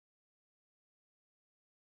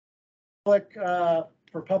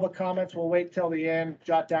For public comments, we'll wait till the end,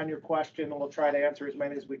 jot down your question, and we'll try to answer as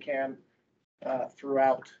many as we can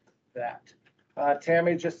throughout that.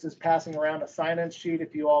 Tammy just is passing around a sign-in sheet.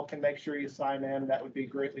 If you all can make sure you sign in, that would be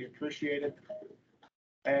greatly appreciated.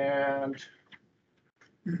 And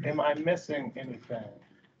am I missing anything?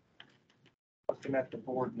 Looking at the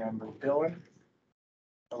board members. Dylan,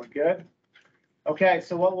 are we good? Okay,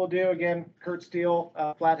 so what we'll do again, Kurt Steele,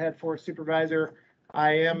 Flathead Forest Supervisor.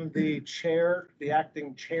 I am the chair, the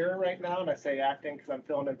acting chair right now, and I say acting because I'm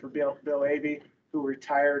filling in for Bill Avey, who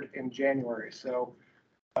retired in January. So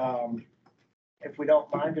if we don't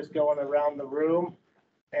mind just going around the room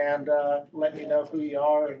and let me know who you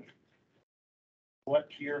are and what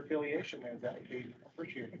your affiliation is, that would be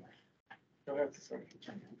appreciated. Go ahead, Cecilia.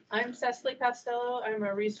 I'm Cecily Costello. I'm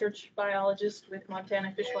a research biologist with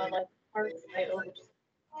Montana Fish, Wildlife, Parks. I oversee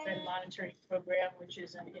the monitoring program, which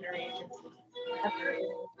is an interagency effort.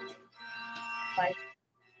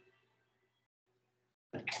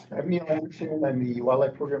 I'm Neil Anderson. I'm the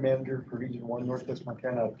Wildlife Program Manager for Region 1 Northwest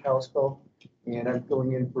Montana out of Kalispell, and I'm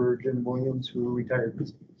filling in for Jim Williams, who retired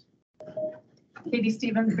this week. Katie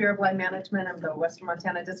Stevens, Bureau of Land Management. I'm the Western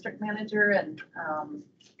Montana District Manager and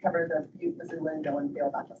cover the Butte, Missoula, and Dillon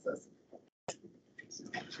field offices.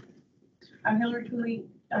 I'm Hillary Cooley,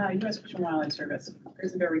 U.S. Fish and Wildlife Service,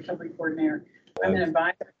 Prison Bear Recovery Coordinator. I'm an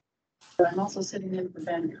advisor, but I'm also sitting in for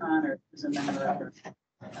Ben Connor, who's a member of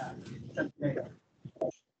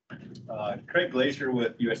our Craig Glazier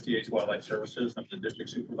with USDA's Wildlife Services. I'm the district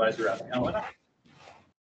supervisor out of Helena.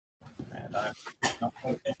 And I'm not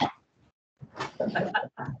okay.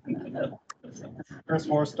 Chris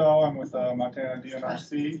Forstall, I'm with Montana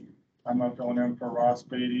DNRC. I'm filling in for Ross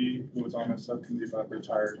Beatty, who was on the subcommittee but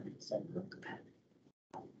retired in December.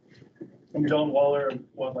 I'm John Waller,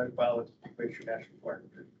 wildlife biologist at Glacier National Park.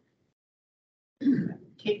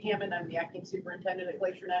 Kate Hammond, I'm the acting superintendent at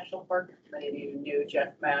Glacier National Park. Many of you knew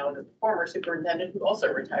Jeff Mao, the former superintendent, who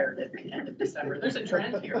also retired at the end of December. There's a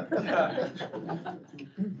trend here.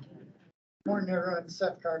 Morning, everyone.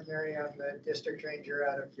 Seth Cardinary. I'm the district ranger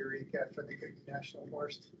out of Eureka for the Cook National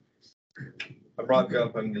Forest. I'm Rob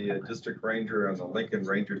Gump. I'm the district ranger on the Lincoln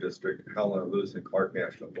Ranger District, Helena, Lewis, and Clark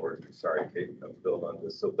National Forest. Sorry, Kate, I'm Bill on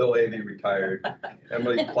this. So Bill Avey retired.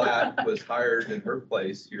 Emily Platt was hired in her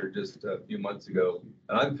place here just a few months ago,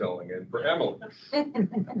 and I'm filling in for Emily.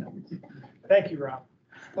 Thank you, Rob.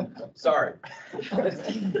 Sorry.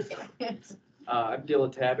 I'm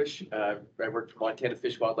Dylan Tabish. I work for Montana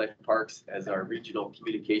Fish, Wildlife, Parks as our regional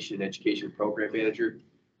communication and education program manager,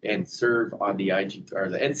 and serve on the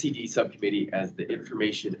the NCDE subcommittee as the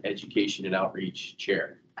information, education, and outreach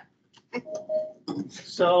chair.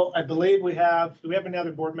 So I believe do we have any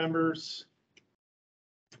other board members?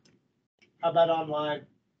 How about online?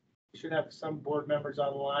 You should have some board members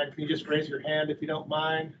online. Can you just raise your hand if you don't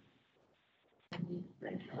mind?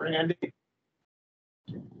 Randy.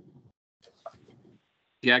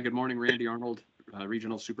 Yeah, good morning, Randy Arnold,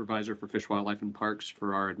 Regional Supervisor for Fish, Wildlife, and Parks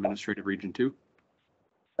for our Administrative Region 2.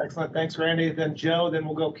 Excellent, thanks, Randy. Then Joe, then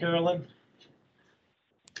we'll go Carolyn.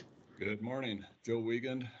 Good morning, Joe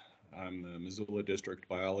Wiegand. I'm the Missoula District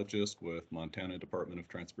Biologist with Montana Department of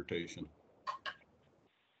Transportation.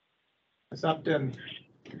 Ms. Upton.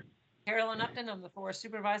 Carolyn Upton, I'm the Forest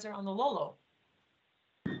Supervisor on the Lolo.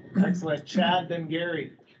 Excellent, Chad, then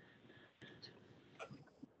Gary.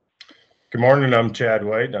 Good morning, I'm Chad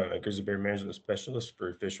White. I'm a grizzly bear management specialist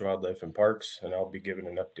for Fish, Wildlife, and Parks, and I'll be giving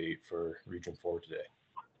an update for Region 4 today.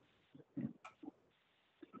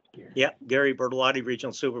 Yeah, Gary Bertolotti,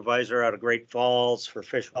 Regional Supervisor out of Great Falls for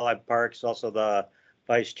Fish, Wildlife, Parks, also the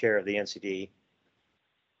Vice Chair of the NCDE.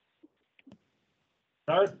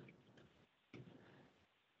 Garth?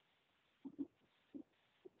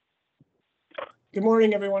 Good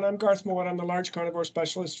morning, everyone. I'm Garth Moore. I'm the Large Carnivore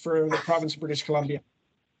Specialist for the province of British Columbia.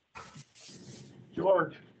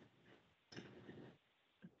 George.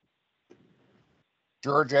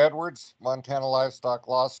 George Edwards, Montana Livestock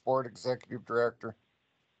Law Sport Executive Director.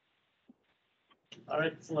 All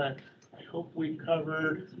right, excellent. I hope we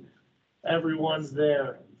covered everyone's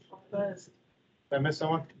there. Buzz. Did I miss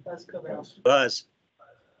someone? Buzz Cobell. Buzz.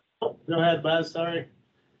 Go ahead, Buzz. Sorry.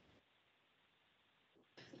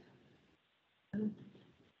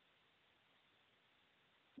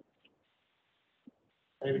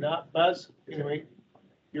 Maybe not. Buzz, anyway,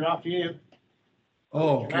 you're off you.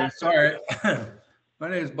 Oh, okay, sorry. My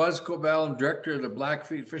name is Buzz Cobell. I'm Director of the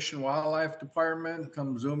Blackfeet Fish and Wildlife Department.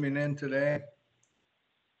 I'm zooming in today.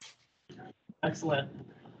 Excellent.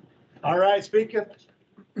 All right, speaking.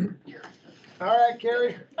 All right,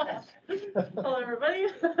 Carrie. Hello, everybody.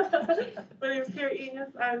 My name is Carrie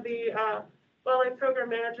Enos. I'm the Wildlife Program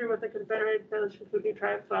Manager with the Confederated Fellowship of Hoopie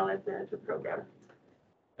Tribes Wildlife Management Program.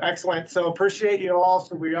 Excellent. So appreciate you all.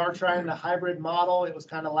 So we are trying the hybrid model. It was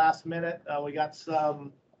kind of last minute. We got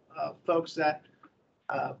some folks that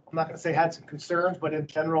I'm not going to say had some concerns, but in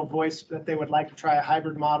general voiced that they would like to try a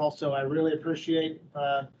hybrid model. So I really appreciate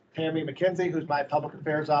Tammy McKenzie, who's my public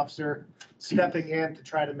affairs officer, stepping in to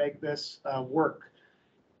try to make this work.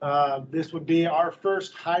 This would be our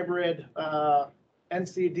first hybrid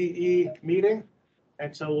NCDE meeting.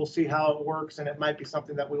 And so we'll see how it works. And it might be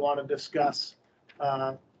something that we want to discuss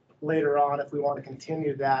later on if we want to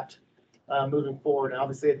continue that moving forward. And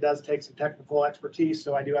obviously, it does take some technical expertise,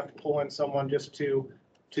 so I do have to pull in someone just to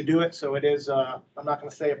do it. So it is, I'm not going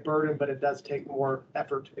to say a burden, but it does take more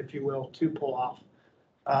effort, if you will, to pull off.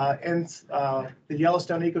 The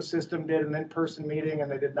Yellowstone ecosystem did an in-person meeting,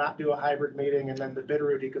 and they did not do a hybrid meeting. And then the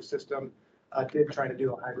Bitterroot ecosystem did try to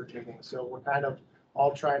do a hybrid meeting. So we're kind of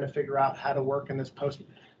all trying to figure out how to work in this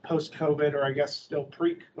post-COVID, or I guess still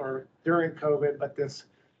pre or during COVID, but this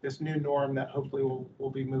new norm that hopefully we'll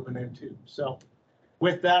be moving into. So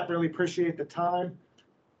with that, really appreciate the time.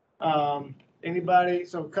 Anybody,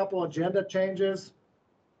 so a couple agenda changes.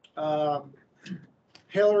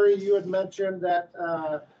 Hillary, you had mentioned that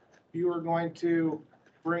you were going to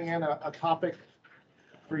bring in a topic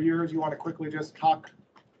for yours. You want to quickly just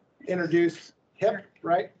introduce HIP,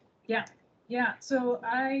 right? Yeah, so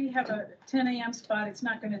I have a 10 a.m. spot. It's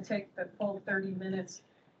not going to take the full 30 minutes.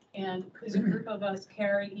 And there's a group of us,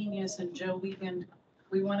 Carrie, Enos, and Joe Weekend.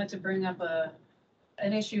 We wanted to bring up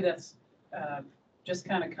an issue that's just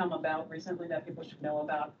kind of come about recently that people should know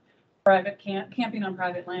about. Camping on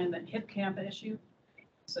private land, that HIP camp issue.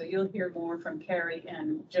 So you'll hear more from Carrie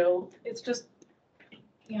and Joe. It's just,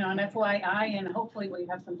 an FYI, and hopefully we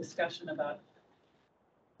have some discussion about,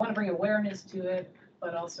 I want to bring awareness to it,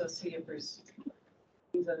 but also see if there's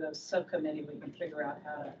things of the subcommittee we can figure out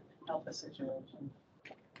how to help the situation.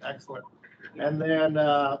 Excellent. And then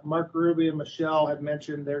Mark Ruby and Michelle had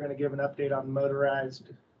mentioned they're going to give an update on motorized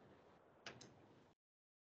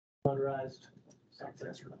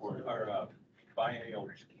access report, our biennial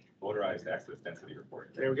motorized access density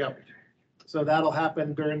report. There we go. So that'll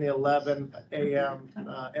happen during the 11 a.m.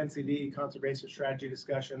 NCDE conservation strategy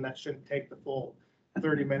discussion. That shouldn't take the full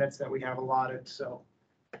 30 minutes that we have allotted. So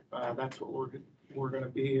that's what we're going to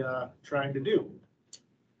be trying to do.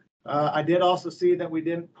 I did also see that we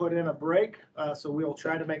didn't put in a break, so we'll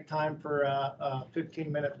try to make time for a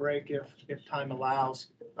 15-minute break if time allows.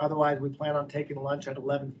 Otherwise, we plan on taking lunch at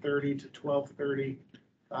 11:30 to 12:30.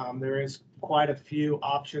 There is quite a few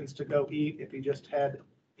options to go eat if you just head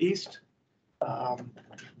east.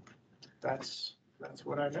 That's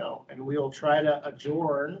what I know, and we'll try to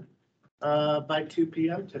adjourn by 2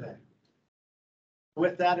 p.m. today.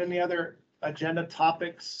 With that, any other agenda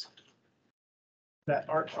topics that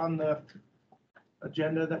aren't on the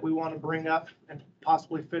agenda that we want to bring up and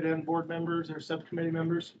possibly fit in, board members or subcommittee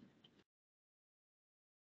members?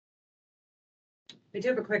 I do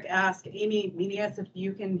have a quick ask. Amy Menias, if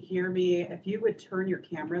you can hear me, if you would turn your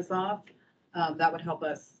cameras off, that would help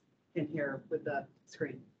us in here with the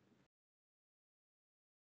screen.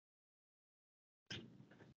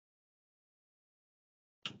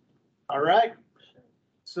 All right.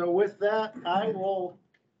 So with that, I will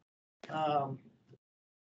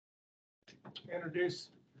introduce.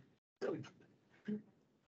 Can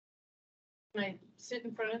I sit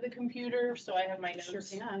in front of the computer so I have my notes? Sure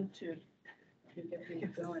can to get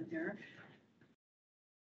things going here.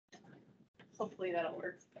 Hopefully that'll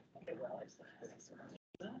work. Okay, well,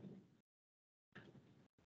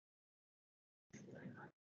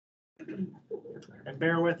 and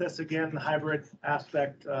bear with us again, the hybrid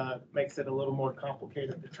aspect makes it a little more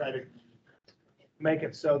complicated to try to make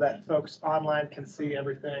it so that folks online can see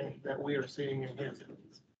everything that we are seeing in here.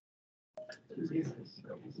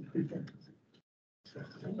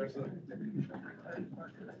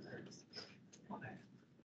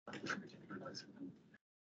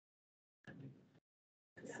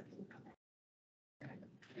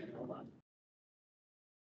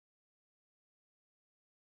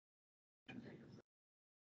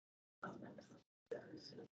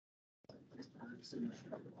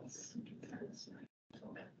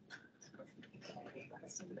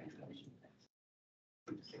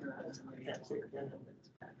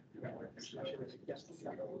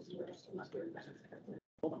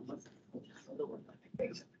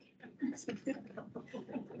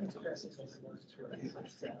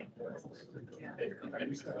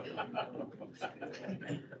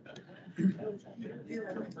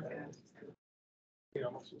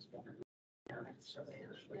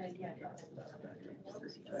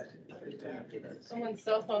 Someone's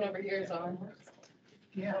cell phone over here is on.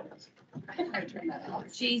 Yeah.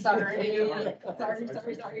 Jeez. Sorry. Sorry.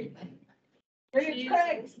 It's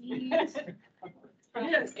Craig.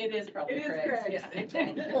 It is probably It is Craig's, Craig's. yeah.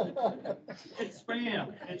 It's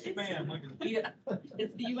spam, it's spam. Look at- Yeah,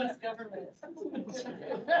 it's the US government.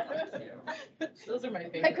 Those are my Hey,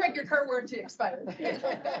 favorite. Craig, your car warranty expired.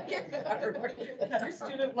 Your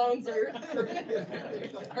student loans are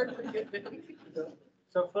forgiven.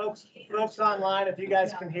 So folks online, if you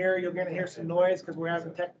guys can hear, you're gonna hear some noise because we're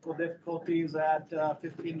having technical difficulties at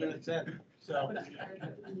 15 minutes in. So,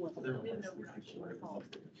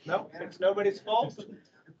 nope, it's nobody's fault.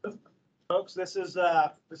 Folks, this is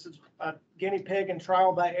a guinea pig and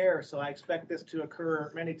trial by air, so I expect this to occur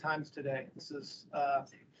many times today. This is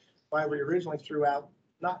why we originally threw out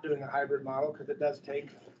not doing a hybrid model, because it does take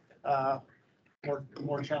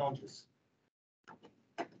more challenges.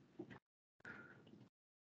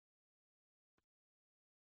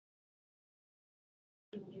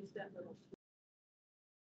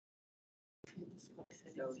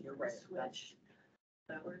 So you're right.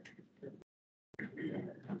 That work. You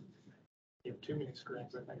have too many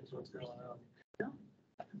screens, I think is what's going on.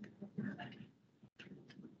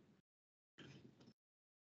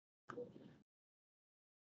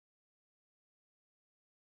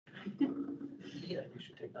 Yeah, you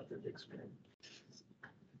should take out their big screen.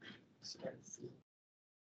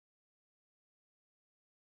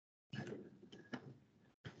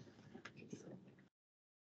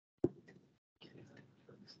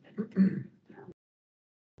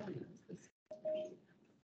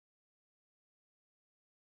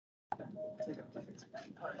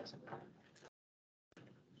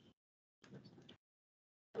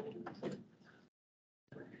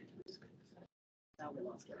 Now we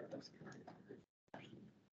lost it.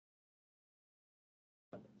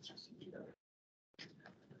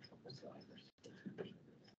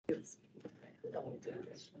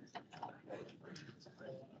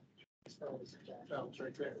 Oh, it's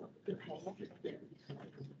right there.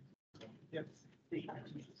 Yep.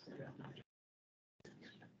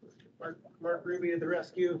 Mark Ruby at the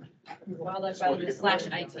rescue. Wildlife biologist slash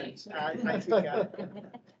IT. IT guy.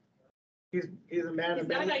 He's a man of He's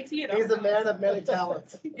not many, IT at all. he's a man of many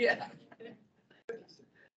talents. Yeah.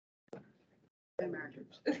 The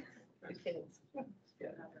kids.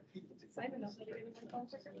 Simon knows how to get into the phone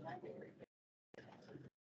quicker than I do.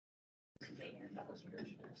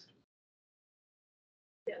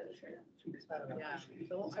 Yeah,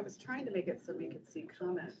 so I was trying to make it so we could see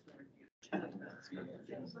comments. That's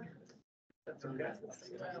okay.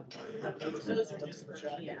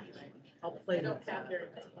 Yeah, I'll play them.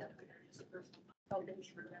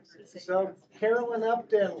 So Carolyn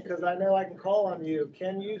Upton, because I know I can call on you,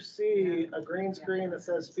 can you see a green screen that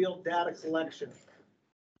says field data collection?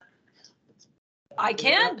 I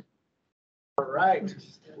can. All right,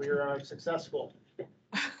 we are successful.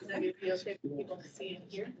 Would it be okay for people to see and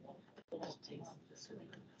hear?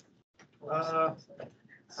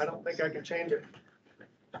 I don't think I can change it.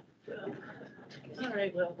 All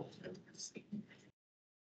right, well.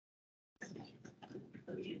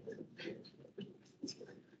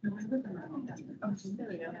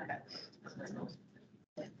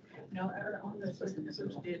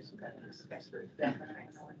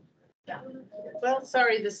 Well,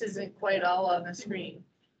 sorry, this isn't quite all on the screen.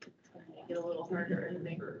 Get a little harder, I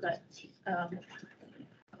think, but,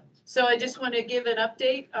 so I just want to give an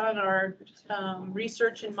update on our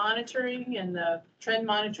research and monitoring and the trend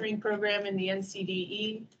monitoring program in the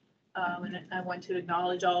NCDE. And I want to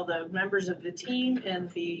acknowledge all the members of the team and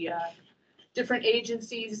the different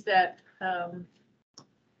agencies that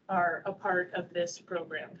are a part of this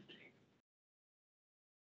program.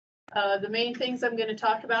 The main things I'm going to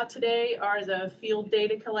talk about today are the field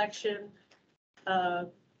data collection,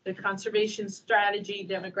 the conservation strategy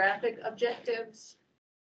demographic objectives,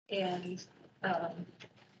 and a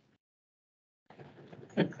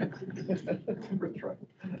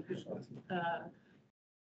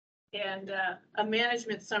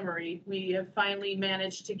management summary. We have finally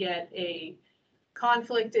managed to get a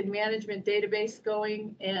conflict and management database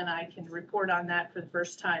going, and I can report on that for the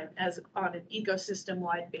first time as on an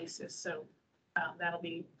ecosystem-wide basis. So that'll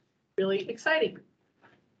be really exciting.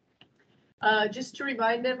 Just to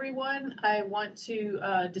remind everyone, I want to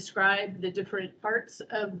describe the different parts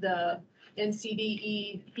of the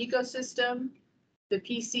NCDE ecosystem. The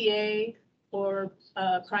PCA, or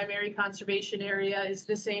primary conservation area, is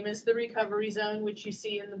the same as the recovery zone, which you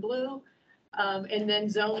see in the blue. And then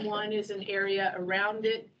zone 1 is an area around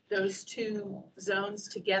it Those two zones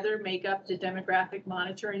together make up the demographic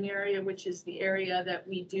monitoring area, which is the area that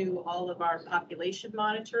we do all of our population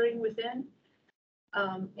monitoring within.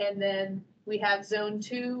 And then we have zone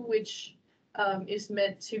 2, which is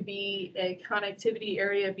meant to be a connectivity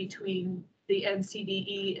area between the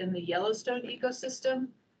NCDE and the Yellowstone ecosystem.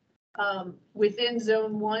 Within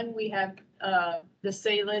zone 1, we have the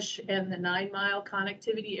Salish and the 9 Mile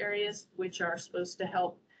connectivity areas, which are supposed to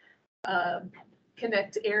help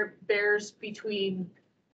connect bears between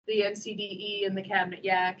the NCDE and the Cabinet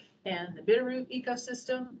Yaak and the Bitterroot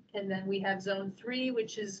ecosystem. And then we have zone 3,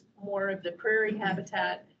 which is more of the prairie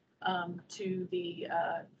habitat to the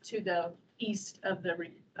east of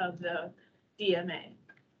the DMA.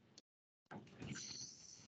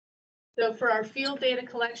 So for our field data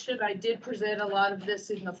collection, I did present a lot of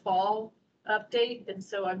this in the fall update, and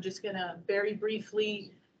so I'm just gonna very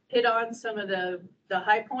briefly hit on some of the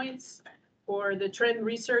high points. For the trend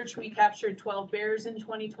research, we captured 12 bears in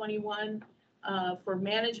 2021. For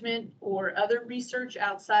management or other research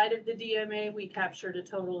outside of the DMA, we captured a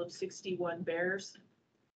total of 61 bears.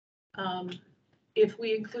 If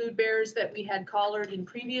we include bears that we had collared in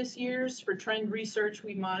previous years, for trend research,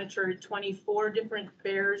 we monitored 24 different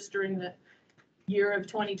bears during the year of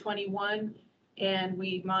 2021, and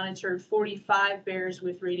we monitored 45 bears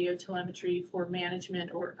with radio telemetry for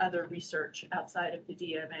management or other research outside of the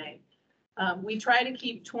DMA. We try to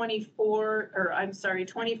keep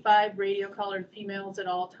 25 radio collared females at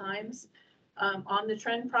all times on the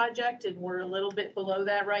trend project, and we're a little bit below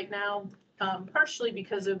that right now, partially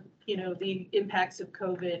because of the impacts of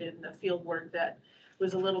COVID and the field work that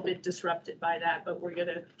was a little bit disrupted by that, but we're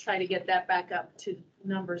gonna try to get that back up to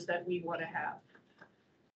numbers that we want to have.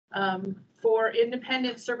 For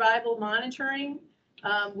independent survival monitoring,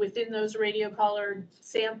 within those radio collared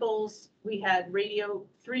samples, we had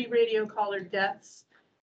 3 radio collared deaths.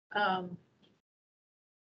 Did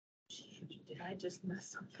I just mess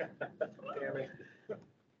something?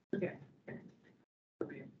 Okay.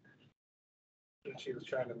 She was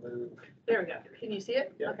trying to move. There we go. Can you see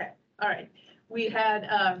it? Yeah. Okay. All right. We had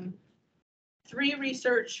 3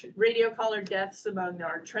 research radio collared deaths among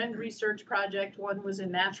our trend research project. One was a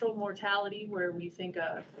natural mortality where we think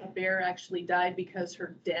a bear actually died because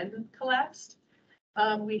her den collapsed.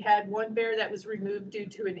 We had 1 bear that was removed due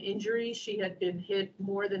to an injury. She had been hit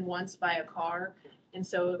more than once by a car, and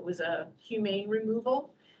so it was a humane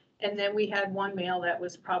removal. And then we had 1 male that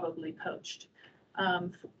was probably poached.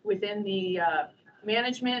 Within the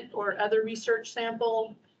management or other research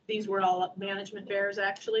sample, these were all management bears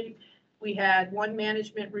actually. We had 1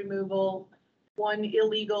 management removal, 1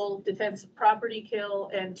 illegal defensive property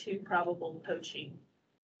kill, and 2 probable poaching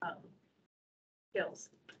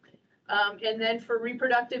kills. And then for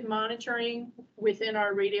reproductive monitoring within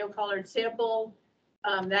our radio collared sample,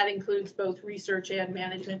 that includes both research and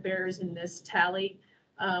management bears in this tally.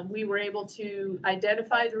 We were able to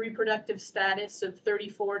identify the reproductive status of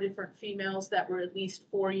 34 different females that were at least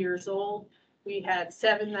 4 years old. We had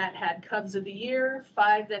 7 that had cubs of the year,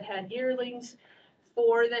 5 that had yearlings,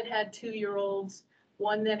 4 that had 2-year-olds,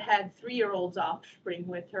 1 that had 3-year-olds offspring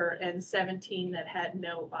with her, and 17 that had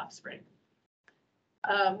no offspring.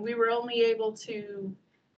 We were only able to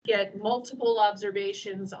get multiple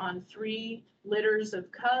observations on 3 litters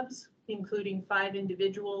of cubs, including 5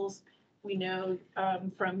 individuals. We know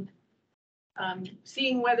from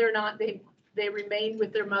seeing whether or not they remained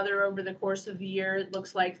with their mother over the course of the year. It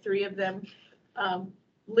looks like 3 of them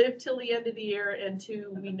lived till the end of the year, and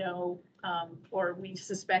 2 we know or we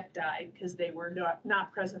suspect died because they were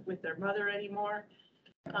not present with their mother anymore.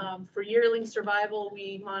 For yearling survival,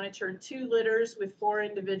 we monitored 2 litters with 4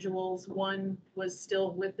 individuals. 1 was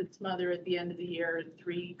still with its mother at the end of the year, and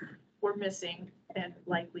 3 were missing and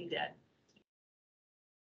likely dead.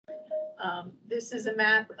 This is a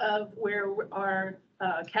map of where our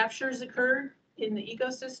captures occurred in the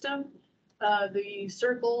ecosystem. The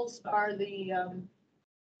circles are the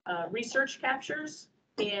research captures,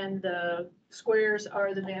 and the squares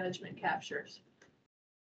are the management captures.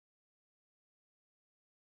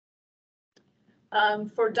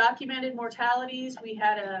 For documented mortalities, we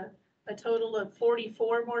had a total of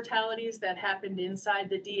 44 mortalities that happened inside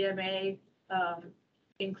the DMA,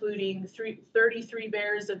 including 33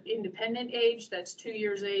 bears of independent age, that's 2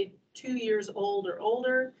 years old or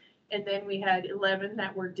older, and then we had 11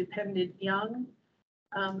 that were dependent young.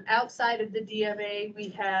 Outside of the DMA, we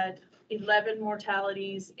had 11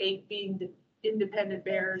 mortalities, 8 being independent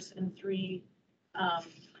bears and 3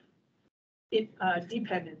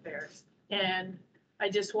 dependent bears. And I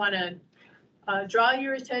just want to draw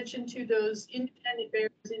your attention to those independent bears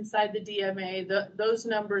inside the DMA. Those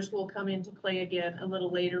numbers will come into play again a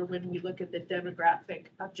little later when we look at the demographic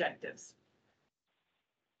objectives.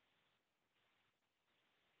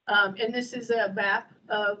 And this is a map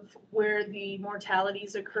of where the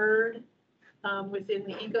mortalities occurred within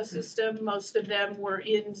the ecosystem. Most of them were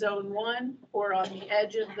in zone 1 or on the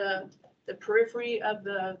edge of the periphery of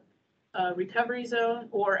the recovery zone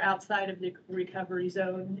or outside of the recovery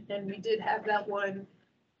zone. And we did have that one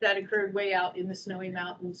that occurred way out in the Snowy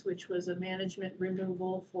Mountains, which was a management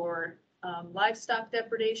removal for livestock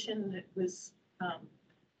depredation. It was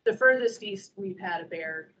the furthest east we've had a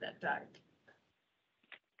bear that died.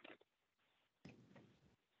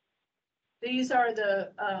 These are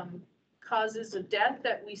the causes of death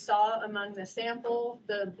that we saw among the sample.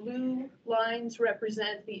 The blue lines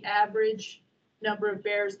represent the average number of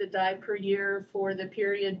bears that died per year for the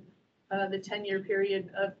period, the 10-year period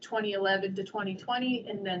of 2011 to 2020,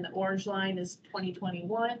 and then the orange line is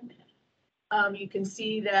 2021. You can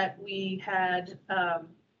see that we had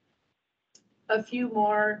a few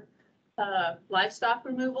more livestock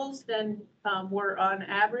removals than were on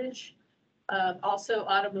average. Also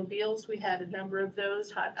automobiles, we had a number of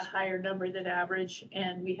those, a higher number than average,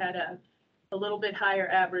 and we had a little bit higher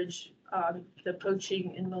average on the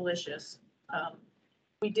poaching and malicious.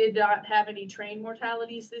 We did not have any train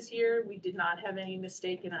mortalities this year. We did not have any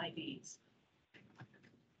mistaken IDs.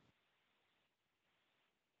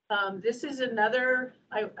 This is another,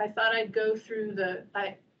 I thought I'd go through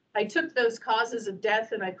I took those causes of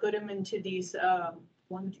death and I put them into these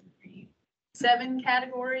 7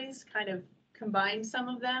 categories, kind of combined some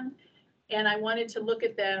of them. And I wanted to look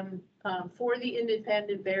at them for the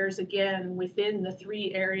independent bears again within the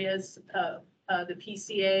 3 areas of the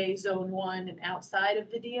PCA, Zone 1, and outside of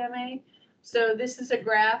the DMA. So this is a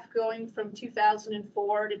graph going from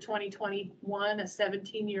 2004 to 2021, a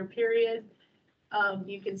 17-year period.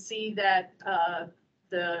 You can see that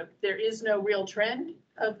there is no real trend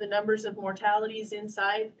of the numbers of mortalities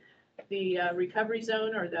inside the recovery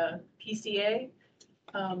zone or the PCA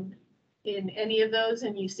in any of those.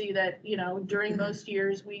 And you see that, you know, during most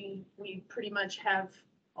years, we pretty much have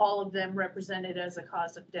all of them represented as a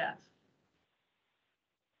cause of death.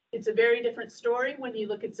 It's a very different story when you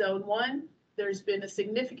look at Zone 1. There's been a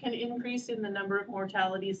significant increase in the number of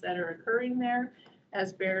mortalities that are occurring there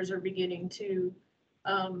as bears are beginning to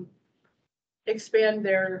expand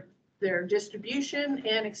their distribution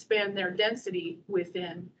and expand their density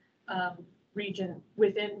within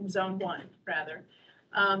within Zone 1 rather.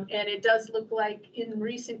 And it does look like in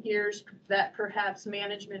recent years that perhaps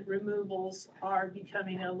management removals are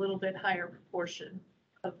becoming a little bit higher proportion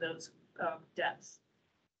of those deaths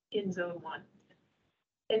in Zone 1.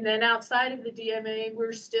 And then outside of the DMA,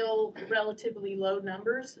 we're still relatively low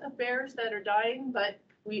numbers of bears that are dying, but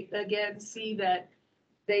we again see that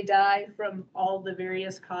they die from all the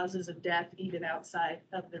various causes of death, even outside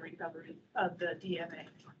of the recovery of the DMA.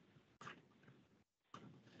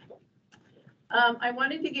 I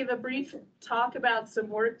wanted to give a brief talk about some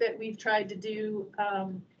work that we've tried to do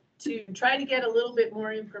to try to get a little bit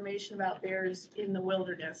more information about bears in the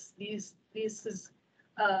wilderness. This is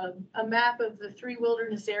a map of the 3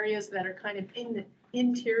 wilderness areas that are kind of in the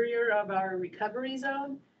interior of our recovery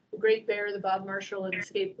zone, the Great Bear, the Bob Marshall, and the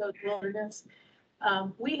Scapegoat Wilderness.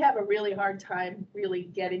 We have a really hard time really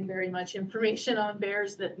getting very much information on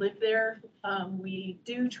bears that live there. We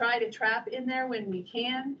do try to trap in there when we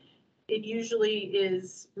can. It usually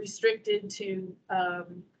is restricted to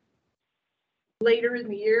later in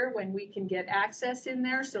the year when we can get access in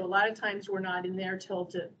there. So a lot of times we're not in there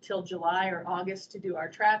till July or August to do our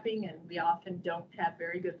trapping, and we often don't have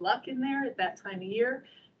very good luck in there at that time of year.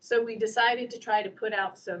 So we decided to try to put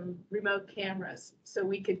out some remote cameras so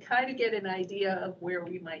we could kind of get an idea of where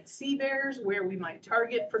we might see bears, where we might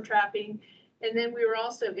target for trapping. And then we were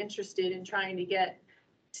also interested in trying to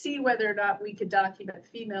see whether or not we could document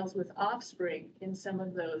females with offspring in some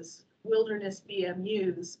of those wilderness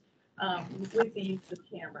BMUs with the use of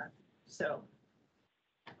camera. So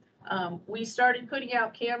we started putting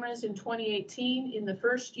out cameras in 2018. In the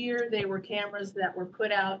first year, they were cameras that were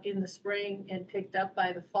put out in the spring and picked up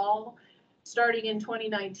by the fall. Starting in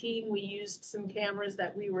 2019, we used some cameras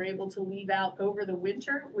that we were able to leave out over the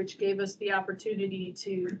winter, which gave us the opportunity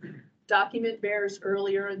to document bears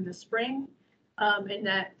earlier in the spring. And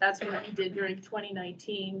that's what we did during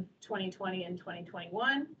 2019, 2020, and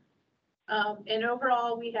 2021. And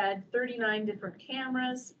overall, we had 39 different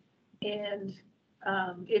cameras. And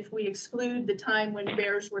if we exclude the time when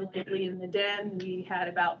bears were likely in the den, we had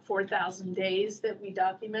about 4,000 days that we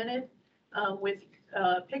documented with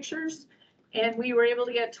pictures. And we were able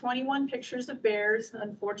to get 21 pictures of bears.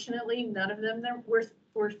 Unfortunately, none of them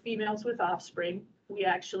were females with offspring. We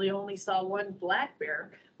actually only saw one black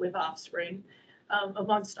bear with offspring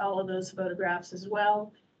amongst all of those photographs as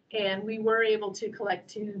well. And we were able to collect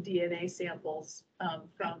 2 DNA samples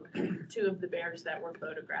from 2 of the bears that were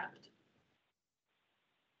photographed.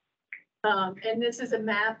 And this is a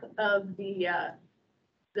map of the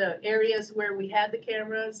areas where we had the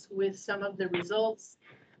cameras with some of the results.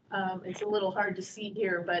 It's a little hard to see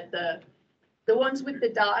here, but the ones with the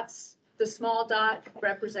dots, the small dot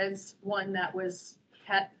represents one that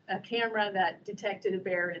had a camera that detected a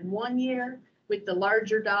bear in 1 year. With the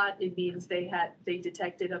larger dot, it means they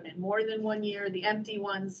detected them in more than 1 year. The empty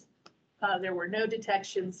ones, there were no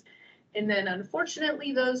detections. And then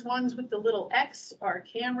unfortunately, those ones with the little X are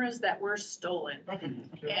cameras that were stolen.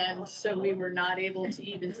 And so we were not able to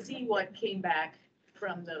even see what came back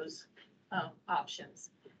from those options.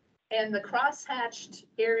 And the crosshatched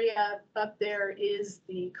area up there is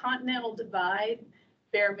the Continental Divide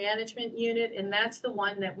Bear Management Unit, and that's the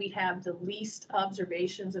one that we have the least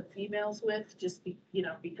observations of females with, just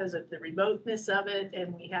because of the remoteness of it,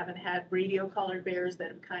 and we haven't had radio collared bears that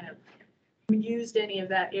have kind of used any of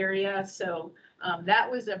that area. So that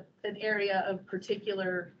was an area of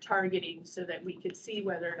particular targeting so that we could see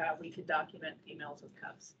whether or not we could document females with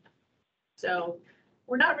cubs. So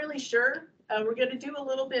we're not really sure. We're going to do a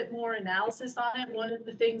little bit more analysis on it. One of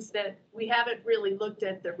the things that we haven't really looked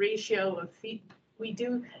at the ratio of we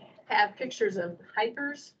do have pictures of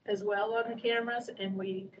hikers as well on the cameras, and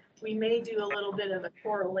we may do a little bit of a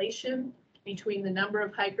correlation between the number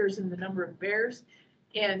of hikers and the number of bears.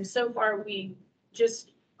 And so far,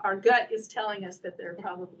 our gut is telling us that there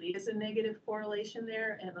probably is a negative correlation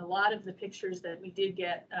there. And a lot of the pictures that we did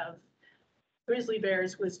get of grizzly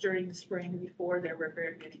bears was during the spring before there were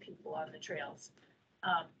very many people on the trails,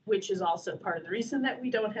 which is also part of the reason that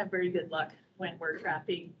we don't have very good luck when we're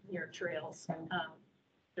trapping near trails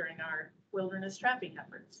during our wilderness trapping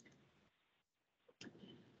efforts.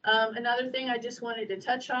 Another thing I just wanted to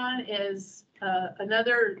touch on is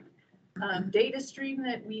another data stream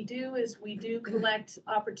that we do is we do collect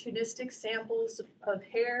opportunistic samples of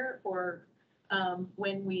hair, or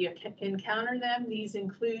when we encounter them. These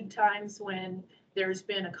include times when there's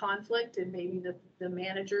been a conflict and maybe the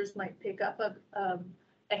managers might pick up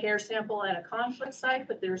a hair sample at a conflict site,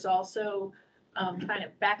 but there's also kind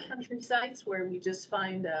of backcountry sites where we just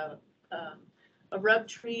find a rub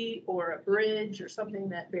tree or a bridge or something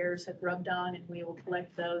that bears have rubbed on, and we will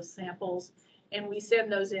collect those samples. And we send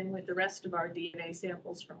those in with the rest of our DNA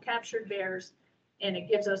samples from captured bears, and it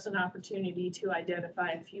gives us an opportunity to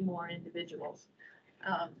identify a few more individuals.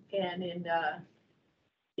 And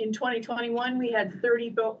in 2021, we had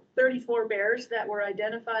 34 bears that were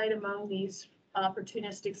identified among these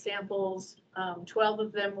opportunistic samples. 12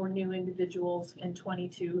 of them were new individuals, and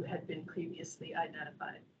 22 had been previously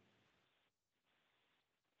identified.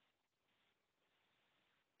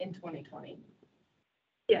 In 2020.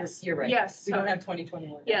 Yes, You're right. Yes. We don't have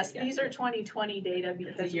 2021. Yes, Yeah. these are 2020 data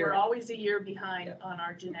because we're always a year behind on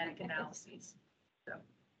our genetic analyses. So,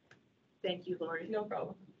 thank you, Lori. No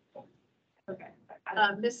problem. Okay.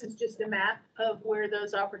 This is just a map of where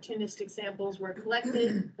those opportunistic samples were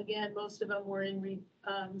collected. Again, most of them were in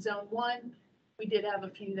zone 1. We did have a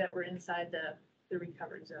few that were inside the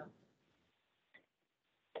recovery zone.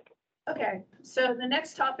 Okay, so the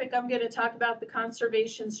next topic, I'm going to talk about the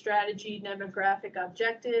conservation strategy demographic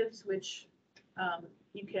objectives, which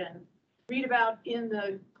you can read about in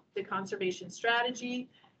the conservation strategy.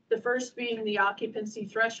 The first being the occupancy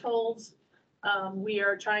thresholds. We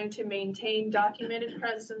are trying to maintain documented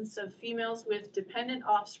presence of females with dependent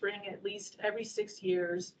offspring at least every 6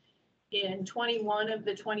 years in 21 of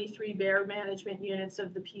the 23 bear management units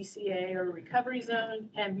of the PCA or recovery zone,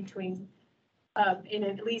 and between in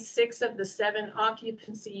at least 6 of the 7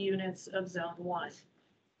 occupancy units of zone 1.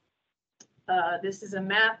 This is a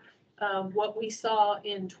map of what we saw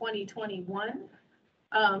in 2021.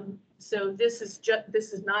 So this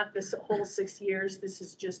is not this whole 6 years. This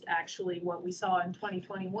is just actually what we saw in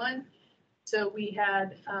 2021. So we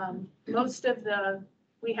had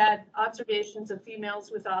we had observations of females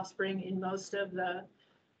with offspring in most of the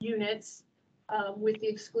units, with the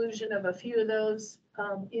exclusion of a few of those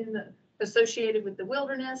associated with the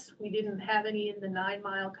wilderness. We didn't have any in the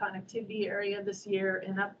 9-mile connectivity area this year,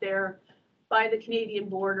 and up there by the Canadian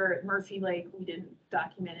border at Murphy Lake, we didn't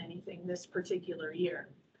document anything this particular year.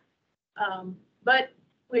 But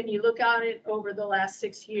when you look at it over the last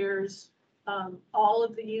 6 years, all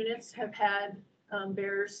of the units have had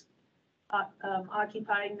bears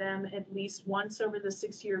occupying them at least once over the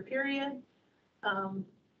 6-year period.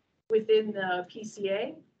 within the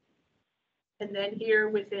PCA. And then here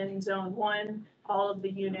within zone 1, all of the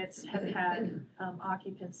units have had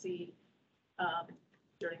occupancy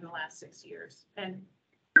during the last 6 years, and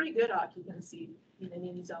pretty good occupancy even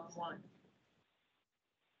in zone 1.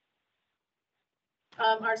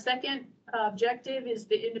 Our second objective is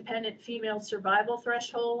the independent female survival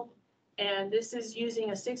threshold. And this is using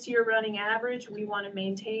a 6-year running average. We want to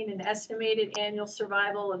maintain an estimated annual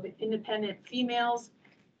survival of independent females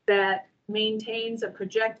that maintains a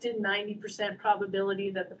projected 90%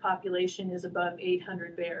 probability that the population is above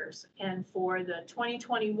 800 bears. And for the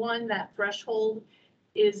 2021, that threshold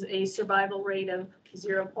is a survival rate of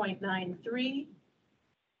 0.93.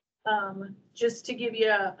 Just to give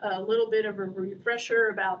you a little bit of a refresher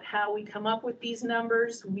about how we come up with these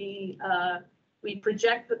numbers, we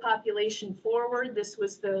project the population forward. This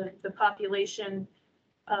was the population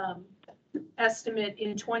estimate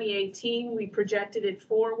in 2018. We projected it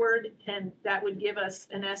forward, and that would give us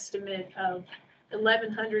an estimate of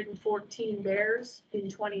 1,114 bears in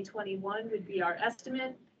 2021 would be our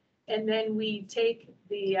estimate. And then we take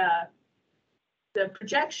the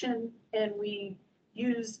projection and we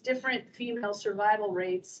use different female survival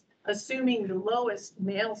rates, assuming the lowest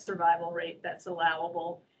male survival rate that's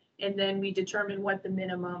allowable. And then we determine what the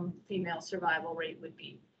minimum female survival rate would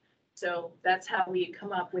be. So that's how we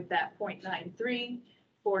come up with that 0.93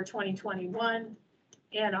 for 2021.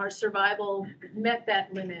 And our survival met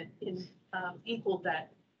that limit in equaled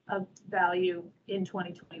that value in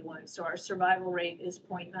 2021. So our survival rate is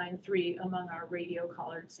 0.93 among our radio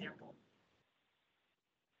collared sample.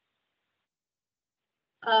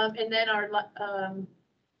 And then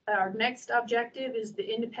our next objective is the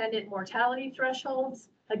independent mortality thresholds.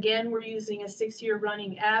 Again, we're using a 6-year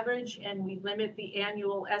running average, and we limit the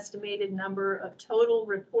annual estimated number of total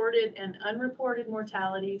reported and unreported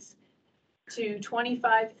mortalities to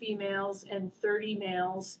 25 females and 30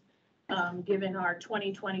 males, given our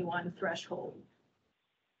 2021 threshold.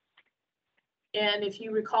 And if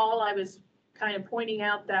you recall, I was kind of pointing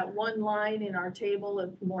out that one line in our table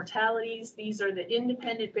of mortalities. These are the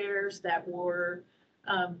independent bears that were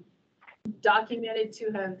documented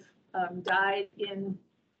to have died in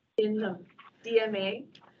the DMA.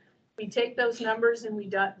 We take those numbers and we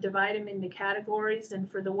divide them into categories,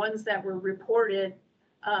 and for the ones that were reported,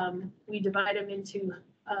 we divide them into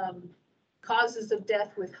causes of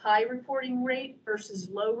death with high reporting rate versus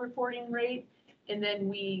low reporting rate, and then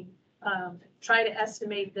we try to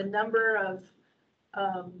estimate the number of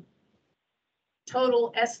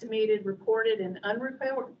total estimated reported and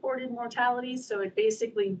unreported mortalities. So it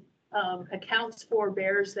basically accounts for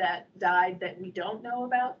bears that died that we don't know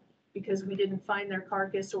about because we didn't find their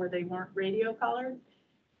carcass or they weren't radio collared.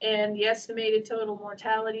 And the estimated total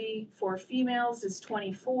mortality for females is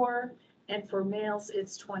 24, and for males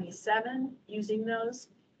it's 27 using those.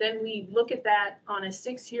 Then we look at that on a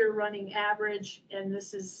 6-year running average, and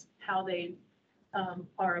this is how they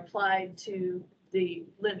are applied to the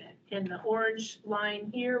limit. And the orange line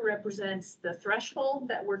here represents the threshold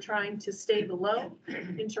that we're trying to stay below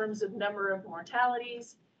in terms of number of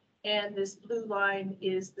mortalities. And this blue line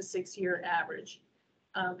is the 6-year average.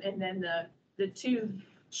 And then the two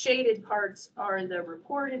shaded parts are the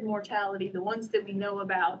reported mortality, the ones that we know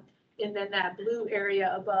about. And then that blue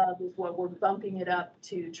area above is what we're bumping it up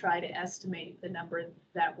to try to estimate the number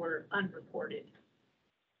that were unreported.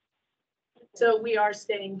 So we are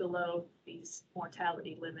staying below these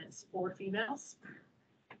mortality limits for females.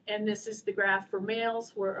 And this is the graph for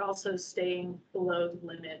males. We're also staying below the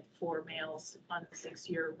limit for males on the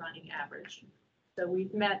 6-year running average. So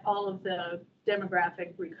we've met all of the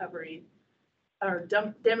demographic recovery or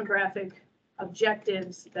demographic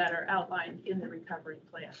objectives that are outlined in the recovery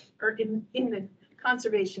plan, or in the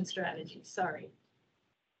conservation strategy, sorry.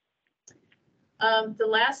 The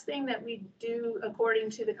last thing that we do according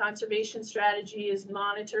to the conservation strategy is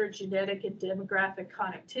monitor genetic and demographic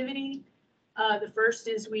connectivity. The first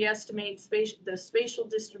is we estimate the spatial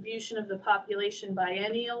distribution of the population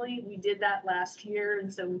biennially. We did that last year,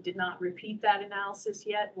 and so we did not repeat that analysis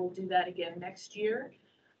yet. We'll do that again next year.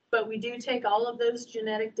 But we do take all of those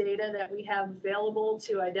genetic data that we have available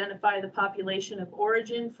to identify the population of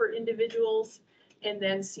origin for individuals, and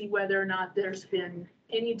then see whether or not there's been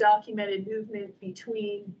any documented movement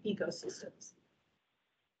between ecosystems.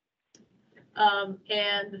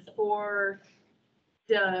 And for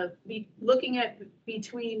looking at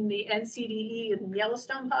between the NCDE and the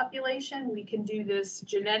Yellowstone population, we can do this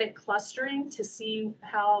genetic clustering to see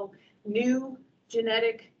how new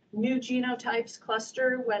genotypes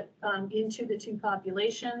cluster into the two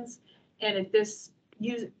populations. And at this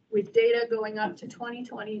with data going up to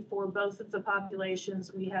 2020 for both of the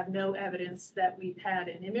populations, we have no evidence that we've had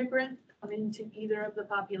an immigrant come into either of the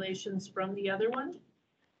populations from the other one.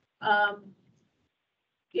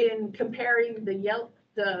 In comparing the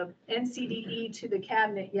NCDE to the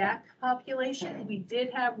Cabinet Yaak population, we did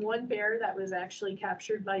have one bear that was actually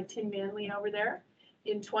captured by Tim Manley over there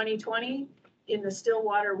in 2020 in the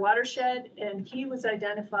Stillwater watershed, and he was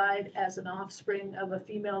identified as an offspring of a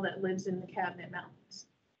female that lives in the Cabinet Mountains.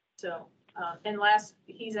 So, and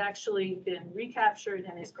he's actually been recaptured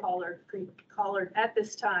and is collared at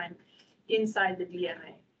this time inside the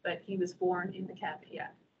DMA, but he was born in the Cabinet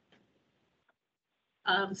Yaak.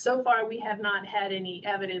 So far, we have not had any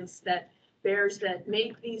evidence that bears that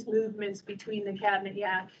make these movements between the Cabinet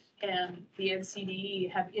Yaak and the NCDE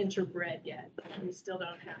have interbred yet. We still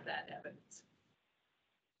don't have that evidence.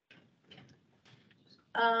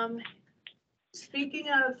 Speaking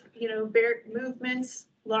of, bear movements,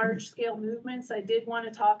 large scale movements, I did want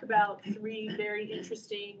to talk about 3 very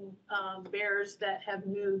interesting bears that have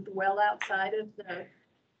moved well outside of the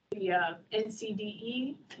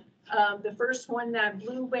NCDE. The first one, that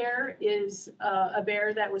blue bear, is a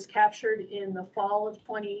bear that was captured in the fall of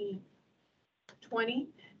 2020.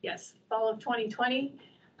 Yes, fall of 2020.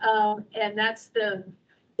 And that's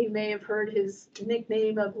you may have heard his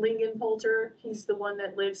nickname of Lingenpolter. He's the one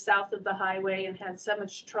that lives south of the highway and had so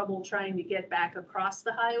much trouble trying to get back across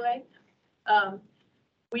the highway.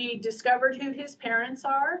 We discovered who his parents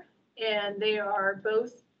are, and they are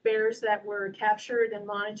both bears that were captured and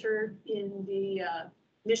monitored in the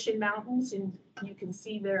Mission Mountains, and you can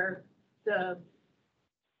see the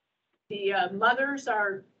mothers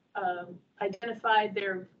are identified.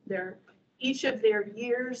 Each of their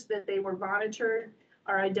years that they were monitored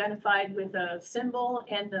are identified with a symbol,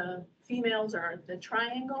 and the females are the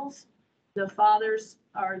triangles. The fathers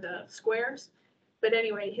are the squares. But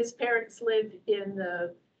anyway, his parents lived in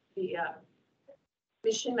the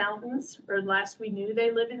Mission Mountains, or last we knew they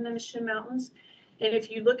live in the Mission Mountains. And if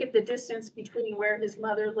you look at the distance between where his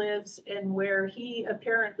mother lives and where he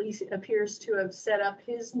apparently appears to have set up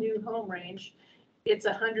his new home range, it's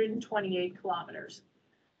 128 kilometers.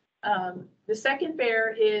 The second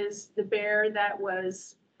bear is the bear that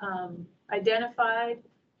was identified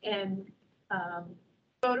and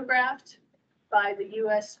photographed by the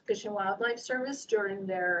U.S. Fish and Wildlife Service during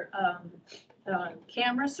their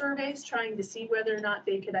camera surveys, trying to see whether or not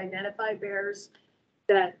they could identify bears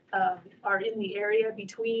that are in the area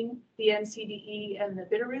between the NCDE and the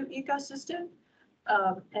Bitterroot ecosystem.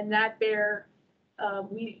 And that bear,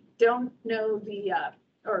 we don't know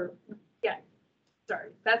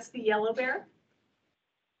that's the yellow bear.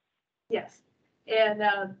 Yes. And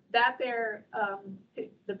that bear,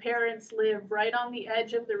 the parents live right on the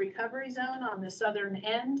edge of the recovery zone on the southern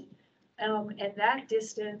end. And that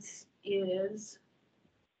distance is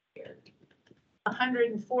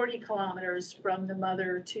 140 kilometers from the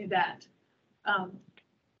mother to that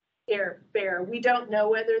bear. We don't know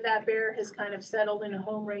whether that bear has kind of settled in a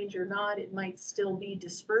home range or not. It might still be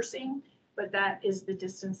dispersing, but that is the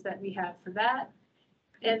distance that we have for that.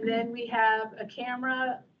 And then we have a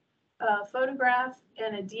camera photograph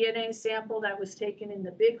and a DNA sample that was taken in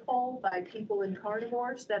the Big Hole by people in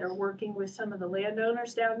carnivores that are working with some of the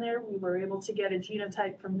landowners down there. We were able to get a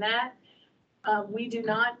genotype from that. We do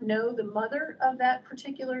not know the mother of that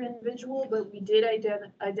particular individual, but we did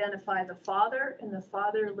identify the father, and the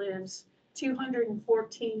father lives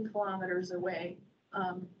 214 kilometers away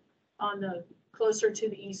closer to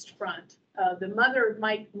the east front. The mother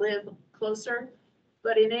might live closer,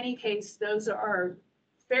 but in any case, those are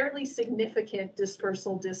fairly significant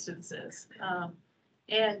dispersal distances.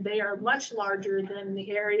 And they are much larger than the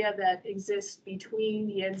area that exists between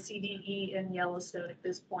the NCDE and Yellowstone at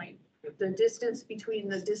this point. The distance between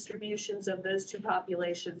the distributions of those two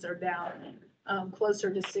populations are down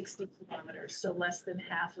closer to 60 kilometers, so less than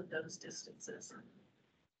half of those distances.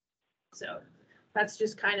 So that's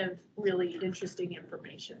just kind of really interesting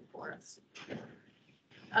information for us.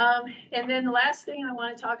 And then the last thing I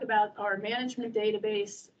want to talk about our management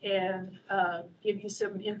database and give you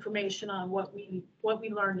some information on what we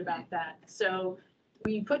learned about that. So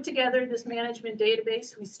we put together this management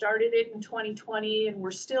database. We started it in 2020, and we're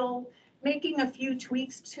still making a few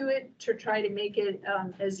tweaks to it to try to make it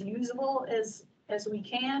as usable as we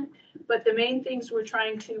can. But the main things we're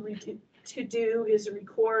trying to do is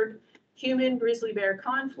record human grizzly bear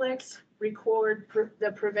conflicts, record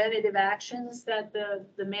the preventative actions that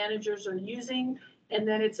the managers are using, and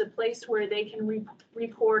then it's a place where they can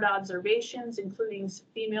record observations, including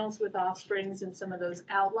females with offsprings and some of those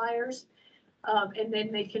outliers. And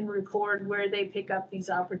then they can record where they pick up these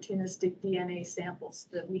opportunistic DNA samples,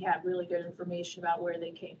 that we have really good information about where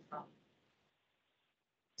they came from.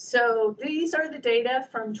 So these are the data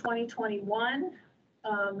from 2021.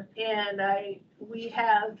 And we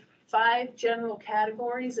have 5 general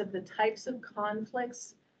categories of the types of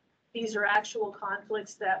conflicts. These are actual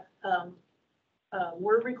conflicts that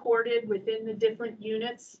were recorded within the different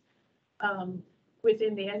units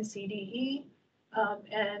within the NCDE.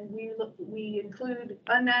 And we include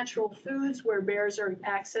unnatural foods where bears are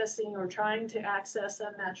accessing or trying to access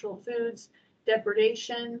unnatural foods,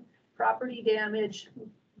 depredation, property damage.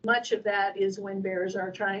 Much of that is when bears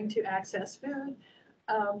are trying to access food.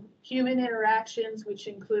 Human interactions, which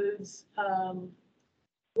includes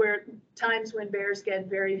where times when bears get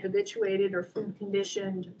very habituated or food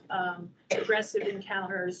conditioned, aggressive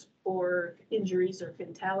encounters or injuries or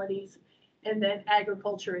fatalities, and then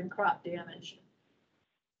agriculture and crop damage.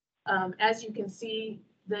 As you can see,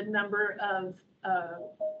 the number of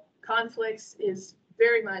conflicts is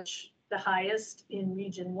very much the highest in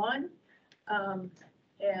Region 1,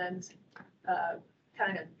 and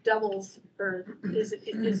kind of doubles or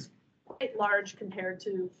is quite large compared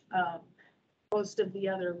to most of the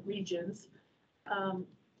other regions.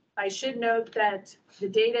 I should note that the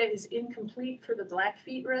data is incomplete for the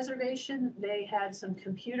Blackfeet Reservation. They had some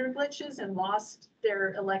computer glitches and lost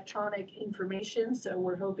their electronic information, so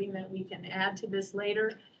we're hoping that we can add to this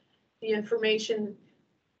later. The information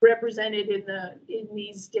represented in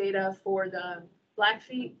these data for the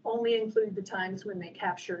Blackfeet only include the times when they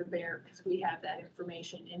captured a bear, because we have that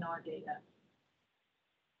information in our data.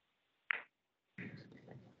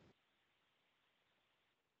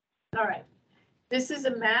 All right. This is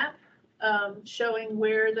a map showing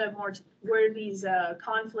where these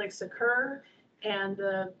conflicts occur, and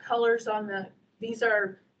the colors on these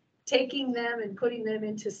are taking them and putting them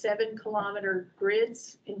into 7-kilometer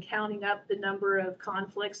grids and counting up the number of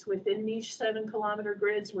conflicts within these 7-kilometer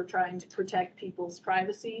grids. We're trying to protect people's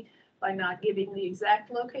privacy by not giving the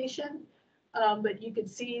exact location, but you can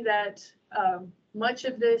see that much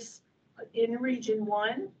of this in Region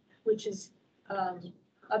 1, which is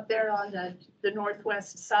up there on the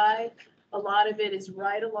northwest side. A lot of it is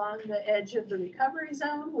right along the edge of the recovery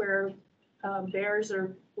zone where bears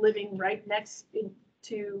are living right next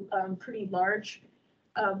to pretty large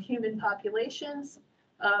human populations.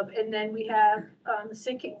 And then we have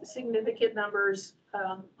significant numbers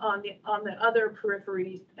on the other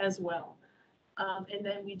periphery as well. And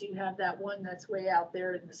then we do have that one that's way out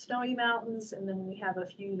there in the Snowy Mountains. And then we have a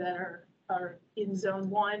few that are in Zone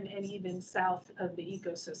 1 and even south of the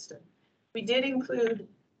ecosystem. We did include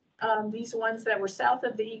these ones that were south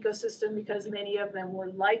of the ecosystem because many of them were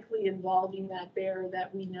likely involving that bear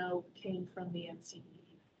that we know came from the NCDE.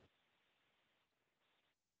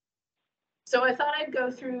 So I thought I'd go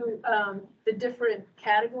through the different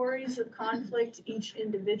categories of conflict, each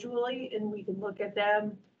individually, and we can look at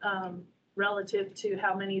them relative to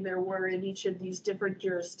how many there were in each of these different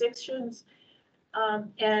jurisdictions.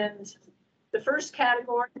 And the first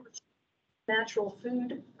category, natural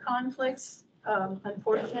food conflicts,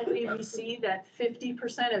 unfortunately, we see that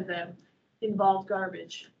 50% of them involve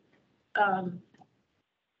garbage.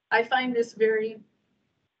 I find this very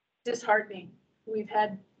disheartening. We've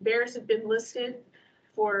had bears have been listed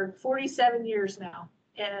for 47 years now,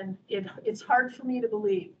 and it's hard for me to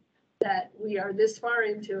believe that we are this far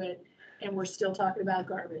into it and we're still talking about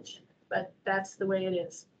garbage, but that's the way it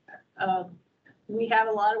is. We have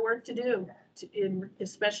a lot of work to do,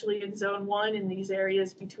 especially in Zone 1 in these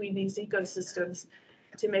areas between these ecosystems,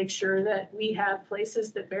 to make sure that we have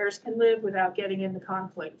places that bears can live without getting into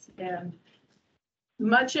conflict. And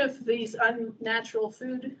much of these unnatural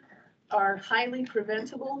food are highly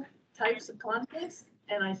preventable types of conflicts,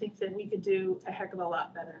 and I think that we could do a heck of a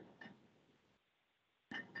lot better.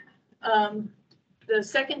 The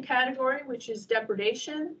second category, which is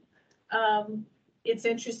depredation, it's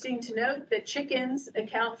interesting to note that chickens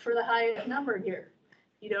account for the highest number here.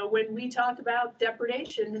 You know, when we talk about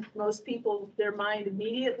depredation, most people, their mind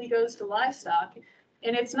immediately goes to livestock,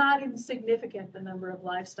 and it's not insignificant, the number of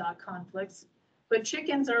livestock conflicts, but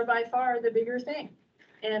chickens are by far the bigger thing.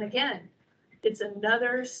 And again, it's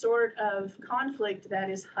another sort of conflict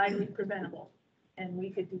that is highly preventable, and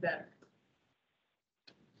we could do better.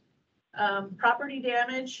 Property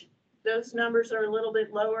damage, those numbers are a little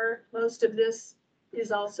bit lower. Most of this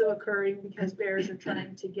is also occurring because bears are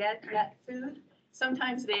trying to get that food.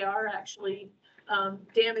 Sometimes they are actually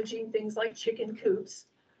damaging things like chicken coops,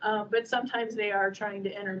 but sometimes they are trying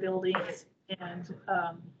to enter buildings and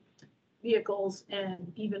vehicles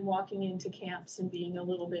and even walking into camps and being a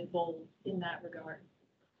little bit bold in that regard.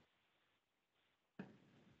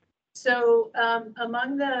 So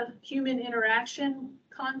among the human interaction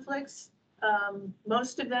conflicts,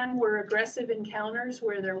 most of them were aggressive encounters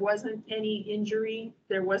where there wasn't any injury,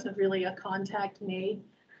 there wasn't really a contact made,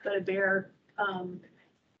 but a bear,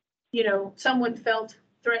 someone felt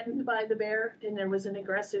threatened by the bear and there was an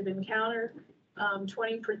aggressive encounter.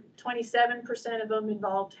 27% of them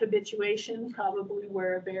involved habituation, probably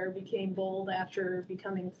where a bear became bold after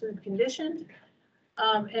becoming food conditioned.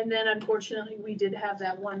 And then unfortunately, we did have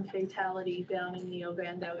that one fatality down in the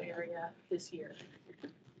Ovando area this year.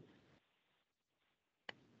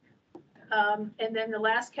 And then the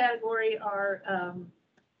last category are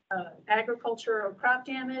agriculture or crop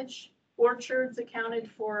damage. Orchards accounted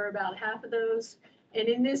for about half of those. And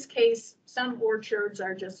in this case, some orchards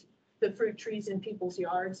are just the fruit trees in people's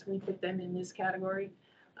yards. We put them in this category.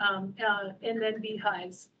 And then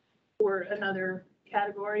beehives were another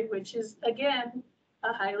category, which is, again,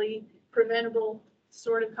 a highly preventable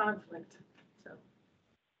sort of conflict. So,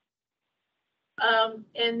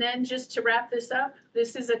 and then just to wrap this up,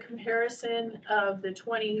 this is a comparison of the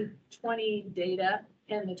 2020 data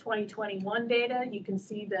and the 2021 data. You can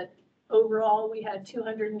see that overall we had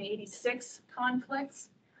 286 conflicts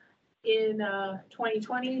in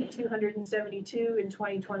 2020, 272 in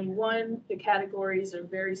 2021. The categories are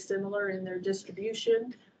very similar in their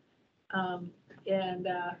distribution.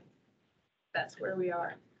 That's where we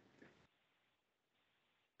are.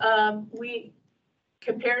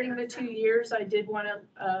 Comparing the 2 years, I did want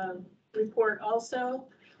to report also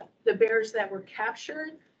the bears that were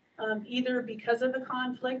captured, either because of the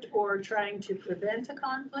conflict or trying to prevent a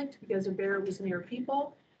conflict because a bear was near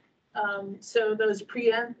people. So those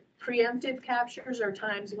preemptive captures are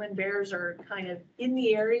times when bears are kind of in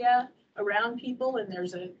the area around people and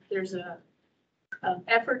there's a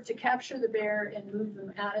effort to capture the bear and move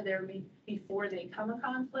them out of there before they come a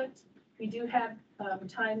conflict. We do have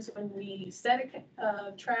times when we set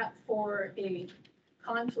a trap for a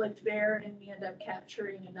conflict bear and we end up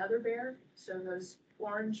capturing another bear. So those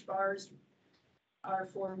orange bars are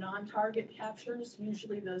for non-target captures.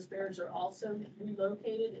 Usually those bears are also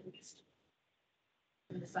relocated at least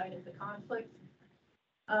in the site of the conflict.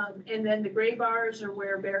 And then the gray bars are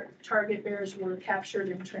where target bears were captured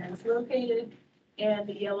and translocated. And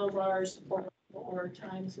the yellow bars or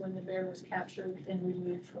times when the bear was captured and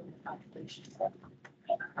removed from the population.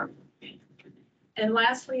 And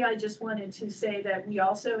lastly, I just wanted to say that we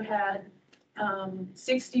also had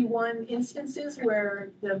 61 instances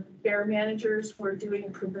where the bear managers were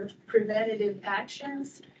doing preventative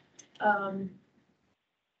actions.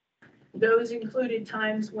 Those included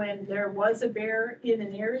times when there was a bear in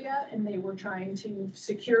an area and they were trying to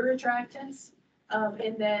secure attractants.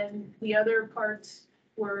 And then the other parts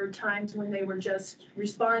were times when they were just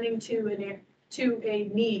responding to a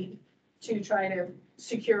need to try to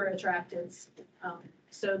secure attractants.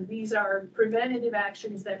 So these are preventative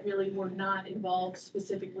actions that really were not involved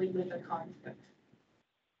specifically with a conflict.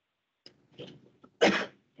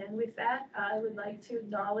 And with that, I would like to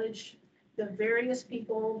acknowledge the various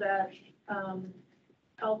people that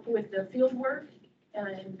helped with the field work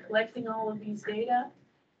and collecting all of these data.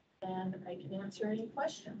 And I can answer any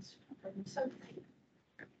questions from the subcommittee.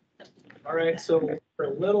 All right, so we're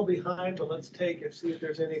a little behind, but let's see if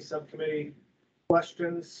there's any subcommittee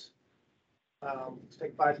questions. Let's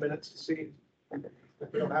take 5 minutes to see.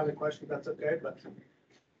 If we don't have any questions, that's okay, but.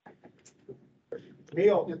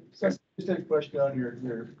 Neil. Just a question on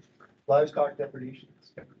your livestock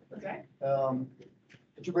depredations. Okay.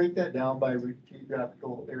 Did you break that down by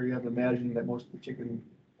geographical area? I'm imagining that most of the chicken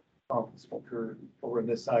occur over on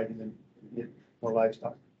this side and then you get more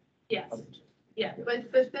livestock. Yes. Yeah, but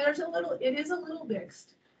it is a little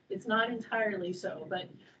mixed. It's not entirely so, but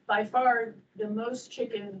by far the most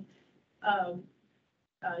chicken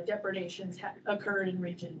depredations occur in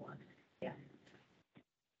region 1. Yeah.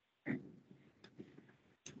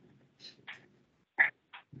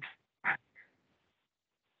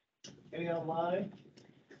 Any online?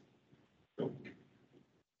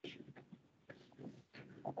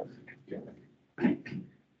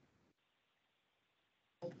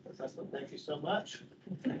 Thank you so much.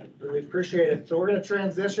 Really appreciate it. So we're going to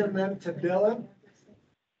transition then to Dylan.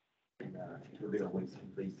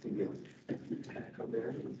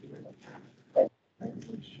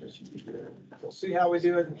 We'll see how we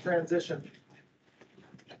do it in transition.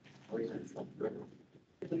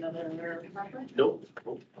 Nope.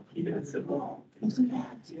 Keep it simple.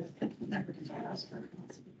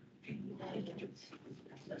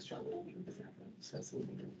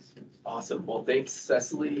 Awesome. Well, thanks,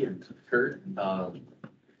 Cecily and Kurt. I'm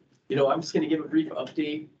just going to give a brief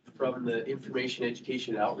update from the information,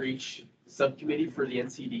 education, and outreach subcommittee for the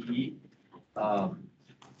NCDE.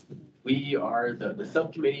 We are the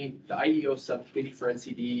subcommittee, the IEO subcommittee for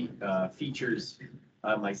NCDE features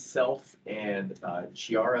myself and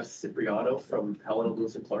Chiara Cipriano from Helena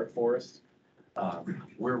Lewis and Clark Forest.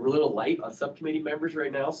 We're a little light on subcommittee members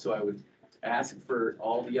right now, so I would ask for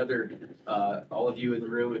all the other, all of you in the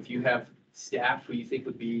room, if you have staff who you think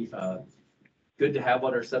would be good to have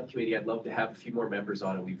on our subcommittee, I'd love to have a few more members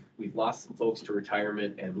on it. We've lost some folks to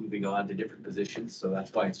retirement and moving on to different positions, so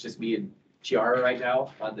that's why it's just me and Chiara right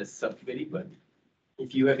now on this subcommittee. But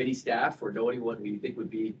if you have any staff or know anyone who you think would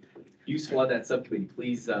be useful on that subcommittee,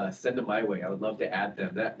 please send them my way. I would love to add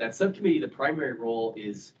them. That subcommittee, the primary role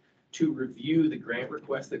is to review the grant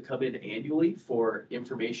requests that come in annually for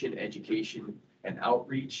information, education, and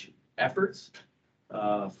outreach efforts.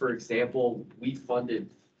 For example, we funded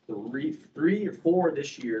three or four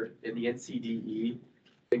this year in the NCDE,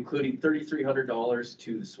 including $3,300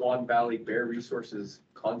 to the Swan Valley Bear Resources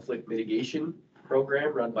Conflict Mitigation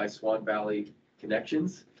Program run by Swan Valley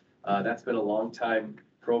Connections. That's been a long time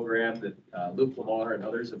program that Luke Lamar and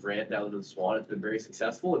others have ran down in the Swan. It's been very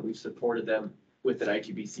successful, and we've supported them with an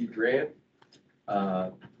IGBC grant.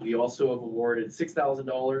 We also have awarded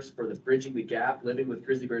 $6,000 for the Bridging the Gap Living with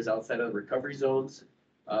Grizzly Bears Outside of the Recovery Zones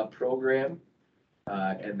program.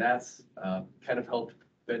 And that's kind of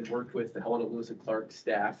been worked with the Helena Lewis and Clark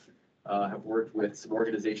staff, have worked with some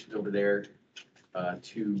organizations over there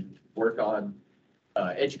to work on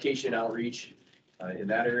education outreach in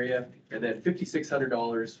that area. And then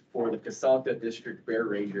 $5,600 for the Casanta District Bear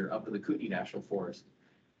Ranger up in the Kootenai National Forest.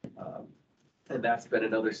 And that's been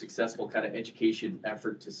another successful kind of education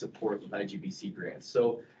effort to support with IGBC grants.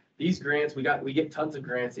 So these grants, we get tons of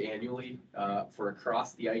grants annually for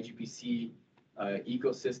across the IGBC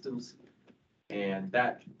ecosystems, and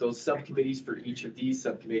those subcommittees for each of these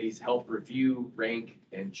subcommittees help review, rank,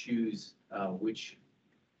 and choose which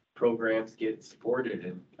programs get supported,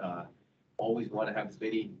 and always want to have as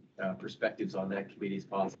many perspectives on that committee as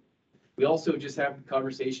possible. We also just have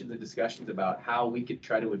conversations and discussions about how we could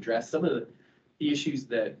try to address some of the issues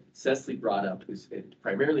that Cecily brought up, is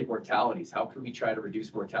primarily mortalities. How can we try to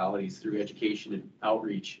reduce mortalities through education and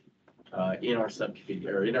outreach in our subcommittee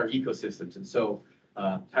or in our ecosystems? And so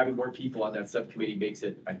having more people on that subcommittee makes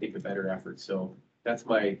it, I think, a better effort. So that's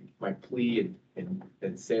my plea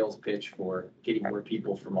and sales pitch for getting more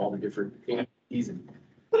people from all the different agencies and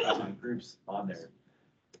groups on there.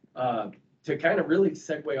 To kind of really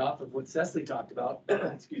segue off of what Cecily talked about,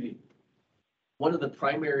 excuse me, one of the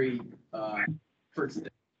primary efforts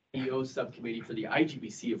that the EO subcommittee for the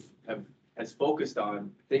IGBC has focused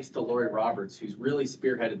on, thanks to Lori Roberts, who's really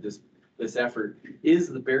spearheaded this effort, is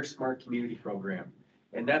the Bear Smart Community Program.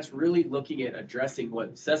 And that's really looking at addressing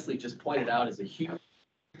what Cecily just pointed out as a huge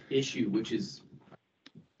issue, which is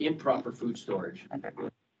improper food storage.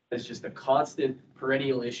 It's just a constant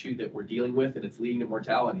perennial issue that we're dealing with, and it's leading to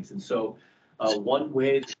mortalities. And so one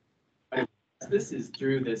way this is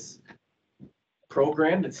through this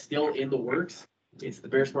program that's still in the works. It's the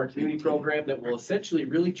Bear Smart Community Program that will essentially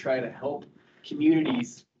really try to help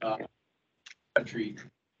communities country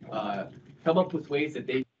come up with ways that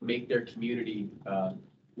they make their community,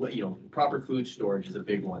 proper food storage is a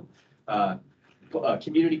big one.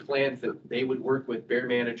 Community plans that they would work with bear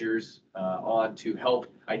managers on to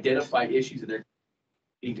help identify issues in their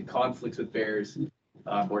leading to conflicts with bears,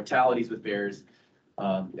 mortalities with bears.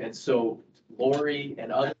 And so Lori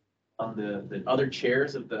and others on the other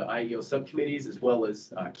chairs of the IEO subcommittees, as well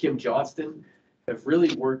as Kim Johnston, have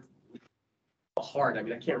really worked hard. I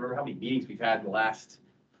mean, I can't remember how many meetings we've had in the last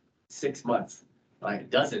 6 months, like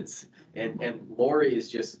dozens. And Lori is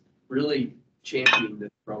just really championing this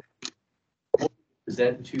program.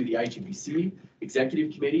 Present to the IGBC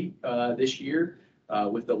Executive Committee this year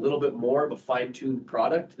with a little bit more of a fine-tuned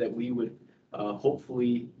product that we would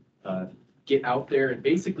hopefully get out there, and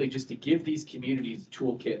basically just to give these communities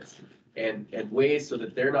toolkits and ways so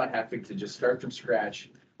that they're not having to just start from scratch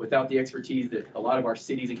without the expertise that a lot of our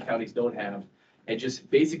cities and counties don't have, and just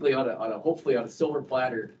basically hopefully on a silver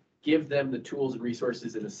platter, give them the tools and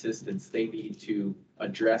resources and assistance they need to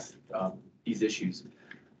address these issues.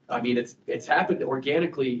 I mean, it's happened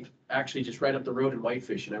organically, actually, just right up the road in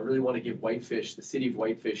Whitefish, and I really want to give Whitefish, the city of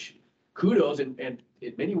Whitefish, kudos, and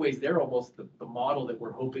in many ways, they're almost the model that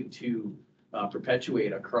we're hoping to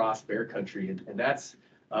perpetuate across Bear Country, and that's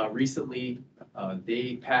recently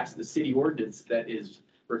they passed the city ordinance that is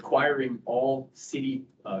requiring all city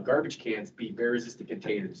garbage cans be bear-resistant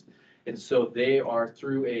containers, and so they are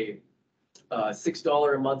through a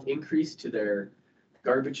 $6 a month increase to their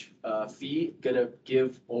garbage fee, gonna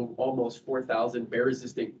give almost 4,000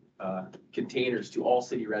 bear-resistant containers to all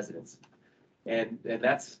city residents. And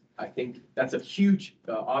that's, I think, that's a huge,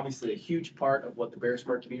 obviously a huge part of what the Bear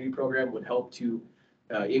Smart Community Program would help to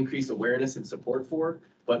increase awareness and support for.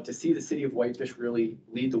 But to see the city of Whitefish really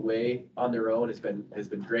lead the way on their own has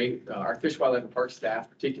been great. Our Fish, Wildlife, and Park staff,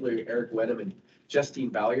 particularly Eric Wenham and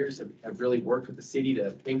Justine Valyers, have really worked with the city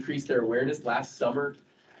to increase their awareness. Last summer,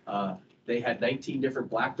 they had 19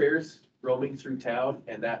 different black bears roaming through town,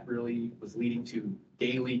 and that really was leading to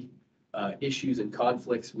daily issues and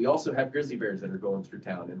conflicts. We also have grizzly bears that are going through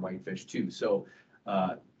town in Whitefish too. So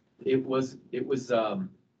it was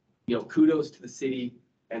you know, kudos to the city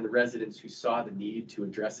and the residents who saw the need to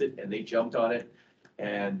address it, and they jumped on it.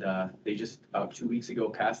 And they just about 2 weeks ago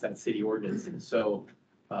passed that city ordinance. And so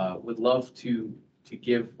would love to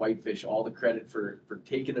give Whitefish all the credit for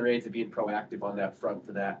taking the reins and being proactive on that front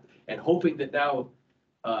for that, and hoping that now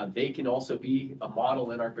they can also be a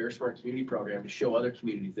model in our Bear Smart Community Program to show other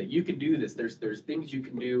communities that you can do this. There's things you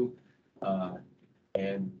can do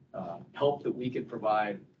and help that we can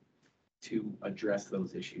provide to address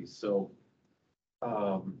those issues. So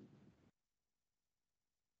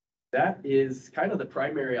that is kind of the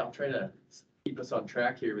primary. I'll try to keep us on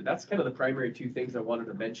track here, but that's kind of the primary two things I wanted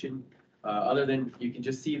to mention. Other than you can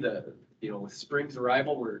just see the, you know, with spring's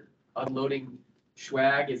arrival, we're unloading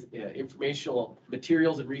swag is informational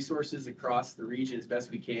materials and resources across the region as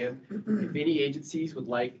best we can. If any agencies would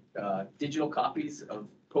like digital copies of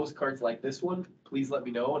postcards like this one, please let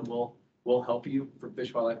me know and we'll help you from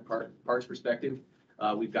Fish, Wildlife, and Parks perspective.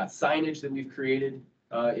 We've got signage that we've created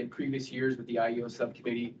in previous years with the IEO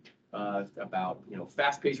subcommittee about, you know,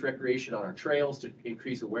 fast-paced recreation on our trails to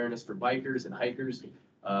increase awareness for bikers and hikers.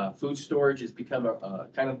 Food storage has become a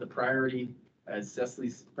kind of the priority, as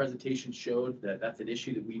Cecily's presentation showed, that's an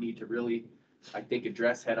issue that we need to really, I think,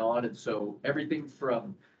 address head on. And so everything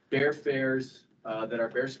from bear fairs that our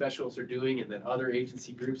bear specialists are doing and that other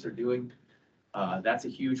agency groups are doing, that's a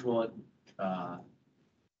huge one.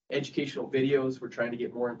 Educational videos, we're trying to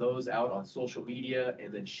get more of those out on social media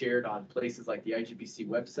and then shared on places like the IGBC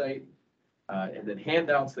website. And then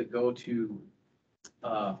handouts that go to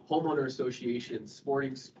homeowner associations,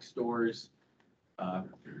 sporting stores,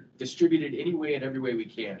 distributed any way and every way we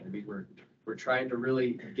can. I mean, we're trying to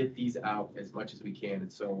really get these out as much as we can.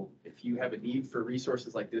 And so if you have a need for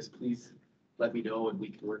resources like this, please let me know and we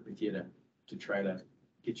can work with you to try to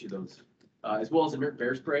get you those. As well as inert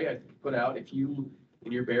bear spray I put out. If you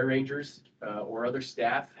and your bear rangers or other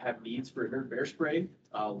staff have needs for inert bear spray,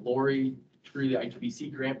 Lori, through the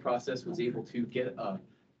IGBC grant process, was able to get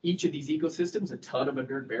each of these ecosystems a ton of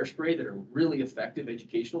inert bear spray that are really effective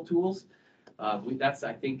educational tools. That's,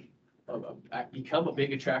 I think, become a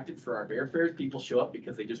big attraction for our bear fairs. People show up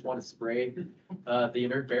because they just want to spray the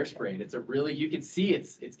inert bear spray. And it's a really, you can see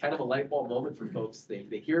it's kind of a light bulb moment for folks. They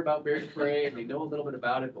hear about bear spray and they know a little bit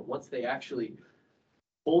about it, but once they actually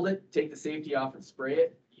hold it, take the safety off and spray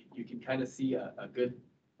it, you can kind of see a good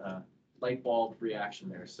light bulb reaction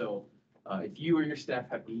there. So if you or your staff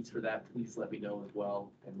have needs for that, please let me know as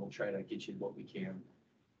well, and we'll try to get you what we can.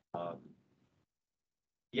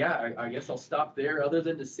 Yeah, I guess I'll stop there, other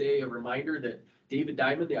than to say a reminder that David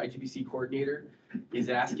Diamond, the IGBC coordinator, is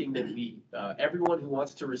asking that we, everyone who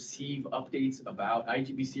wants to receive updates about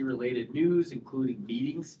IGBC related news, including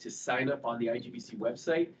meetings, to sign up on the IGBC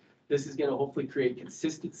website. This is going to hopefully create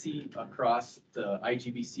consistency across the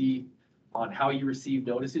IGBC on how you receive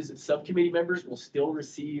notices. Subcommittee members will still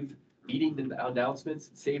receive meeting announcements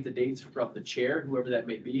and save the dates from the chair, whoever that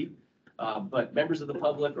may be. But members of the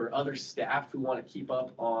public or other staff who want to keep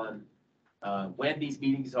up on when these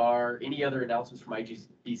meetings are, any other announcements from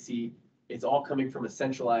IGBC, it's all coming from a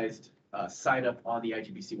centralized sign up on the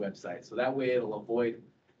IGBC website. So that way it'll avoid,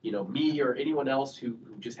 you know, me or anyone else who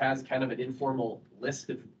just has kind of an informal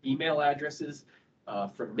list of email addresses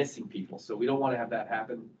from missing people. So we don't want to have that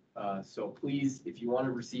happen. So please, if you want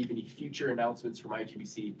to receive any future announcements from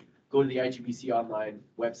IGBC, go to the IGBC online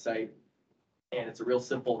website. And it's a real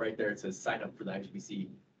simple right there. It says sign up for the IGBC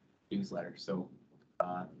newsletter. So,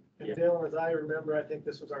 and Dylan, as I remember, I think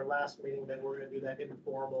this was our last meeting that we're going to do that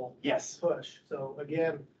informal push. So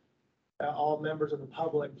again, all members of the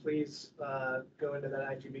public, please go into that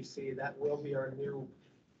IGBC. That will be our new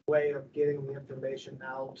way of getting the information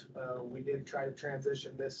out. We did try to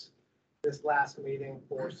transition this last meeting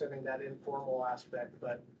for sending that informal aspect,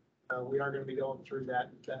 but we are going to be going through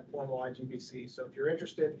that formal IGBC. So if you're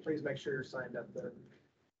interested, please make sure you're signed up there.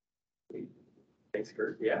 Thanks,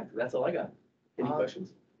 Kurt. Yeah, that's all I got. Any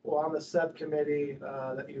questions? Well, on the subcommittee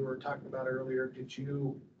that you were talking about earlier, did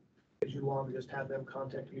you want to just have them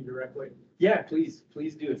contact you directly? Yeah, please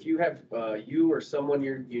do. If you have you or someone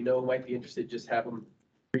you know might be interested, just have them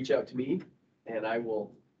reach out to me, and I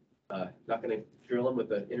will Not gonna drill them with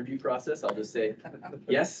the interview process. I'll just say,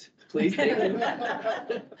 yes, please. Thank you.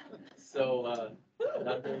 So,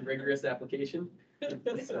 not a very rigorous application.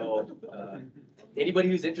 So, anybody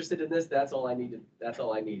who's interested in this, that's all I need. That's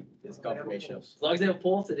all I need is confirmation. As long as they have a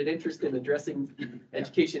pulse and an interest in addressing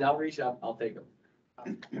education outreach, I'll take them.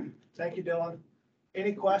 Thank you, Dylan.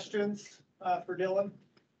 Any questions for Dylan?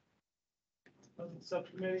 On the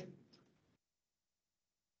subcommittee?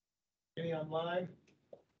 Any online?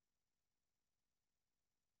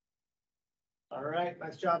 All right,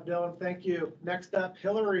 nice job, Dylan. Thank you. Next up,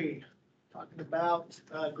 Hillary, talking about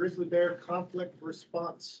grizzly bear conflict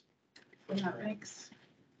response. Yeah, thanks,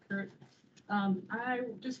 Kurt. I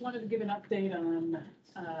just wanted to give an update on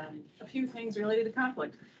a few things related to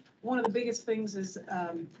conflict. One of the biggest things is,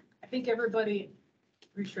 I think everybody,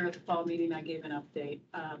 pretty sure at the fall meeting, I gave an update.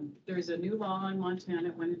 There's a new law in Montana,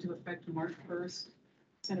 it went into effect March 1st,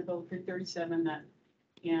 Senate Bill 337,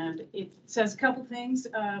 and it says a couple things.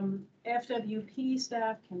 FWP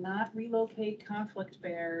staff cannot relocate conflict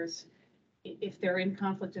bears if they're in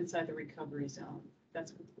conflict inside the recovery zone.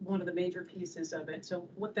 That's one of the major pieces of it. So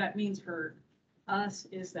what that means for us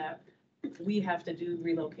is that we have to do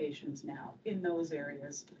relocations now in those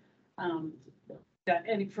areas.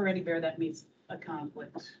 For any bear that meets a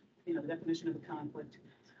conflict, the definition of a conflict.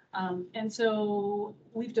 And so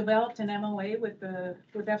we've developed an MOA with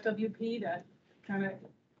FWP that kind of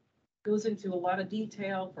goes into a lot of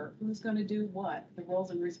detail for who's going to do what, the roles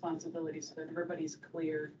and responsibilities, so that everybody's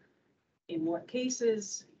clear in what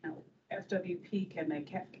cases, FWP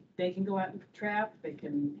they can go out and trap, they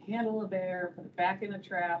can handle a bear, put it back in a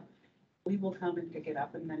trap. We will come and pick it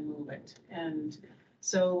up and then move it. And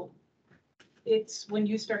so it's, when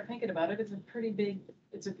you start thinking about it, it's a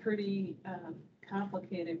pretty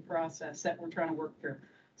complicated process that we're trying to work through.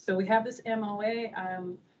 So we have this MOA,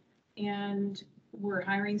 and we're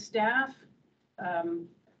hiring staff.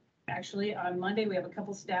 Actually, on Monday, we have a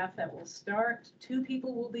couple staff that will start. 2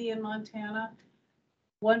 people will be in Montana.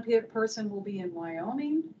 1 person will be in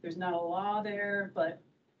Wyoming. There's not a law there, but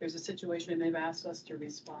there's a situation and they've asked us to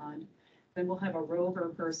respond. Then we'll have a rover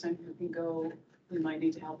person who can go, we might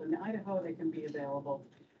need to help in Idaho, they can be available.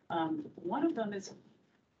 One of them is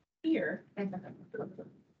here. Amber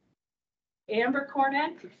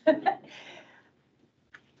Cornett.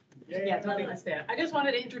 Yeah, don't make us stand. I just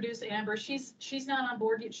wanted to introduce Amber. She's not on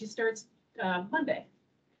board yet. She starts Monday.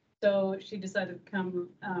 So she decided to come,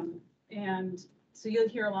 and so you'll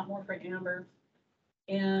hear a lot more from Amber.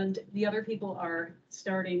 And the other people are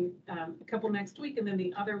starting a couple next week, and then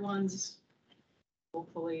the other ones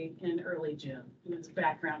hopefully in early June. And it's a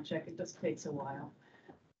background check. It just takes a while.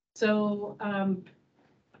 So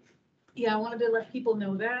yeah, I wanted to let people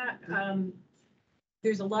know that.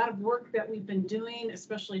 There's a lot of work that we've been doing,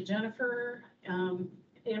 especially Jennifer.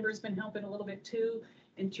 Amber's been helping a little bit too,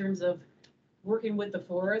 in terms of working with the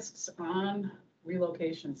forests on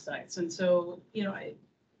relocation sites. And so,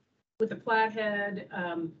 with the Flathead,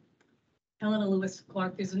 Helena Lewis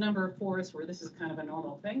Clark, there's a number of forests where this is kind of a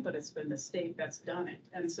normal thing, but it's been the state that's done it.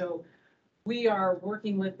 And so we are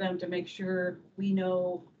working with them to make sure we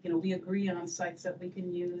know, we agree on sites that we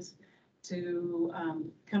can use to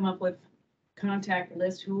come up with contact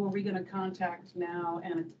list, who are we going to contact now,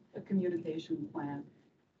 and a communication plan.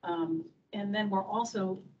 And then we're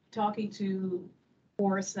also talking to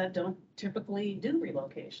forests that don't typically do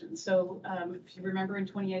relocations. So if you remember in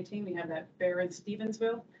 2018, we had that bear in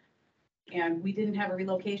Stevensville, and we didn't have a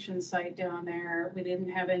relocation site down there. We didn't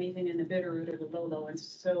have anything in the Bitterroot or the Lolo, and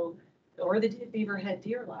so, or the Beaverhead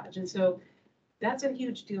Deer Lodge. And so that's a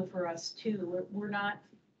huge deal for us too.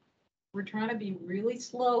 We're trying to be really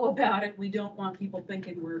slow about it. We don't want people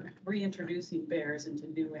thinking we're reintroducing bears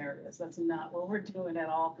into new areas. That's not what we're doing at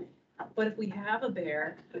all. But if we have a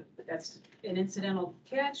bear that's an incidental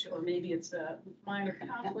catch, or maybe it's a minor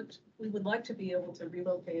conflict, we would like to be able to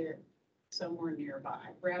relocate it somewhere nearby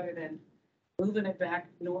rather than moving it back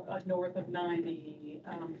north of 90.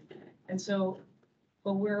 And so,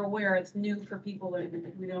 but we're aware it's new for people,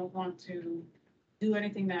 and we don't want to do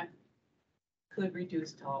anything that could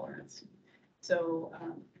reduce tolerance. So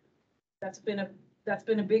that's been a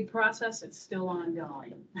big process. It's still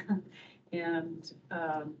ongoing. And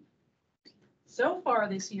so far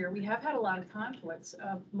this year, we have had a lot of conflicts.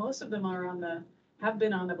 Most of them have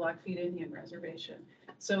been on the Blackfeet Indian Reservation.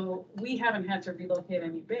 So we haven't had to relocate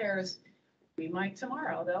any bears. We might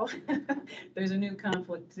tomorrow, though. There's a new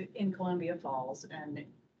conflict in Columbia Falls, and it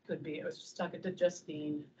was stuck at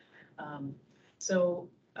Justine.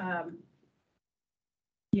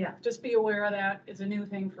 Yeah, just be aware of that. It's a new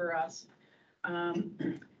thing for us.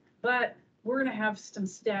 But we're gonna have some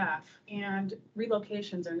staff, and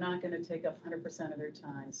relocations are not gonna take up 100% of their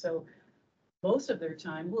time. So most of their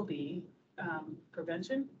time will be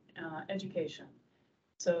prevention, education.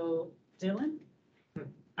 So Dylan,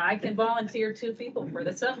 I can volunteer 2 people for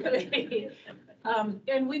the subcommittee.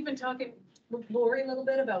 And we've been talking with Lori a little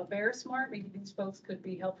bit about Bear Smart. Maybe these folks could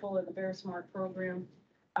be helpful in the Bear Smart program.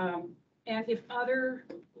 And if I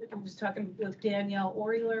was talking with Danielle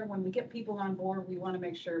Oriler, when we get people on board, we want to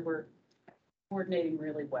make sure we're coordinating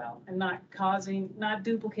really well and not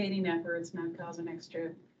duplicating efforts, not causing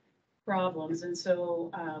extra problems. And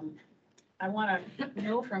so I want to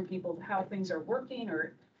know from people how things are working,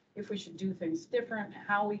 or if we should do things different,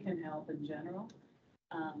 how we can help in general.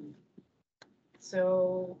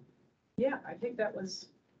 So yeah, I think that's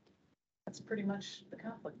pretty much the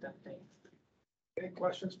conflict update. Any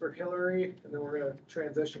questions for Hillary? And then we're going to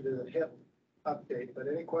transition to the HIP update. But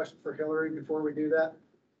any questions for Hillary before we do that?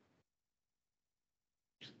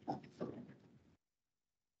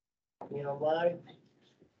 You know, online?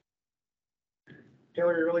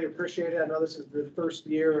 Hillary, really appreciate it. I know this is the first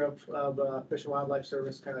year of Fish and Wildlife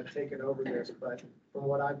Service kind of taking over this, but from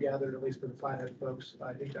what I've gathered, at least from the Flathead folks,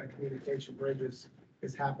 I think that communication bridge is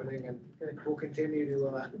happening, and it will continue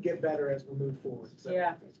to get better as we move forward. So.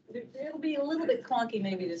 Yeah, it'll be a little bit clunky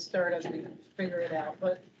maybe to start as we figure it out,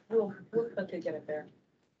 but we'll quickly get it there.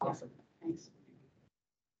 Awesome. Thanks.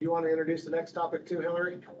 You want to introduce the next topic too,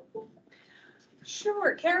 Hillary?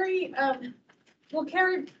 Sure, Carrie. Well,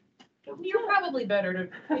 Carrie, you're probably better to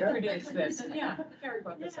introduce this. Yeah, Carrie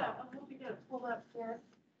brought this up. I'll help you get it pulled up here.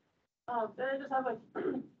 And I just have a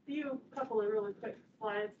couple of really quick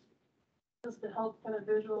slides just to help kind of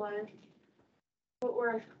visualize what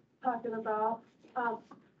we're talking about.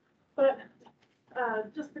 But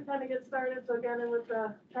just to kind of get started, so again, with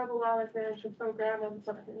the Tribal Wildlife Management Program on the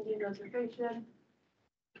Southern Indian Reservation,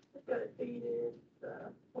 I've got it dated,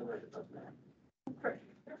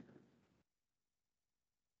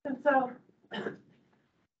 and so,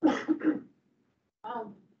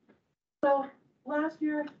 so last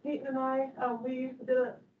year, Peyton and I, we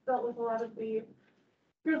dealt with a lot of the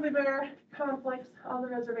grizzly bear conflicts on the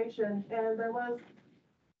reservation, and there was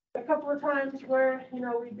a couple of times where, you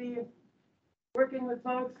know, we'd be working with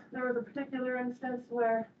folks. There was a particular instance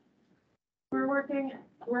where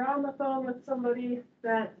we're on the phone with somebody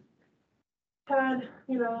that had,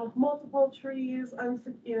 you know, multiple trees,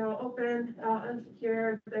 open,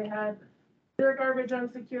 unsecured. They had their garbage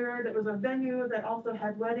unsecured. It was a venue that also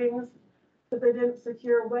had weddings, but they didn't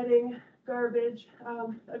secure wedding garbage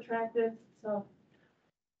attracted. So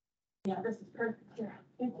yeah, this is perfect here.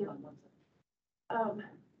 Thank you.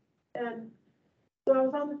 And so I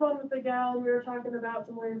was on the phone with the gal, and we were talking about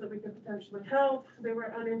some ways that we could potentially help. They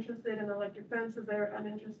were uninterested in electric fences. They were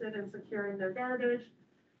uninterested in securing their garbage.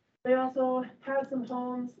 They also had some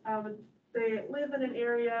homes. They live in an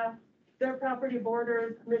area, their property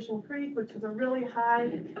borders Mission Creek, which is a really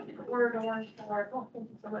high corridor for, thank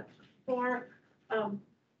you so much, for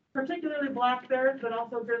particularly black bears, but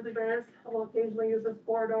also grizzly bears will occasionally use this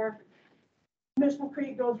corridor. Mission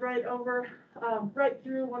Creek goes right over, right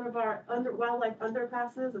through one of our wildlife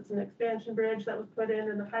underpasses. It's an expansion bridge that was put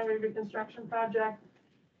in the highway reconstruction project.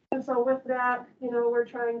 And so with that, you know, we're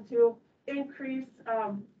trying to increase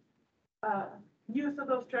use of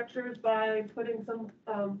those structures by putting some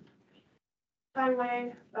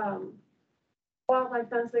highway wildlife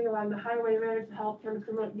fencing along the highway there to help kind of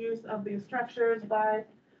promote use of these structures by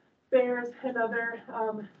bears and other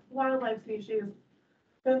wildlife species.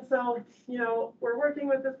 And so, you know, we're working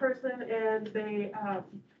with this person, and they,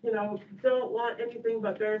 you know, don't want anything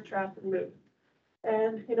but bear traps and moose.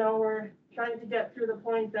 And, you know, we're trying to get through the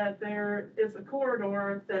point that there is a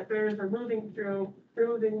corridor that bears are moving through.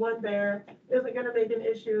 Removing one bear isn't going to make an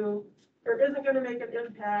issue, or isn't going to make an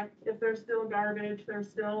impact if there's still garbage, there's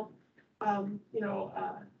still, you know,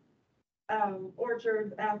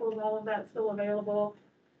 orchards, apples, all of that still available.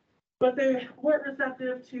 But they weren't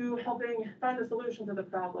receptive to helping find a solution to the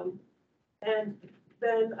problem. And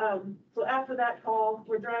then, so after that call,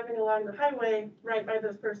 we're driving along the highway right by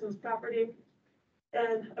this person's property,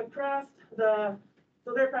 and across so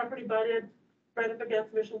their property butted right up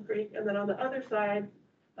against Mission Creek. And then on the other side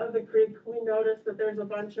of the creek, we noticed that there's a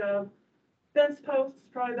bunch of fence posts,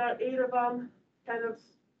 probably about 8 of them, kind of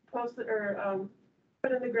posted or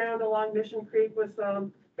put in the ground along Mission Creek with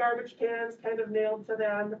some garbage cans kind of nailed to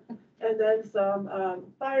them, and then some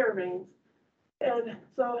fire rings. And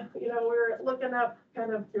so, you know, we're looking up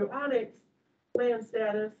kind of through Onyx land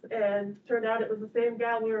status, and turned out it was the same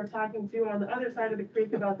gal we were talking to on the other side of the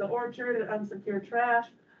creek about the orchard and unsecured trash.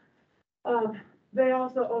 They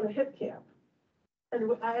also own a hip camp.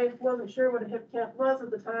 And I wasn't sure what a hip camp was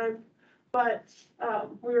at the time, but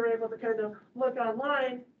we were able to kind of look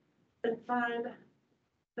online and find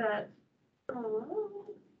that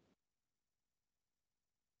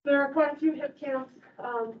there are quite a few hip camps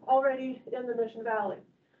already in the Mission Valley.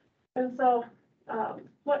 And so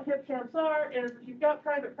what hip camps are is if you've got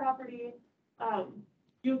private property,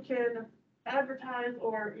 you can advertise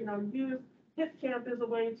or, use hip camp as a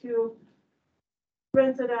way to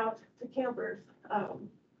rent it out to campers.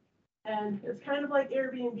 And it's kind of like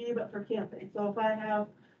Airbnb, but for camping. So if I have,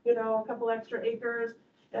 a couple extra acres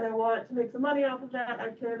and I want to make some money off of that, I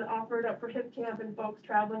can offer it up for hip camp and folks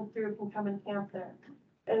traveling through can come and camp there.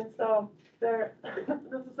 And so this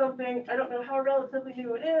is something, I don't know how relatively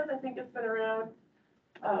new it is. I think it's been around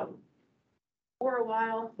for a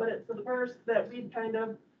while, but it's the first that we've kind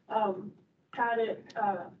of had it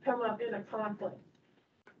come up in a conflict.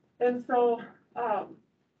 And so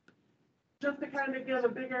just to kind of give a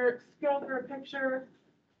bigger scope or a picture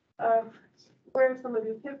of where some of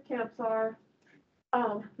these hip camps are,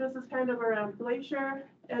 this is kind of around Glacier.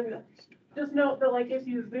 And just note that, like, if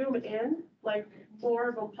you zoom in, like, more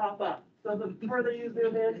of them pop up. So the further you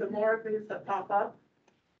zoom in, the more of these that pop up.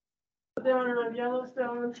 Down around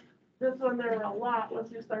Yellowstone, this one there were a lot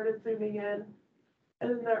once you started zooming in.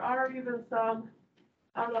 And there are even some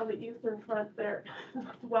out on the eastern front there as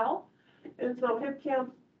well. And so hip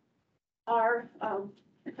camps are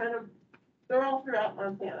they're all throughout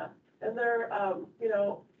Montana. And they're,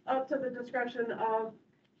 up to the discretion of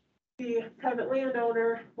the private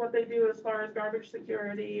landowner, what they do as far as garbage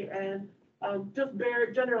security and just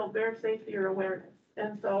general bear safety or awareness.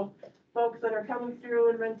 And so folks that are coming through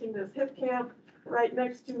and renting this hip camp right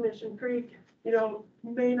next to Mission Creek,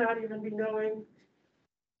 may not even be knowing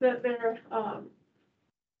that there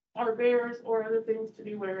are bears or other things to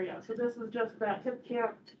be wary of. So this is just that hip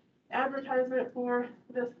camp advertisement for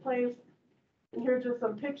this place. And here are just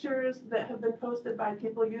some pictures that have been posted by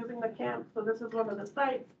people using the camp. So this is one of the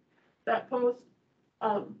sites that posts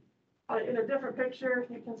in a different picture.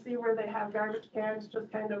 You can see where they have garbage cans just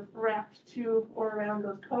kind of wrapped to or around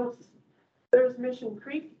those posts. There's Mission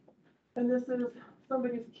Creek, and this is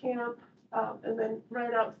somebody's camp. And then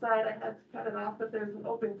right outside, I had to cut it off, but there's an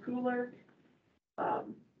open cooler.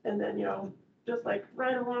 And then, just like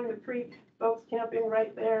right along the creek, folks camping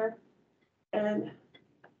right there. And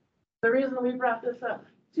the reason we brought this up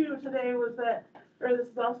too today was that, this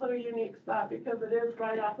is also a unique spot because it is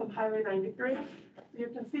right off of Highway 93. You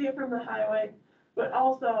can see it from the highway, but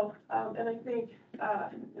also, and I think,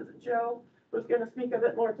 is it Joe was going to speak a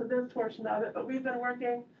bit more to this portion of it, but we've been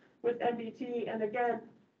working with MDT and again,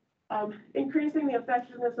 increasing the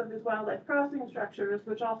effectiveness of these wildlife crossing structures,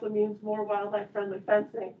 which also means more wildlife friendly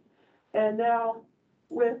fencing. And now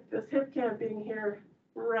with this hip camp being here,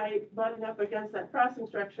 right, butting up against that crossing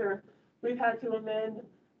structure, we've had to amend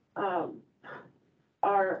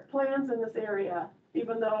our plans in this area,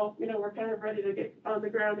 even though, we're kind of ready to get on the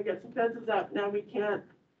ground to get some fences up. Now we can't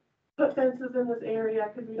put fences in this area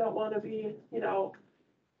because we don't want to be,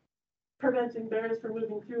 preventing bears from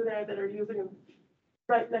moving through there that are using them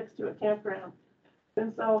right next to a campground.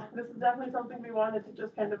 And so this is definitely something we wanted to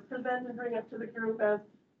just kind of present and bring up to the group as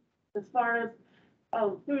far as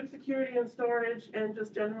food security and storage and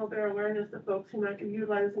just general bear awareness of folks who might be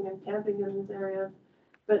utilizing and camping in these areas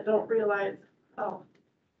that don't realize,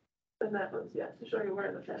 and that was yet to show you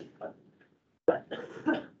where the fence was, but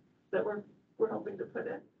that we're hoping to put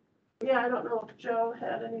in. Yeah, I don't know if Joe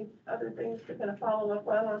had any other things to kind of follow up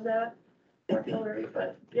on that, or Hillary,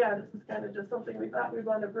 but yeah, this is kind of just something we thought we'd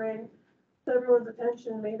want to bring to everyone's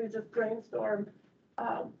attention, maybe just brainstorm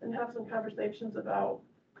and have some conversations about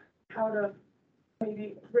how to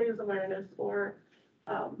maybe raise awareness or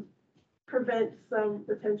prevent some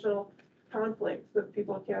potential conflicts with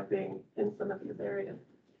people camping in some of these areas.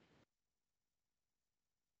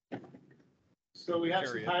 So we have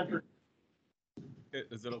some time for.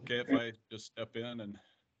 Is it okay if I just step in and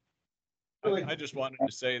I just wanted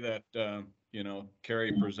to say that,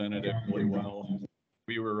 Carrie presented it really well.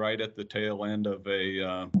 We were right at the tail end of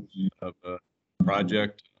a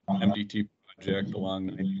project, MDT project along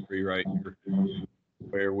 93 right here,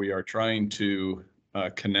 where we are trying to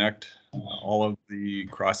connect all of the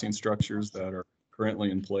crossing structures that are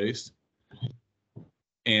currently in place.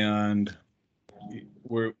 And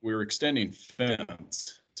we're extending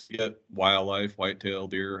fence to get wildlife, whitetail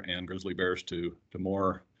deer and grizzly bears to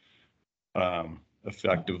more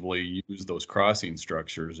effectively use those crossing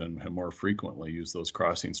structures and more frequently use those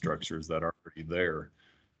crossing structures that are already there.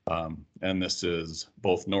 And this is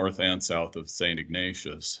both north and south of St.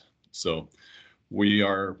 Ignatius. So We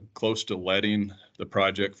are close to letting the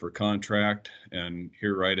project for contract, and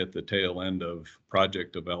here right at the tail end of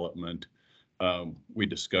project development, we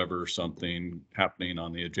discover something happening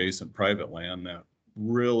on the adjacent private land that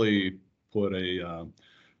really put a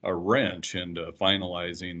wrench into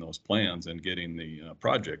finalizing those plans and getting the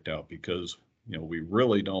project out, because we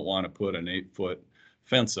really don't want to put an 8-foot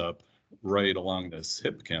fence up right along this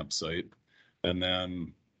hip campsite, and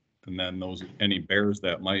then those any bears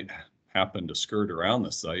that might happen to skirt around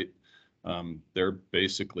the site, they're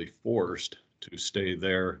basically forced to stay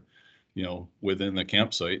there, within the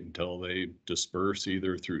campsite until they disperse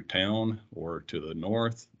either through town or to the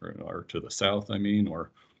north or to the south,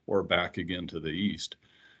 or back again to the east.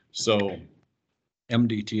 So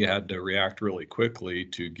MDT had to react really quickly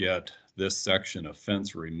to get this section of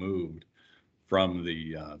fence removed from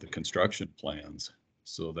the construction plans,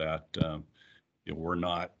 so that we're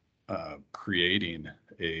not creating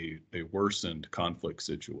a worsened conflict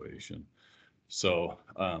situation. So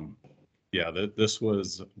this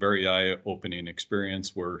was a very eye-opening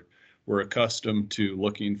experience. We're accustomed to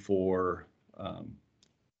looking for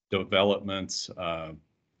developments,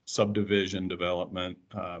 subdivision development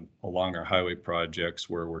along our highway projects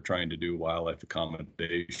where we're trying to do wildlife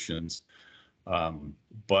accommodations.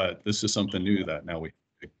 But this is something new that now we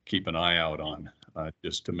keep an eye out on,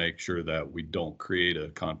 just to make sure that we don't create a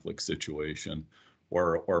conflict situation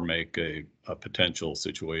or make a potential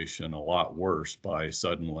situation a lot worse by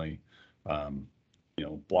suddenly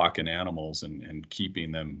blocking animals and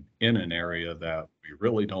keeping them in an area that we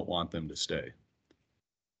really don't want them to stay.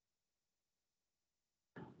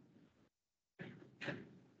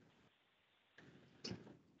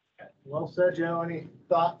 Well said, Joe. Any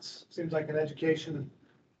thoughts? Seems like an education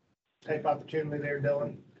type opportunity there,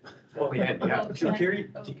 Dylan. Oh, yeah. Can I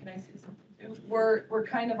say something too? We're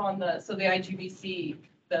kind of on so the IGBC,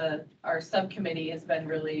 our subcommittee has been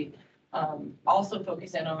really also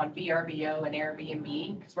focusing on VRBO and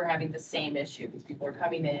Airbnb, because we're having the same issue. Because people are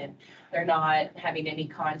coming in, they're not having any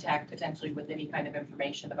contact potentially with any kind of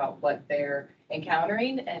information about what they're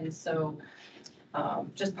encountering. And so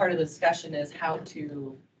just part of the discussion is how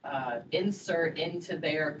to insert into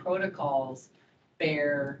their protocols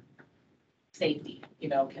their safety.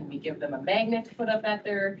 Can we give them a magnet to put up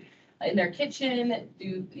in their kitchen?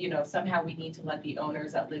 Somehow we need to let the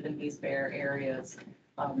owners that live in these bear areas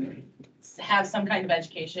have some kind of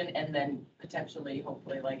education, and then potentially,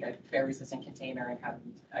 hopefully, like a bear resistant container, and have,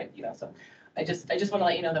 so I just want to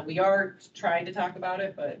let you know that we are trying to talk about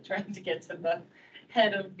it, but trying to get to the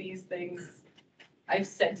head of these things. I've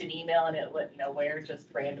sent an email and it went nowhere,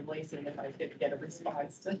 just randomly, seeing if I could get a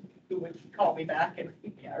response to who would call me back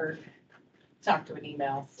or talk to an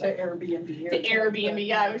email. So. To Airbnb. To Airbnb,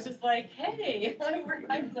 yeah. I was just like, hey,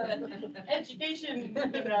 I'm the education,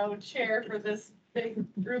 chair for this big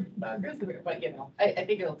group grizzly bear. But I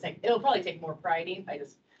think it'll probably take more priding.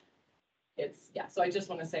 So I just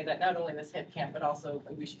want to say that not only this hip camp, but also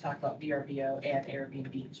we should talk about VRBO and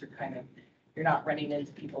Airbnb, because you're not running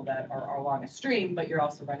into people that are along a stream, but you're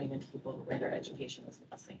also running into people where their education is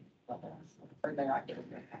missing, or they're not getting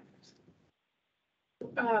their factors.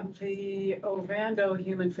 The Ovando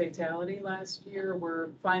human fatality last year, we're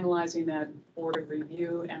finalizing that board of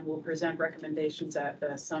review, and we'll present recommendations at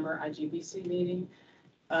the summer IGBC meeting.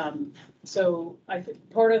 So I think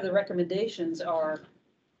part of the recommendations are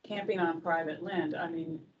camping on private land.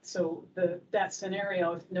 So that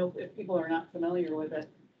scenario, if people are not familiar with it,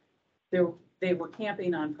 they were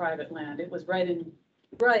camping on private land. It was right in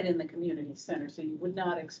the community center, so you would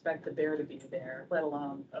not expect a bear to be there, let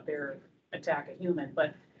alone a bear attack a human.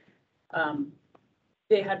 But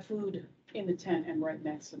they had food in the tent and right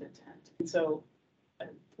next to the tent. And so,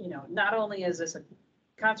 not only is this a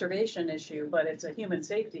conservation issue, but it's a human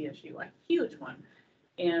safety issue, a huge one.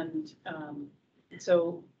 And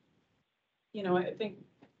so, I think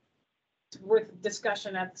it's worth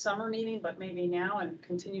discussion at the summer meeting, but maybe now, and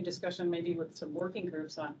continue discussion maybe with some working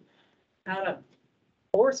groups on how to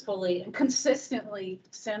forcefully and consistently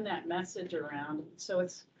send that message around. So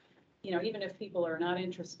it's, even if people are not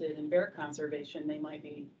interested in bear conservation, they might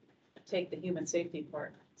take the human safety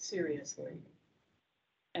part seriously,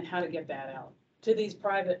 and how to get that out to these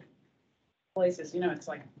private places. It's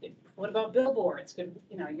like, what about billboards?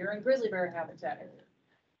 You're in grizzly bear habitat.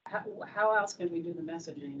 How else can we do the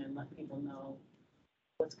messaging and let people know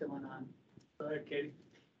what's going on? Go ahead, Katie.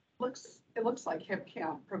 It looks like Hip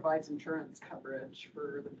Camp provides insurance coverage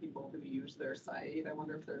for the people who use their site. I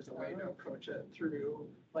wonder if there's a way to approach it through,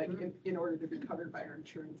 in order to be covered by our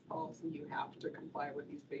insurance policy, you have to comply with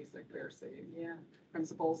these basic bear safe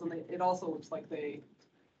principles. And it also looks like they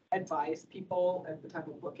advise people at the time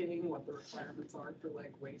of booking what the requirements are for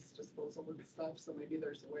like waste disposal and stuff. So maybe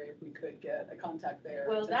there's a way if we could get a contact there.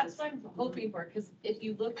 Well, to that's just- what I'm hoping for, because if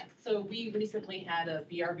you look, so we recently had a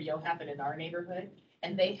VRBO happen in our neighborhood,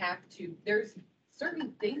 and they have to, there's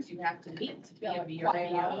certain things you have to meet to be Yeah, a like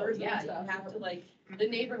quiet hours VRBO. and Yeah, you stuff. have to like, the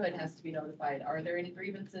neighborhood has to be notified. Are there any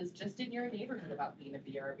grievances just in your neighborhood about being a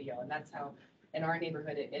VRBO? And that's how, in our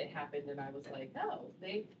neighborhood, it happened, and I was like, no,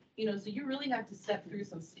 you know, so you really have to step through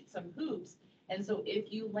some hoops. And so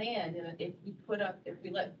if you land, and if we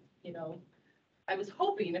let, you know, I was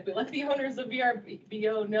hoping if we let the owners of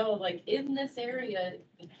VRBO know, like, in this area,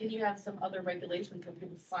 can you have some other regulations when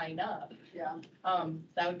people sign up? Yeah.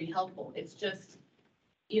 That would be helpful. It's just,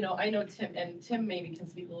 you know, I know Tim maybe can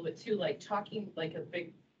speak a little bit too, like talking, like a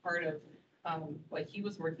big part of what he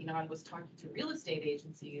was working on was talking to real estate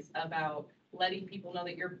agencies about letting people know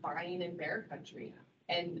that you're buying in bear country.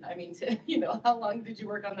 And I mean, you know, how long did you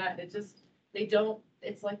work on that? It's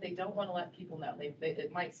like they don't want to let people know.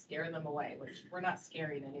 It might scare them away, which we're not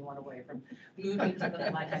scaring anyone away from moving to the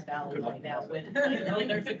Flathead Valley right now when, you know,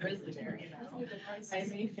 there's a grizzly bear, you know. I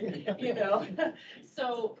mean, you know,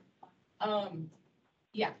 so,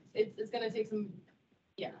 yeah, it's gonna take some,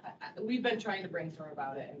 yeah, we've been trying to brainstorm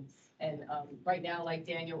about it, and right now, like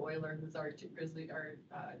Daniel Euler, who's our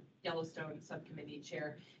Yellowstone Subcommittee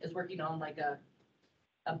chair, is working on like a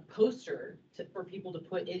poster for people to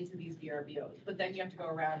put into these VRBOs, but then you have to go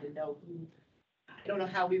around and know who, I don't know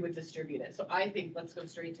how we would distribute it. So I think let's go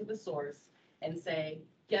straight to the source and say,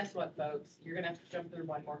 guess what, folks, you're gonna have to jump through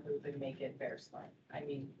one more hoop and make it bear smart. I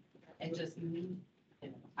mean, and just, you know,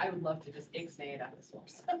 I would love to just ixnay it at the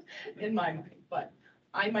source in my mind, but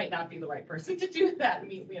I might not be the right person to do that. I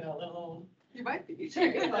mean, you know, little. You might be.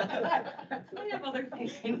 I have other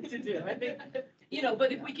things I need to do. I think, you know,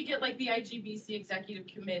 but if we could get like the IGBC Executive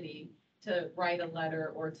Committee to write a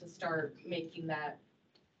letter or to start making that,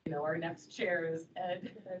 you know, our next chair is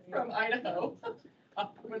Ed from Idaho.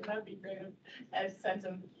 Would that be great? Ed sent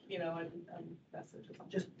him, you know, a message or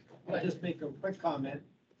something. I'll just make a quick comment.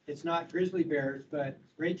 It's not grizzly bears, but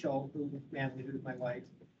Rachel, who's my wife,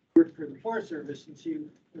 worked for the Forest Service, and she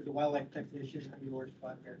was a wildlife technician on the Orange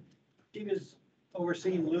Spot Bear. She was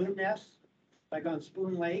overseeing loon nests, like on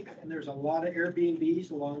Spoon Lake, and there's a lot of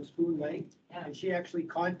Airbnbs along Spoon Lake. And she actually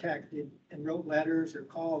contacted and wrote letters or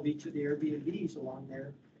called each of the Airbnbs along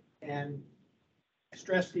there and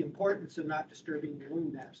stressed the importance of not disturbing the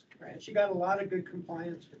loon nest. And she got a lot of good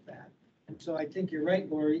compliance with that. And so I think you're right,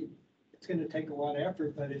 Lori. It's gonna take a lot of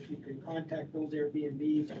effort, but if you can contact those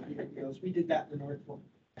Airbnbs and VRBOs, we did that in the North Fork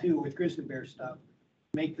too with grizzly bear stuff.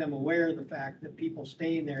 Make them aware of the fact that people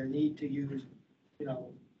staying there need to use, you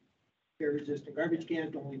know, bear resistant garbage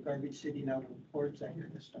cans, don't leave garbage sitting out on the porch, that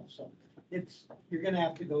kind of stuff. So you're gonna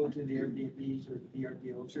have to go to the Airbnbs or the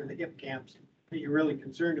VRBOs or the HIP camps that you're really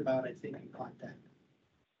concerned about, I think, and contact.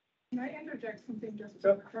 Can I interject something just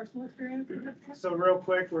from personal experience? So real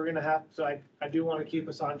quick, we're gonna have, so I do want to keep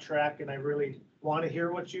us on track, and I really want to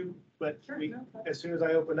hear what but as soon as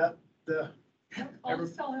I open up I'll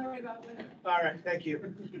just tell her about it. all right, thank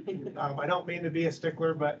you. I don't mean to be a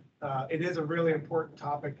stickler, but it is a really important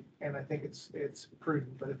topic, and I think it's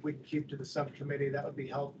prudent, but if we can keep to the subcommittee, that would be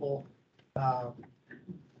helpful. I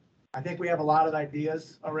think we have a lot of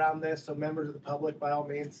ideas around this, so members of the public, by all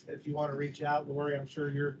means, if you want to reach out, Lori, I'm sure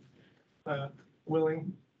you're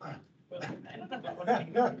willing.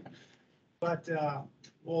 But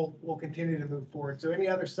we'll continue to move forward. So any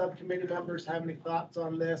other subcommittee members have any thoughts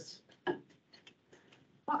on this?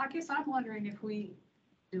 Well, I guess I'm wondering if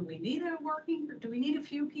do we need a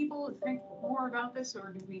few people to think more about this,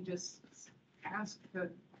 or do we just ask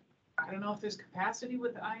I don't know if there's capacity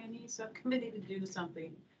with the INE subcommittee to do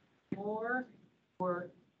something more,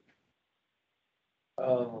 or.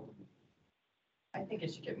 I think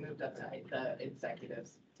it should get moved up to the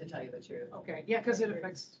executives, to tell you the truth. Okay, yeah, because it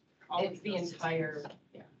affects all. It's the entire,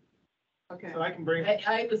 yeah. Okay. So I can bring.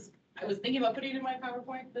 I was thinking about putting it in my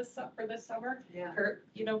PowerPoint for this summer. Yeah. Kurt,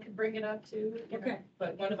 you know, could bring it up too. You know, Okay.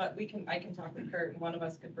 but one of us, I can talk with Kurt, and one of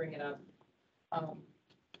us could bring it up.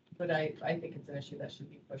 But I think it's an issue that should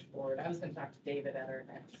be pushed forward. I was gonna talk to David at our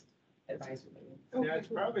next advisory meeting. Yeah, it's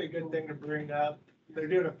probably a good thing to bring up. They're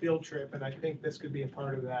doing a field trip, and I think this could be a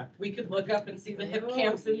part of that. We could look up and see the HIP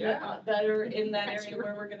camps that are in that area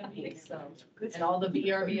where we're gonna be, so. And all the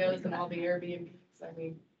VRBOs and all the Airbnbs, I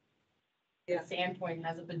mean. Yeah. Sandpoint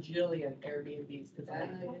has a bajillion Airbnbs, because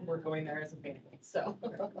we're going there as a family, so.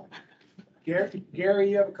 Gary,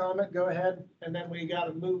 you have a comment? Go ahead, and then we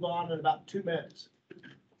gotta move on in about 2 minutes.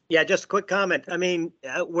 Yeah, just a quick comment. I mean,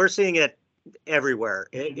 we're seeing it everywhere.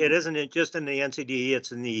 It isn't just in the NCDE,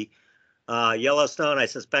 it's in the Yellowstone, I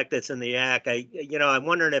suspect it's in the act. I'm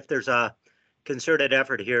wondering if there's a concerted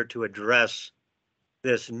effort here to address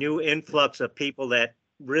this new influx of people that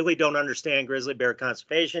really don't understand grizzly bear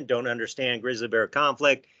conservation, don't understand grizzly bear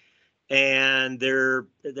conflict, and they're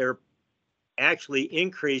actually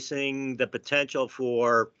increasing the potential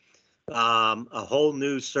for a whole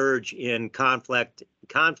new surge in conflict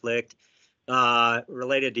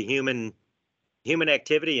related to human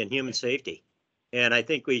activity and human safety. And I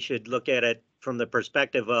think we should look at it from the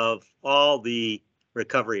perspective of all the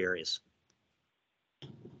recovery areas.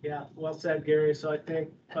 Yeah, well said, Gary. So I think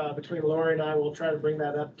between Lori and I, we'll try to bring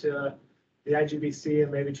that up to the IGBC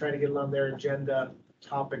and maybe try to get it on their agenda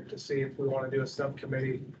topic to see if we want to do a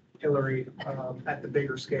subcommittee, Hillary, at the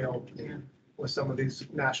bigger scale with some of these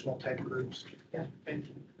national type groups. Yeah.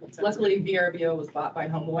 Luckily, VRBO was bought by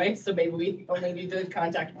HomeAway, so maybe we only need to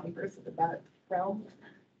contact one person in that realm.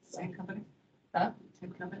 Same company? Huh?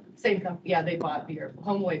 Same company? Same company. Yeah, they bought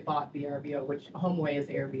HomeAway bought VRBO, which HomeAway is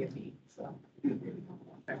Airbnb, so.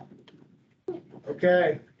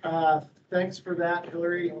 Okay, thanks for that,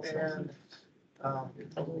 Hillary, and I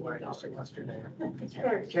just lost your name.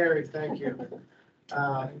 Carrie, thank you.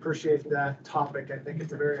 Appreciate that topic. I think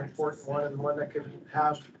it's a very important one and one that could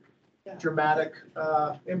have dramatic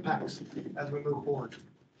impacts as we move forward.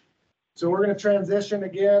 So we're going to transition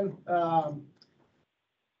again.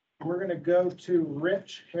 We're going to go to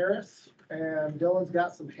Rich Harris, and Dylan's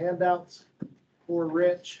got some handouts for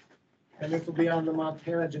Rich, and this will be on the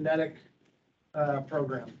Montana Genetic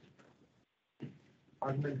Program.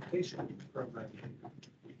 Augmentation Program.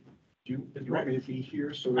 Do you want me to be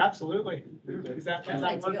here? So Absolutely. Is that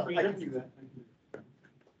work for you?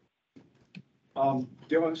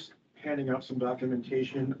 Dylan's handing out some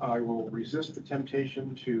documentation. I will resist the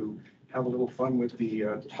temptation to have a little fun with the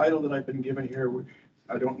title that I've been given here.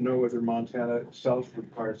 I don't know whether Montana itself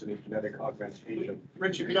requires any genetic augmentation.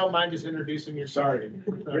 Rich, if you don't mind just introducing yourself. Sorry,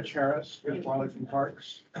 Rich Harris, Fish, Wildlife and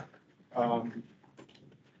Parks. The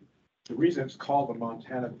reason it's called the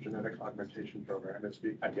Montana Genetic Augmentation Program is,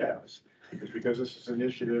 is because this is an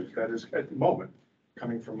initiative that is at the moment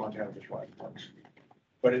coming from Montana Fish, Wildlife and Parks.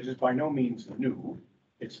 But it is by no means new.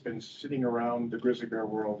 It's been sitting around the grizzly bear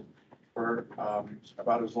world for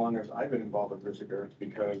about as long as I've been involved with grizzly bears,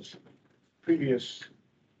 because previous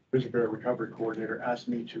grizzly bear recovery coordinator asked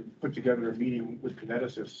me to put together a meeting with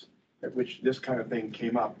geneticists at which this kind of thing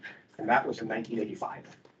came up, and that was in 1985.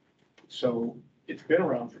 So it's been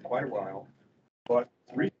around for quite a while, but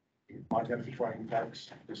recently Montana Fish, Wildlife and Parks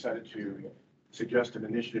decided to suggest an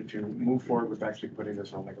initiative to move forward with actually putting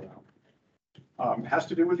this on the ground. It has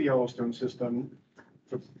to do with the Yellowstone system.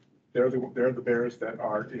 They're the bears that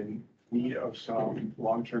are in need of some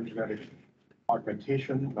long-term genetic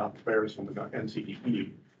augmentation, not the bears from the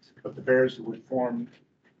NCDE, but the bears who would form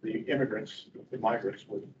the immigrants, the migrants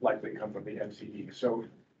would likely come from the NCDE. So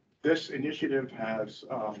this initiative has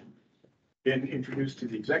been introduced to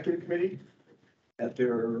the executive committee at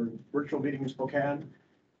their virtual meeting in Spokane.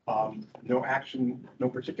 No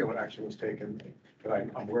particular action was taken that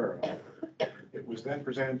I'm aware of. It was then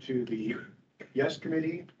presented to the YES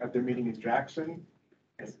committee at their meeting in Jackson,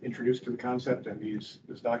 and introduced to the concept, and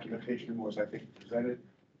this documentation was, I think, presented.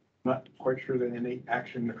 Not quite sure that any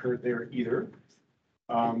action occurred there either.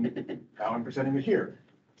 Now I'm presenting it here.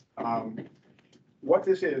 What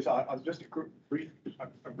this is, I'll just a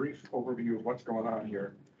brief overview of what's going on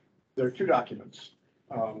here. There are two documents.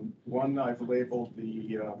 One I've labeled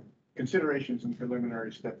the considerations and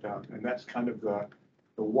preliminary step down, and that's kind of the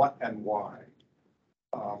what and why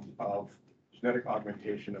of genetic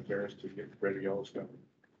augmentation of bears to get rid of Yellowstone.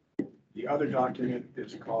 The other document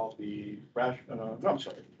is called the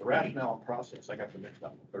rationale process. I got them mixed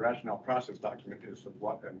up. The rationale process document is the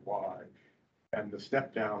what and why, and the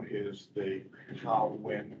step down is the how,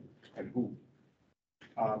 when, and who.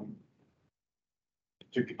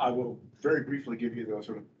 I will very briefly give you the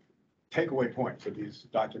sort of takeaway points of these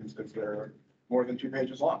documents, because they're more than 2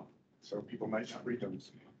 pages long, so people might not read them.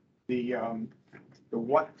 The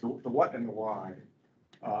what and the why.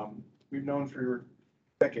 We've known for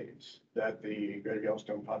decades that the greater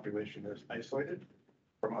Yellowstone population is isolated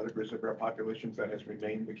from other grizzly bear populations. That has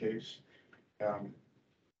remained the case.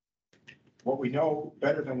 What we know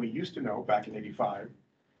better than we used to know back in '85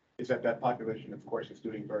 is that population, of course, is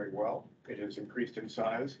doing very well. It has increased in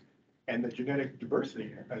size, and the genetic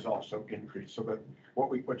diversity has also increased. So that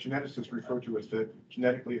what geneticists refer to as the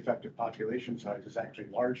genetically effective population size is actually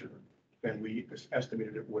larger than we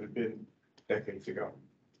estimated it would have been decades ago.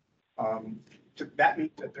 So that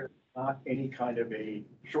means that there's not any kind of a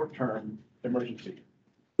short-term emergency.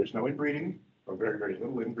 There's no inbreeding, or very, very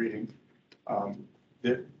little inbreeding.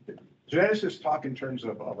 The Geneticists talk in terms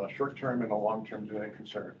of a short-term and a long-term genetic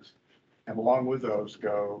concerns. And along with those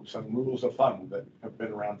go some rules of thumb that have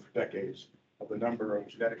been around for decades of the number of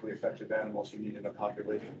genetically affected animals you need in a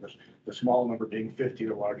population, the small number being 50,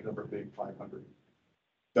 the large number being 500.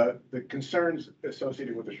 The concerns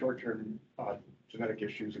associated with the short-term genetic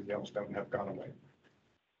issues in Yellowstone have gone away.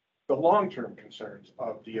 The long-term concerns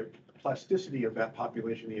of the plasticity of that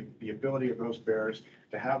population, the ability of those bears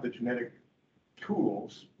to have the genetic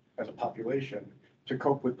tools as a population to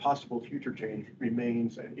cope with possible future change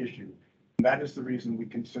remains an issue. And that is the reason we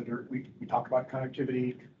talk about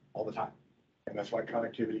connectivity all the time. And that's why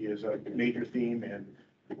connectivity is a major theme in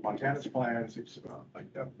Montana's plans. It's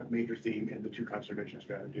a major theme in the 2 conservation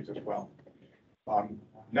strategies as well.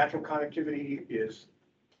 Natural connectivity is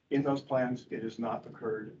in those plans. It has not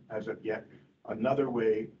occurred as of yet. Another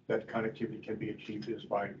way that connectivity can be achieved is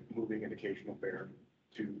by moving an occasional bear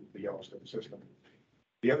to the Yellowstone system.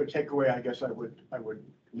 The other takeaway I guess I would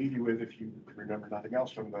leave you with, if you remember nothing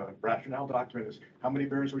else from the rationale document, is how many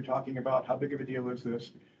bears are we talking about? How big of a deal is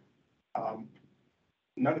this?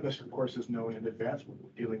 None of this, of course, is known in advance. We're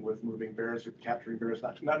dealing with moving bears, capturing bears.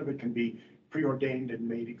 None of it can be preordained and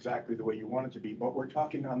made exactly the way you want it to be. But we're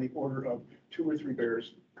talking on the order of 2 or 3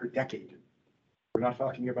 bears per decade. We're not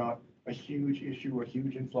talking about a huge issue, a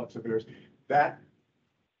huge influx of bears. That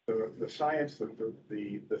the science,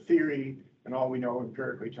 the theory, and all we know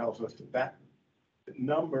empirically tells us that the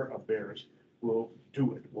number of bears will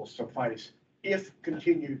do it, will suffice if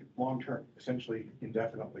continued long-term, essentially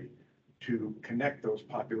indefinitely, to connect those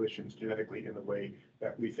populations genetically in the way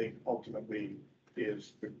that we think ultimately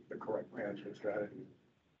is the correct management strategy.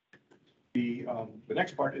 The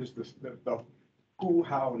next part is the who,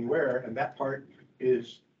 how, and where, and that part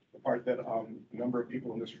is the part that a number of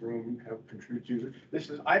people in this room have contributed to. This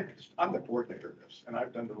is, I'm the coordinator of this, and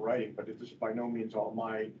I've done the writing, but it is by no means all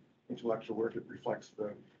my intellectual work. It reflects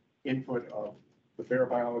the input of the bear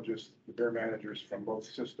biologists, the bear managers from both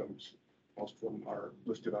systems. Most of them are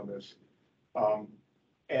listed on this.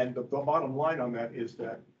 And the bottom line on that is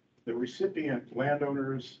that the recipient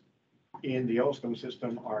landowners in the Yellowstone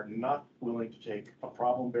system are not willing to take a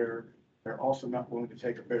problem bear. They're also not willing to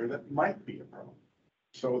take a bear that might be a problem.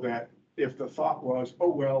 So that if the thought was, oh,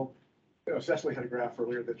 well, Cecily had a graph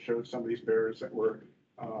earlier that showed some of these bears that were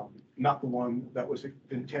not the one that was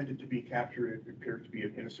intended to be captured. It appeared to be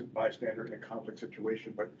an innocent bystander in a conflict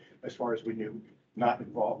situation, but as far as we knew, not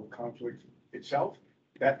involved with conflict itself.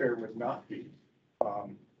 That bear would not be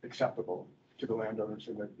acceptable to the landowners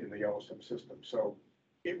in the Yellowstone system. So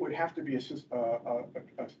it would have to be a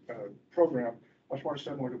program much more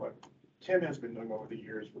similar to what Tim has been doing over the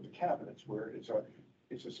years with the cabinets, where it's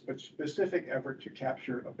a specific effort to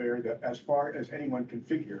capture a bear that, as far as anyone can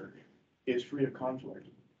figure, is free of conflict.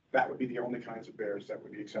 That would be the only kinds of bears that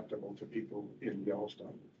would be acceptable to people in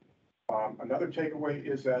Yellowstone. Another takeaway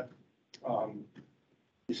is that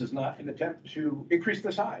this is not an attempt to increase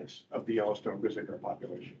the size of the Yellowstone grizzly bear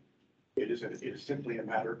population. It is simply a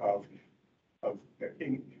matter of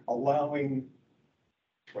allowing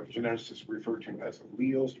what geneticists refer to as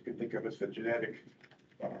alleles. You can think of as the genetic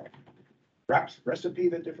recipe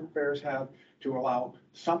that different bears have, to allow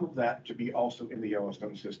some of that to be also in the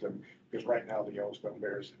Yellowstone system, because right now the Yellowstone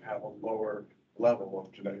bears have a lower level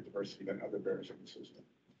of genetic diversity than other bears in the system.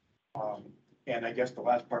 And I guess the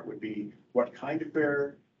last part would be what kind of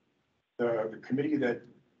bear. The committee the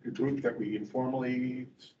group that we informally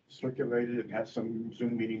circulated and had some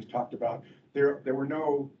Zoom meetings talked about, there were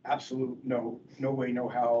no absolute, no way, no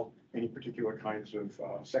how, any particular kinds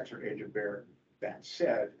of sex or age of bear. That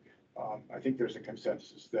said, I think there's a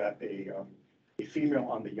consensus that a female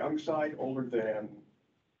on the young side, older than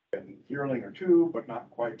yearling or 2, but not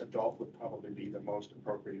quite adult, would probably be the most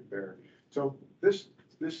appropriate bear. So this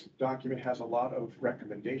document has a lot of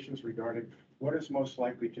recommendations regarding what is most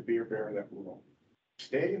likely to be a bear that will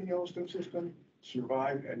stay in the Yellowstone system,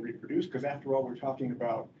 survive and reproduce, because after all, we're talking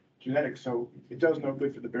about genetics, so it does no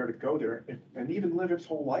good for the bear to go there and even live its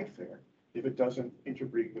whole life there if it doesn't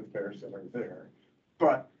interbreed with bears that are there.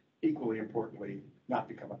 But equally importantly, not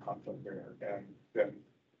become a conflict bear and then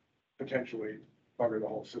potentially bugger the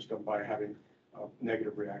whole system by having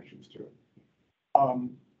negative reactions to it.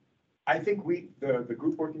 I think the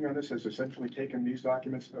group working on this has essentially taken these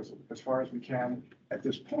documents as far as we can at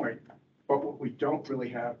this point, but what we don't really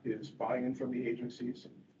have is buy-in from the agencies.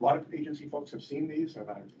 A lot of agency folks have seen these, and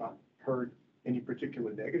I've not heard any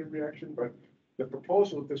particular negative reaction, but the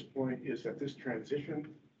proposal at this point is that this transition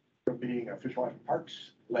from being a Fish, Wildlife,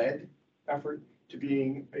 Parks-led effort to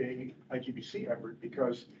being a IGBC effort,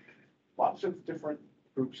 because lots of different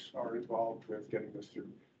groups are involved with getting this through.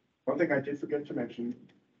 One thing I did forget to mention,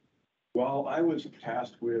 While I was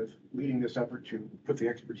tasked with leading this effort to put the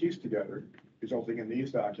expertise together, resulting in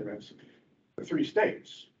these documents, the 3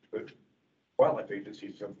 states, the wildlife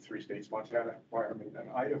agencies of the 3 states, Montana, Wyoming, and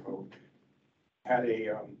Idaho, had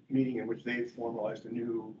a meeting in which they formalized a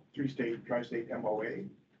new 3-state, tri-state MOA,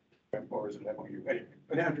 or is it MOU? Anyway,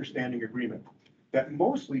 an understanding agreement that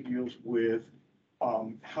mostly deals with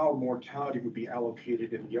how mortality would be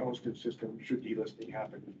allocated in the Yellowstone system should delisting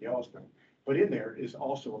happen in Yellowstone. But in there is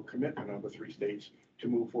also a commitment of the 3 states to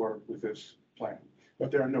move forward with this plan. But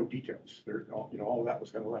there are no details. There, all of that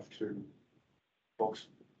was kind of left to folks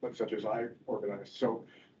such as I organized. So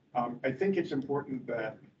I think it's important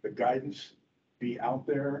that the guidance be out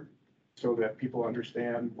there so that people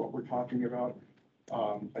understand what we're talking about.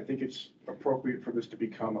 I think it's appropriate for this to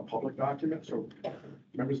become a public document, so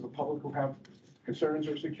members of the public who have concerns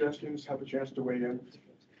or suggestions have a chance to weigh in.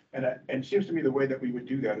 And it seems to me the way that we would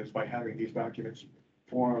do that is by having these documents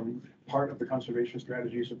form part of the conservation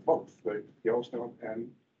strategies of both the Yellowstone and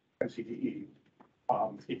NCDE.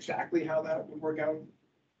 Exactly how that would work out,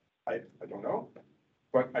 I don't know.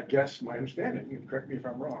 But I guess my understanding, and correct me if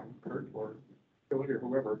I'm wrong, Kurt or Billy or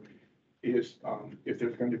whoever, is if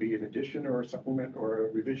there's going to be an addition or a supplement or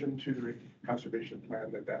a revision to the conservation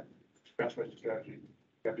plan, that conservation strategy,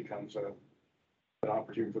 that becomes an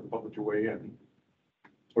opportunity for the public to weigh in,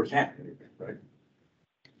 or can, anyway, right?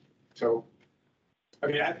 So, I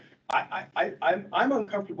mean, I'm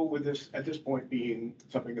uncomfortable with this at this point being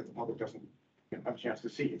something that the public doesn't have a chance to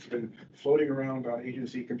see. It's been floating around on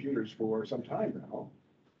agency computers for some time now.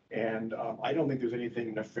 And I don't think there's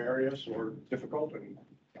anything nefarious or difficult. And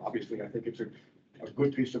obviously, I think it's a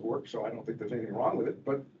good piece of work, so I don't think there's anything wrong with it.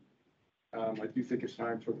 But I do think it's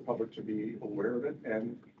time for the public to be aware of it,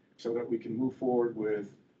 and so that we can move forward with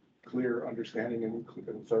clear understanding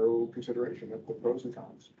and thorough consideration of the pros and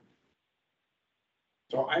cons.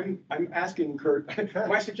 So I'm asking Kurt,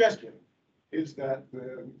 my suggestion is that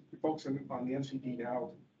the folks on the NCD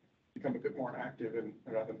now become a bit more active and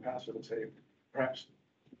rather than passive, and say, perhaps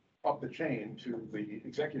up the chain to the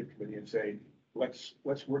executive committee and say, let's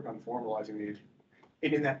work on formalizing these.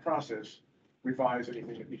 And in that process, revise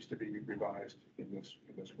anything that needs to be revised in this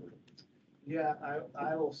group. Yeah,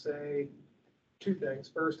 I will say 2 things.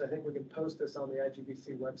 First, I think we can post this on the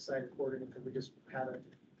IGBC website accordingly, because we just had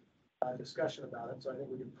a discussion about it. So I think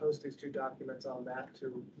we can post these 2 documents on that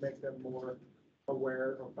to make them more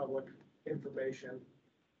aware of public information.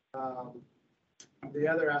 The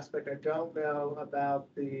other aspect, I don't know about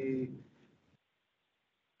the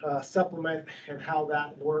supplement and how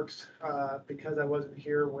that works, because I wasn't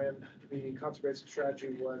here when the conservation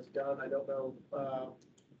strategy was done. I don't know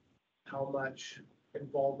how much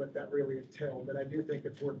involvement that really entailed, but I do think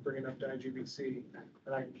it's worth bringing up to IGBC,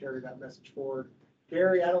 and I can carry that message forward.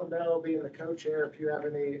 Gary, I don't know, being the co-chair, if you have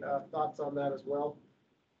any thoughts on that as well.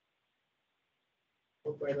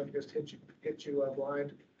 Hopefully I don't just hit you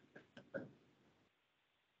blind.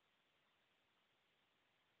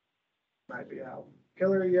 Might be out.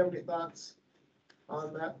 Hillary, you have any thoughts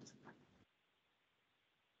on that?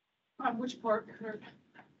 On which part, Kurt?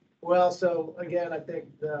 Well, so again, I think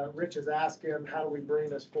Rich is asking, how do we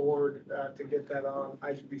bring this forward to get that on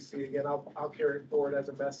IGBC? Again, I'll carry it forward as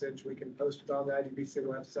a message. We can post it on the IGBC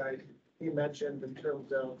website. He mentioned in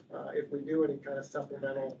terms of if we do any kind of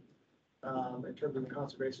supplemental in terms of the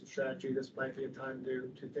conservation strategy, this might be a time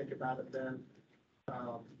to think about it then.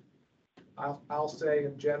 I'll say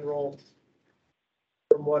in general,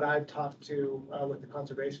 from what I've talked to with the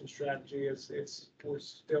conservation strategy, we're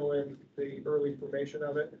still in the early formation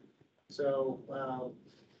of it. So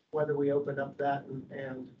whether we open up that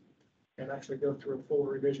and actually go through a full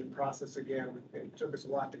revision process again, it took us a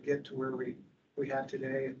lot to get to where we had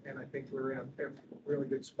today, and I think we're in a really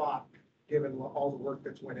good spot given all the work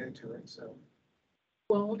that's went into it. So.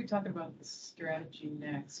 Well, we'll be talking about the strategy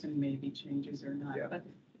next and maybe changes or not, Yeah. but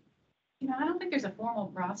I don't think there's a formal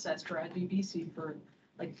process for IGBC for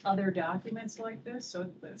like other documents like this. So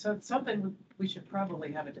it's something we should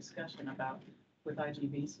probably have a discussion about with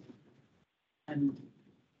IGBC. And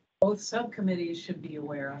both subcommittees should be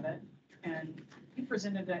aware of it. And you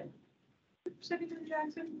presented that, Senator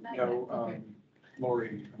Jackson? Not yet. No, Okay.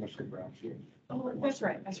 Lori, Mr. Brown. Oh, that's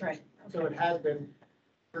right. So it has been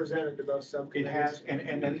presented to both subcommittees. It has,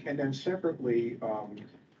 and then separately,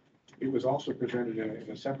 it was also presented in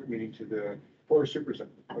a separate meeting to the Board of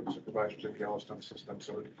Supervisors of the Yellowstone system.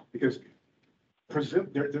 So, because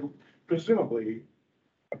presumably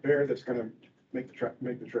a bear that's going to make the trip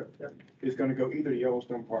is going to go either to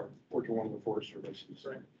Yellowstone Park or to one of the Forest Service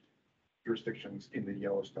jurisdictions in the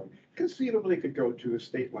Yellowstone. Conceivably, it could go to the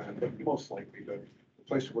state land, but most likely the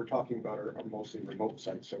places we're talking about are mostly remote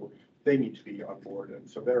sites, so they need to be on board, and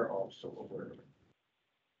so they're also aware of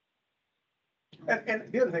it.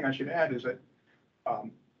 And the other thing I should add is that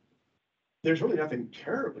there's really nothing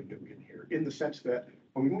terribly new in here, in the sense that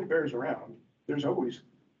when we move bears around, there's always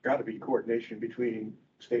got to be coordination between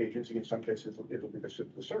state agency, in some cases it'll be the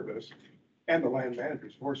service, and the land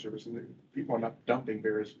managers, Forest Service, and the people are not dumping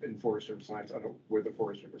bears in Forest Service lands where the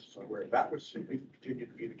Forest Service is unaware. That would simply continue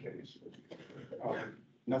to be the case.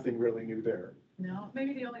 Nothing really new there. No,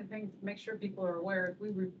 maybe the only thing, make sure people are aware,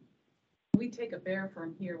 if we take a bear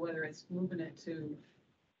from here, whether it's moving it to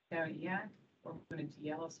Yak or moving it to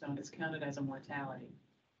Yellowstone, it's counted as a mortality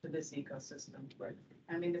to this ecosystem. Right.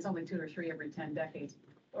 I mean, it's only 2 or 3 every 10 decades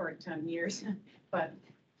or 10 years, but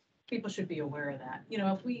people should be aware of that. You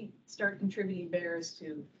know, if we start contributing bears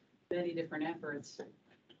to many different efforts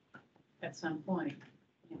at some point,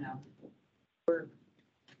 you know, we're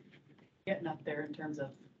getting up there in terms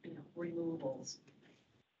of, you know, removals.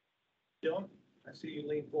 Dylan, I see you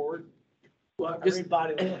lean forward. Well, I read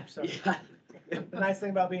body language, so. The nice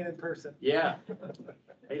thing about being in person. Yeah.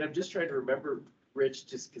 And I'm just trying to remember, Rich,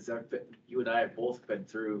 just because you and I have both been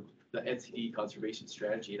through the NCDE conservation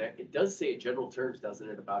strategy, and it does say in general terms, doesn't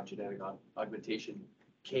it, about genetic augmentation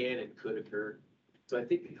can and could occur. So I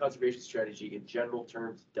think the conservation strategy in general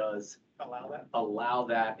terms does allow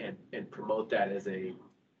that and promote that as a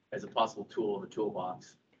possible tool in the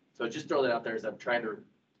toolbox. So just throw that out there as I'm trying to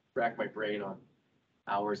rack my brain on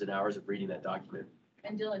hours and hours of reading that document.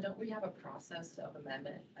 And Dylan, don't we have a process of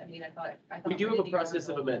amendment? I mean, I thought. We do have a process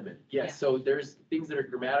of amendment, yes. Yeah. So there's things that are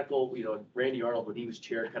grammatical, you know, Randy Arnold, when he was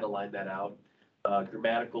chair, kind of lined that out.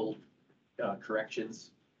 Grammatical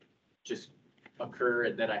corrections just occur,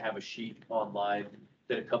 and then I have a sheet online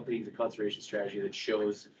that accompanies the conservation strategy that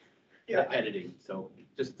shows the editing. So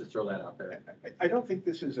just to throw that out there. I don't think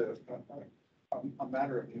this is a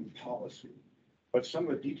matter of new policy, but some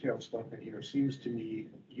of the detailed stuff in here seems to me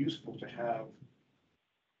useful to have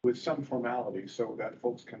with some formality, so that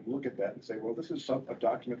folks can look at that and say, well, this is a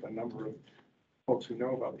document a number of folks who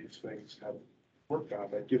know about these things have worked on,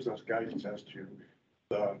 that gives us guidance as to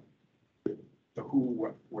the who,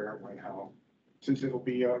 what, where, when, how, since it'll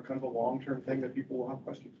be a kind of a long-term thing that people will have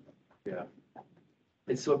questions about. Yeah.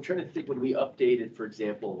 And so I'm trying to think, when we updated, for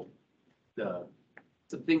example,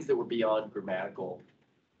 some things that were beyond grammatical,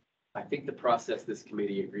 I think the process this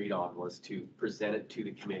committee agreed on was to present it to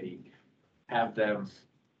the committee, have them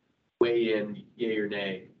weigh in yay or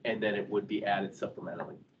nay, and then it would be added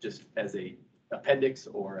supplementally, just as a appendix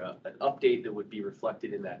or an update that would be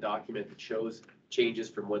reflected in that document that shows changes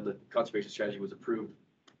from when the conservation strategy was approved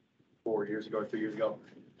 4 years ago or 3 years ago.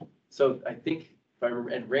 So I think, if I remember,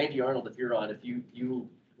 and Randy Arnold, if you're on, if you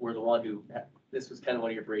were the one who, this was kind of one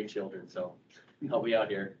of your brainchildren, so help me out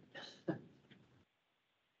here.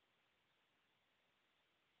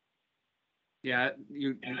 Yeah,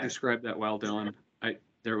 you described that well, Dylan.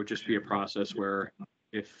 There would just be a process where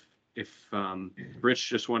if Rich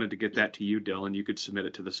just wanted to get that to you, Dylan, you could submit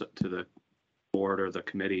it to the board or the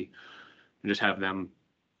committee and just have them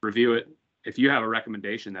review it. If you have a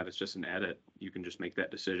recommendation that it's just an edit, you can just make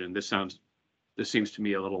that decision. This seems to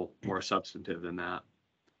me a little more substantive than that.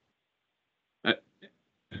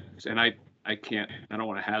 And I don't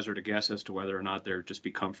want to hazard a guess as to whether or not there'd just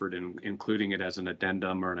be comfort in including it as an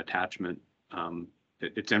addendum or an attachment.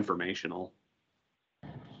 It's informational.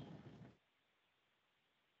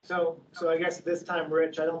 So I guess this time,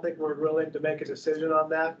 Rich, I don't think we're willing to make a decision on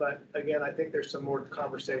that, but again, I think there's some more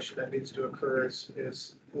conversation that needs to occur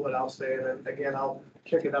is what I'll say. And then again, I'll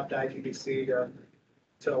kick it up to IGBC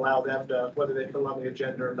to allow them to, whether they put it on the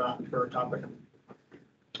agenda or not for a topic.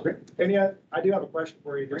 Okay. I do have a question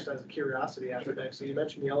for you, just as a curiosity after that. So you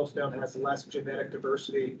mentioned Yellowstone has less genetic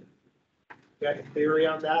diversity. You got a theory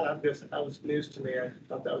on that? That was news to me. I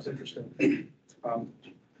thought that was interesting.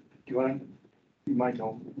 You might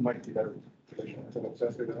know, might be better position as an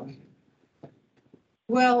assessor than us.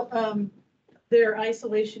 Well, their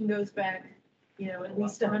isolation goes back, you know, at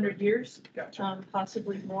least 100 years,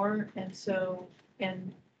 possibly more. And so,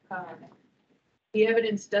 the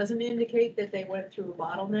evidence doesn't indicate that they went through a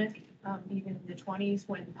bottleneck, even in the 20s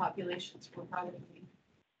when populations were probably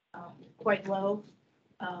quite low.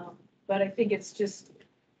 But I think it's just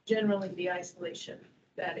generally the isolation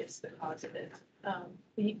that is the cause of it.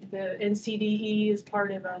 The NCDE is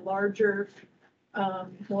part of a larger,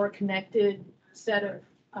 more connected set of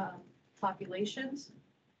populations.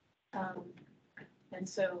 And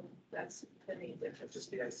so that's the main difference. Just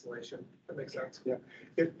the isolation. That makes sense. Yeah.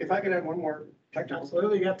 If I could add one more technical.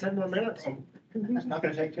 Absolutely, you got 10 more minutes. It's not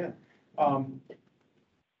going to take 10.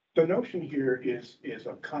 the notion here is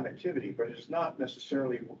of connectivity, but it's not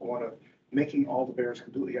necessarily one of making all the bears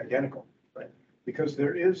completely identical, right? Because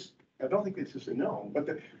there is, I don't think this is a known, but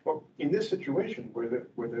in this situation where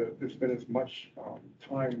there's been as much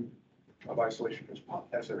time of isolation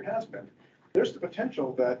as there has been, there's the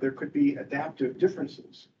potential that there could be adaptive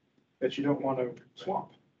differences that you don't want to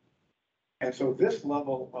swamp. And so this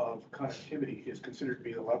level of connectivity is considered to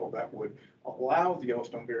be the level that would allow the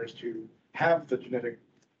Yellowstone bears to have the genetic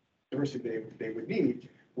diversity they would need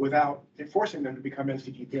without forcing them to become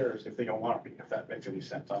NCDE bears if they don't want to be, if that makes any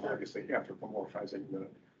sense. I'm obviously anthropomorphizing the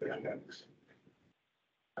genetics.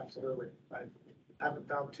 Absolutely. I haven't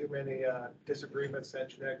found too many disagreements that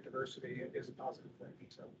genetic diversity is a positive thing,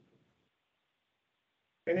 so.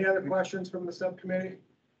 Any other questions from the subcommittee?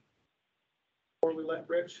 Before we let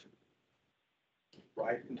Rich?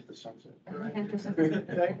 Right into the sunset.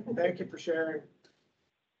 Thank you for sharing.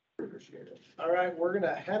 Appreciate it. All right, we're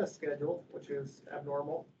gonna ahead of schedule, which is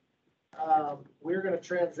abnormal. We're gonna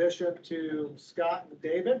transition to Scott and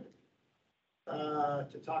David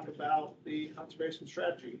to talk about the conservation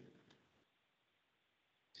strategy.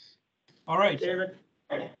 All right. David,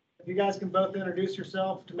 if you guys can both introduce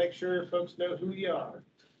yourself to make sure folks know who you are.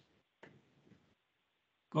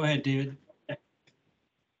 Go ahead, David.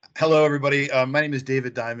 Hello, everybody. My name is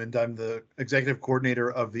David Diamond. I'm the executive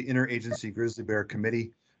coordinator of the Interagency Grizzly Bear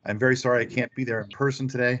Committee. I'm very sorry I can't be there in person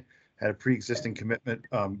today. Had a pre-existing commitment.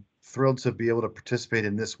 Thrilled to be able to participate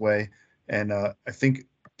in this way. And I think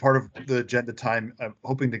part of the agenda time, I'm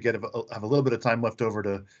hoping to have a little bit of time left over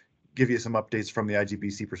to give you some updates from the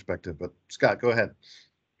IGBC perspective. But Scott, go ahead.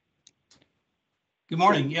 Good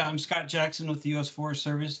morning. Yeah, I'm Scott Jackson with the U.S. Forest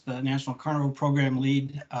Service, the National Carnivore Program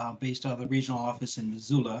lead based out of the regional office in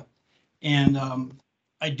Missoula. And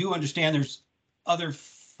I do understand there's other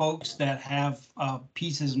folks that have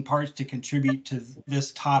pieces and parts to contribute to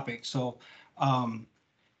this topic. So,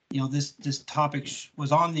 this topic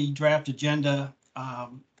was on the draft agenda.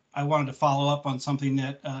 I wanted to follow up on something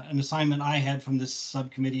that an assignment I had from this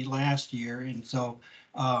subcommittee last year. And so,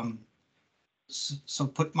 so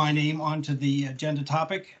put my name onto the agenda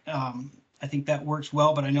topic. I think that works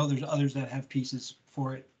well, but I know there's others that have pieces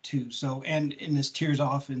for it too. So, and this tears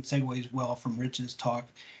off and segues well from Rich's talk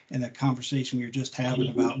and the conversation we were just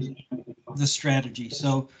having about the strategy.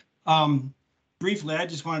 So briefly, I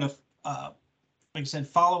just wanted to, like I said,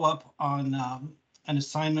 follow up on an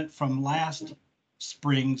assignment from last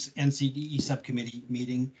spring's NCDE subcommittee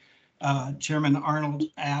meeting. Chairman Arnold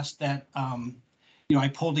asked that, I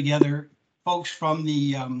pulled together folks from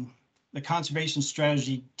the conservation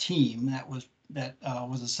strategy team that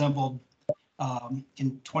was assembled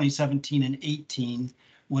in 2017 and 18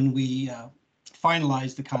 when we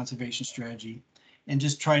finalized the conservation strategy, and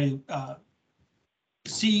just try to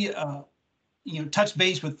see, touch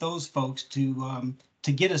base with those folks to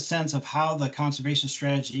get a sense of how the conservation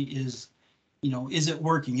strategy is, is it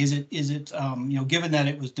working? Is it given that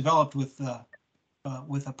it was developed with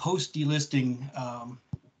a post-delisting,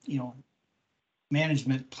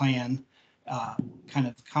 management plan kind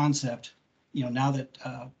of concept, now that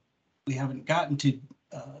we haven't gotten to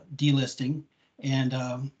delisting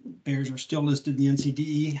and bears are still listed in the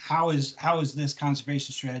NCDE, how is this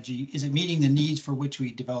conservation strategy, is it meeting the needs for which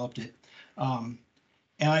we developed it? And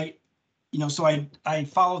so I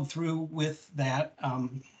followed through with that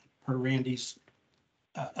per Randy's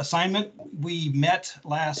assignment. We met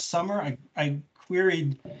last summer. I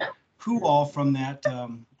queried who all from that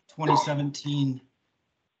 2017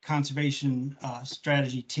 conservation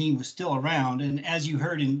strategy team was still around. And as you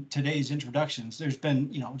heard in today's introductions, there's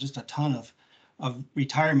been, just a ton of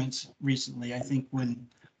retirements recently. I think when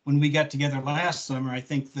we got together last summer, I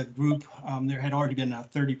think the group, there had already been a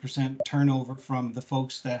 30% turnover from the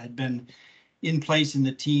folks that had been in place in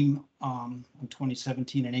the team in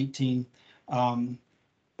 2017 and 18.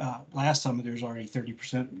 Last summer, there's already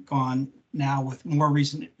 30% gone. Now with more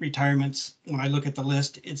recent retirements, when I look at the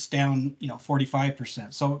list, it's down,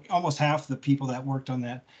 45%. So almost half the people that worked on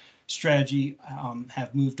that strategy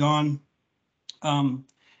have moved on.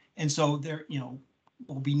 And so there,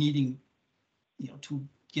 we'll be needing, to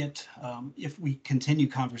get, if we continue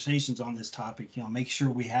conversations on this topic, make sure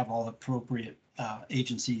we have all appropriate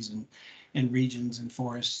agencies and regions and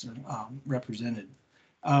forests represented.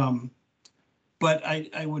 But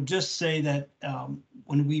I would just say that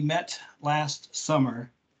when we met last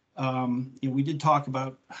summer, we did talk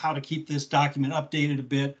about how to keep this document updated a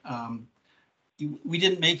bit. We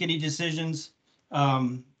didn't make any decisions.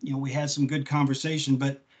 We had some good conversation,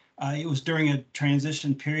 but it was during a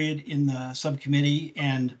transition period in the subcommittee,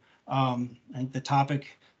 and I think the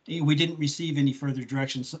topic we didn't receive any further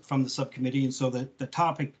directions from the subcommittee, and so the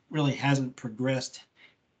topic really hasn't progressed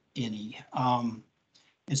any. And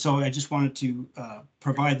so I just wanted to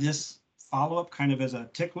provide this follow-up kind of as a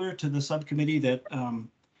tickler to the subcommittee that,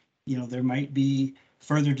 there might be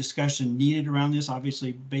further discussion needed around this,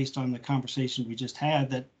 obviously based on the conversation we just had,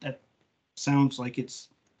 that sounds like it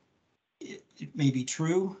may be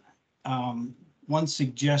true. One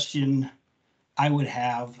suggestion I would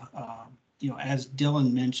have, as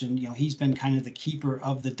Dylan mentioned, he's been kind of the keeper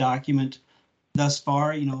of the document thus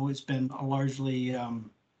far. It's been largely,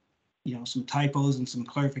 some typos and some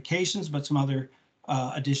clarifications, but some other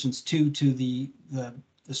additions to the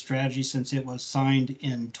strategy since it was signed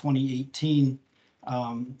in 2018.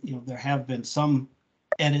 There have been some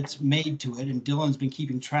edits made to it, and Dylan's been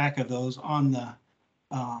keeping track of those on the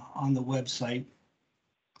website.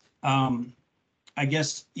 I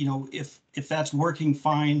guess, if that's working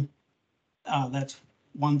fine, that's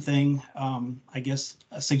one thing. I guess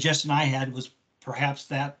a suggestion I had was perhaps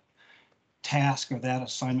that task or that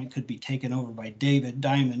assignment could be taken over by David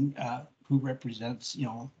Diamond, who represents,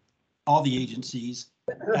 all the agencies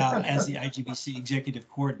as the IGBC executive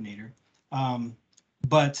coordinator.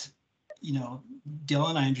 But,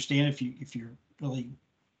 Dylan, I understand if you really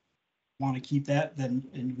want to keep that, then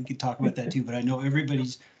and we could talk about that too. But I know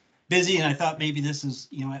everybody's busy, and I thought maybe this is,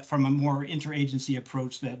 from a more interagency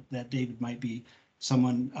approach that David might be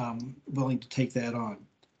someone willing to take that on.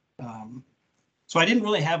 So I didn't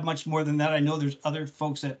really have much more than that. I know there's other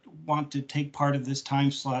folks that want to take part of this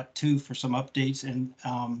time slot too for some updates, and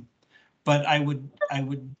but I would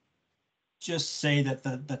just say that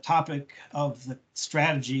the topic of the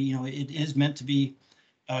strategy, it is meant to be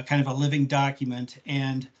kind of a living document,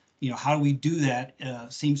 and how do we do that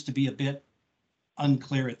seems to be a bit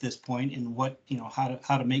unclear at this point in what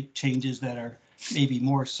how to make changes that are maybe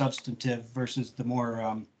more substantive versus the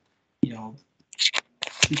more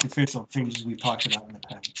superficial changes we've talked about in the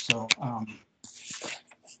past. So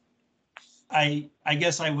I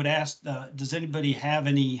guess I would ask, does anybody have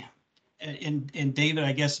any, and David,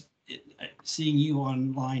 I guess seeing you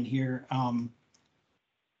online here,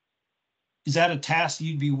 is that a task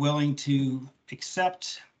you'd be willing to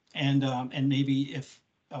accept? And maybe if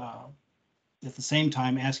at the same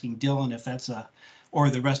time asking Dylan if that's or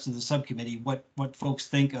the rest of the subcommittee, what folks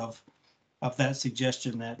think of that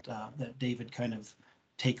suggestion that David kind of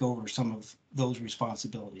take over some of those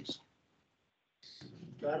responsibilities.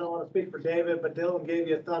 I don't want to speak for David, but Dylan gave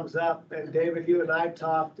you a thumbs up, and David, you and I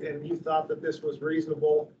talked, and you thought that this was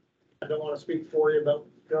reasonable. I don't want to speak for you, but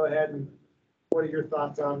go ahead, and what are your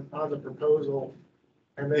thoughts on the proposal?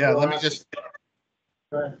 And then Yeah, we'll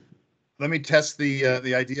let me test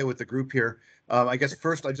the idea with the group here. I guess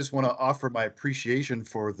first I just want to offer my appreciation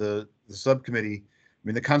for the subcommittee. I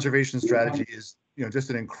mean, the conservation strategy is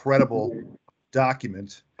just an incredible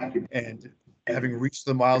document, and having reached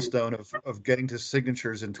the milestone of getting to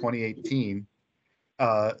signatures in 2018,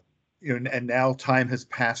 and now time has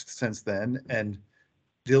passed since then, and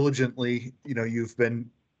diligently, you've been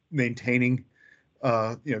maintaining,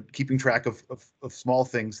 keeping track of small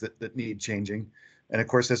things that need changing. And of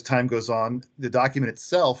course, as time goes on, the document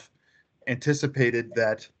itself anticipated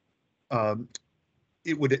that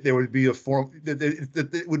it would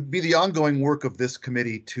be the ongoing work of this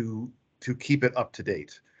committee to keep it up to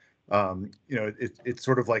date. It's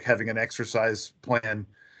sort of like having an exercise plan.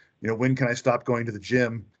 When can I stop going to the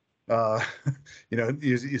gym?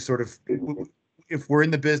 You sort of, if we're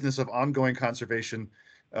in the business of ongoing conservation,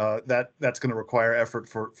 that's going to require effort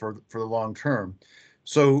for the long term.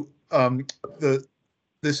 So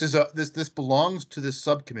this belongs to this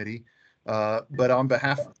subcommittee, but on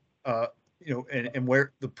behalf, and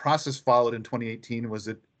where the process followed in 2018 was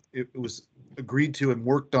that it was agreed to and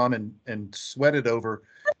worked on and sweated over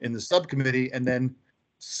in the subcommittee, and then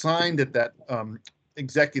signed at that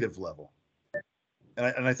executive level.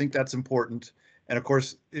 And I think that's important. And of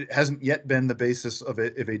course, it hasn't yet been the basis of a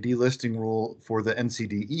delisting rule for the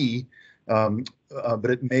NCDE,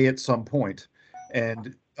 but it may at some point.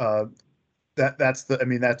 And that's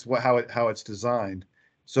how it's designed.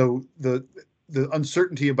 So the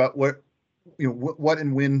uncertainty about what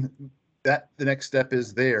and when the next step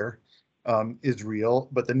is there is real,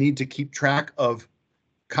 but the need to keep track of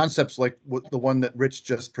concepts like the one that Rich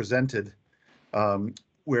just presented,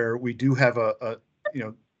 where we do have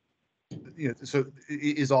so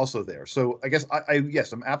is also there. So I guess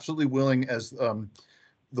yes, I'm absolutely willing as the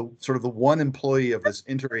one employee of this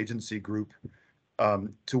interagency group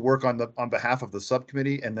to work on behalf of the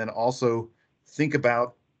subcommittee, and then also think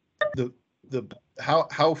about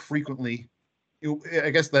how frequently, I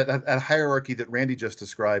guess that hierarchy that Randy just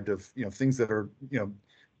described of things that are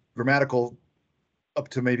grammatical up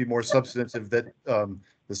to maybe more substantive that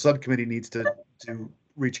the subcommittee needs to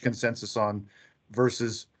reach consensus on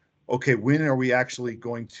versus, okay, when are we actually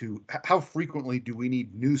going to, how frequently do we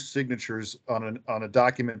need new signatures on a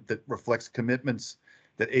document that reflects commitments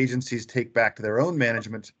that agencies take back to their own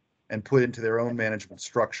management and put into their own management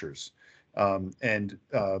structures? That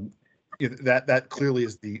clearly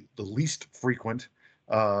is the least frequent,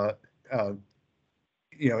 and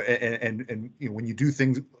when you do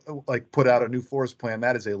things like put out a new forest plan,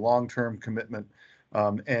 that is a long-term commitment.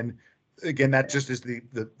 And again, that just is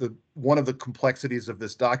the one of the complexities of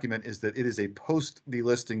this document is that it is a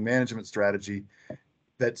post-delisting management strategy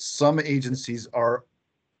that some agencies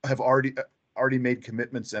have already made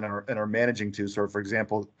commitments and are managing to. So, for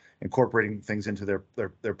example, incorporating things into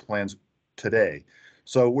their plans today.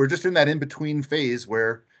 So we're just in that in-between phase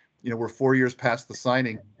where, we're 4 years past the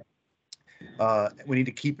signing. We need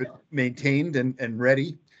to keep it maintained and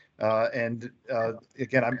ready. Again,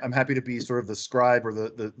 I'm happy to be sort of the scribe or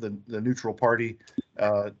the neutral party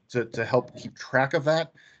to help keep track of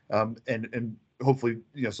that, and hopefully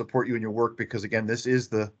support you in your work, because again, this is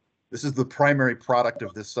the primary product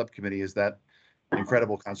of this subcommittee, is that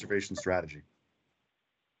incredible conservation strategy.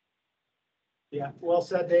 Yeah, well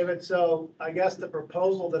said, David. So I guess the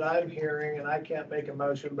proposal that I'm hearing, and I can't make a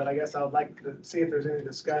motion, but I guess I would like to see if there's any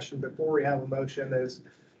discussion before we have a motion, is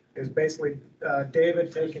basically David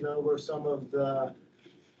taking over some of the,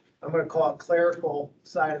 I'm going to call it clerical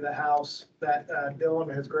side of the house that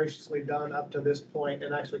Dylan has graciously done up to this point,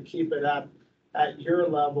 and actually keep it up at your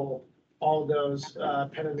level, all those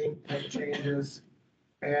pen and ink type changes.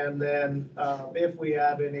 And then if we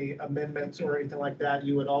have any amendments or anything like that,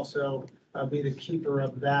 you would also be the keeper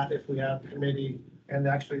of that if we have committee and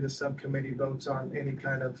actually the subcommittee votes on any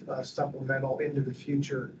kind of supplemental into the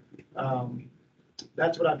future.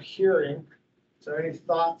 That's what I'm hearing. So any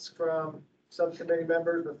thoughts from subcommittee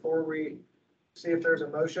members before we see if there's a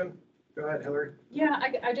motion? Go ahead, Hillary. Yeah,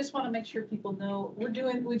 I just want to make sure people know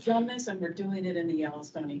we've done this and we're doing it in the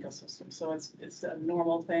Yellowstone ecosystem. So it's a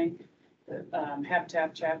normal thing. The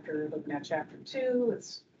habitat chapter, looking at chapter 2,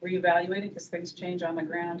 it's reevaluating because things change on the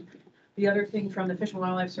ground. The other thing from the Fish and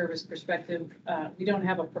Wildlife Service perspective, we don't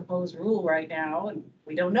have a proposed rule right now, and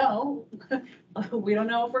we don't know. We don't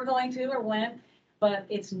know if we're going to or when, but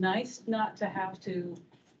it's nice not to have to,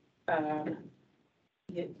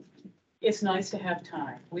 it's nice to have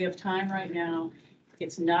time. We have time right now.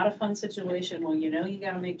 It's not a fun situation when you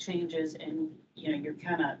got to make changes and you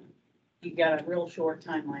got a real short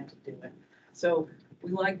timeline to do it. So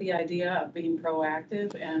we like the idea of being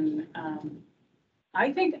proactive, and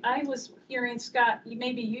I think I was hearing Scott,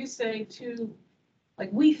 maybe you say too, like,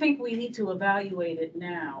 we think we need to evaluate it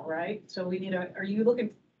now, right? So are you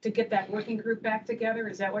looking to get that working group back together?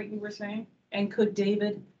 Is that what you were saying? And could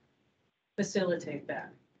David facilitate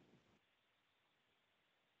that?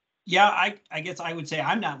 Yeah, I guess I would say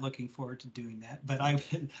I'm not looking forward to doing that, but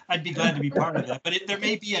I'd be glad to be part of that. But there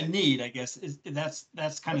may be a need, I guess.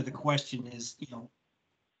 That's kind of the question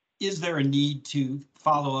is there a need to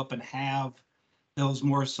follow up and have those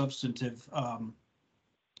more substantive,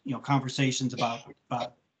 conversations about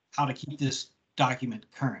how to keep this document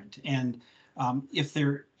current? And if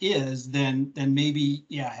there is, then maybe,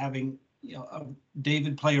 having,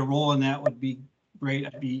 David play a role in that would be great.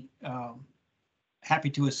 I'd be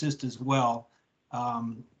happy to assist as well.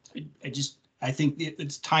 I think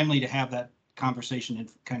it's timely to have that conversation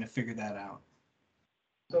and kind of figure that out.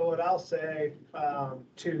 So what I'll say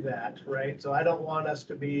to that, right? So I don't want us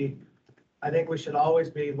to be, I think we should always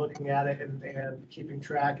be looking at it and keeping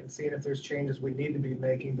track and seeing if there's changes we need to be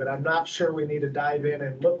making, but I'm not sure we need to dive in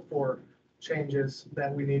and look for changes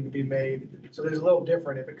that we need to be made. So there's a little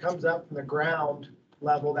different. If it comes up from the ground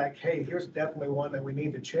level that, hey, here's definitely one that we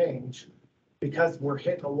need to change because we're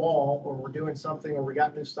hitting a wall or we're doing something or we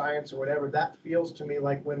got new science or whatever, that feels to me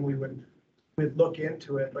like when we'd look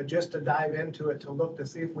into it. But just to dive into it, to look to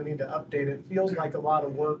see if we need to update it, feels like a lot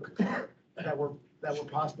of work that we're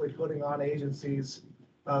possibly putting on agencies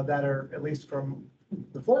that are, at least from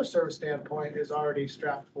the Forest Service standpoint, is already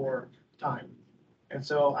strapped for time. And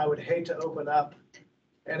so I would hate to open up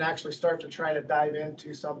and actually start to try to dive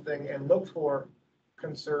into something and look for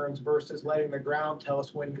concerns versus letting the ground tell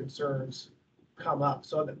us when concerns come up.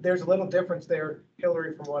 So there's a little difference there,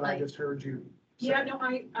 Hillary, from what I just heard you say. Yeah, no,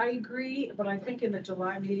 I agree, but I think in the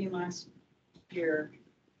July meeting last year,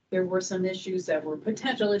 there were some issues that were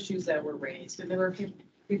potential issues that were raised, and there were a few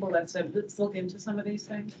people that said, let's look into some of these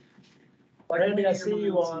things. Randy, I see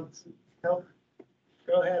you on. Go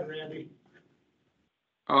ahead, Randy.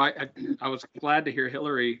 Oh, I was glad to hear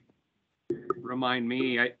Hillary remind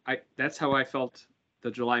me. I that's how I felt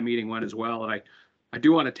the July meeting went as well. And I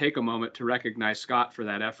do want to take a moment to recognize Scott for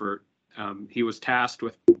that effort. He was tasked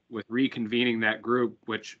with reconvening that group,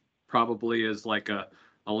 which probably is like a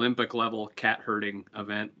Olympic level cat herding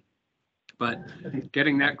event. But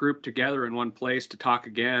getting that group together in one place to talk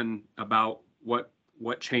again about what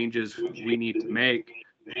changes we need to make.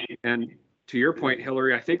 And to your point,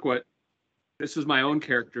 Hillary, I think this is my own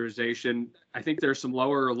characterization. I think there's some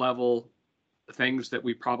lower level things that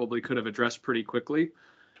we probably could have addressed pretty quickly.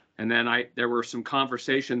 And then there were some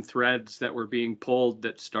conversation threads that were being pulled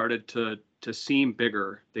that started to seem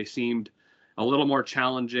bigger. They seemed a little more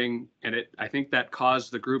challenging. And I think that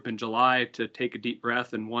caused the group in July to take a deep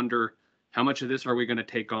breath and wonder, how much of this are we going to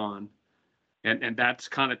take on? And that's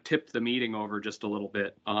kind of tipped the meeting over just a little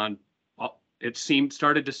bit on, it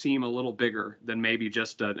started to seem a little bigger than maybe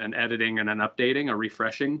just an editing and an updating, a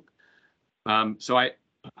refreshing. So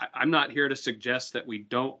I'm not here to suggest that we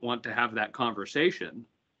don't want to have that conversation.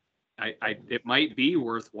 It might be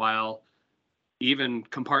worthwhile even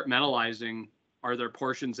compartmentalizing, are there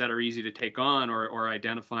portions that are easy to take on, or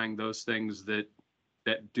identifying those things that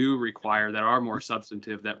do require, that are more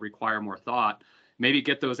substantive, that require more thought, maybe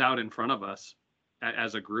get those out in front of us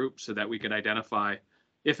as a group so that we could identify,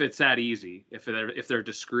 if it's that easy, if they're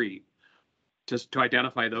discrete, just to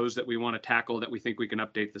identify those that we want to tackle, that we think we can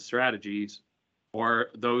update the strategies, or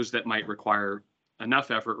those that might require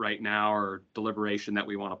enough effort right now or deliberation that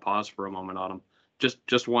we want to pause for a moment on them.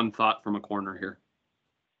 Just one thought from a corner here.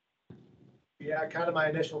 Yeah, kind of my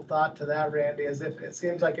initial thought to that, Randy, is if it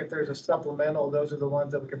seems like if there's a supplemental, those are the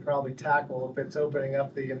ones that we could probably tackle. If it's opening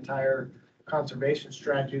up the entire conservation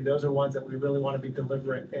strategy, those are ones that we really want to be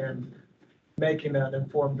deliberate and making an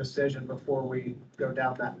informed decision before we go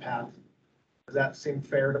down that path. Does that seem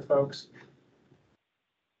fair to folks?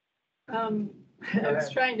 I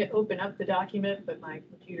was trying to open up the document, but my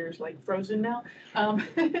computer's like frozen now.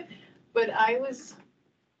 But I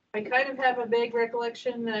kind of have a vague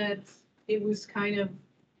recollection that it was kind of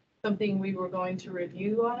something we were going to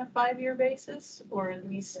review on a 5-year basis, or at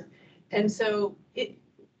least, and so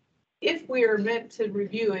if we are meant to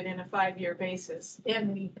review it in a 5-year basis,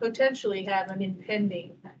 and we potentially have an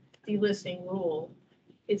impending delisting rule,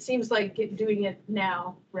 it seems like doing it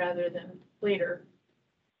now rather than later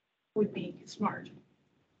would be smart.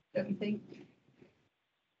 Don't you think?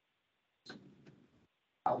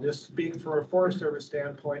 I'll just speak for a Forest Service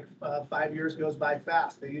standpoint. 5 years goes by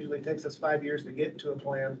fast. It usually takes us 5 years to get to a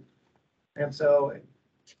plan. And so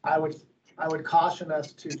I would caution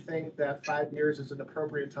us to think that 5 years is an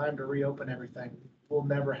appropriate time to reopen everything. We'll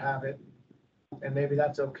never have it. And maybe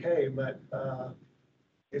that's okay, but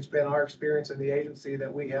it's been our experience in the agency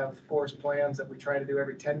that we have forest plans that we try to do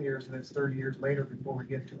every 10 years, and it's 30 years later before we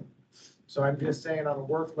get to them. So I'm just saying on a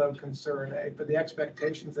workload concern, but the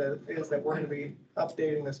expectations is that we're going to be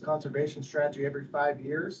updating this conservation strategy every 5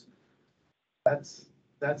 years. That's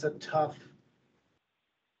a tough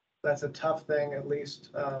thing, at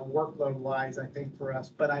least workload wise, I think, for us.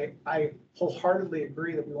 But I wholeheartedly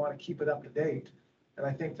agree that we want to keep it up to date. And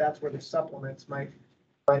I think that's where the supplements might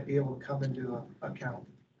be able to come into account.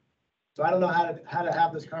 So I don't know how to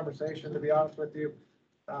have this conversation, to be honest with you.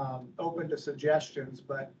 Open to suggestions,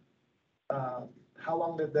 but how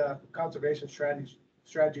long did the conservation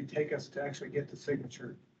strategy take us to actually get to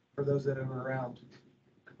signature for those that are around?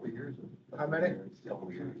 A couple of years. How many?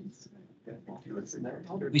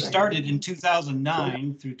 We started in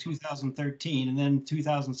 2009 through 2013, and then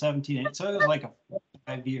 2017. So it was like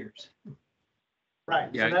 5 years. Right.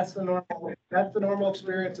 Yeah. So that's the normal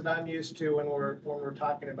experience that I'm used to when we're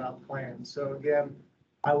talking about plans. So again,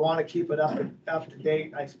 I want to keep it up to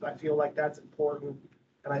date. I feel like that's important.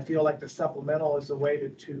 And I feel like the supplemental is a way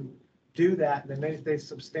to do that. And then if they're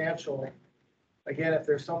substantial, again, if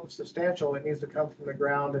there's something substantial, it needs to come from the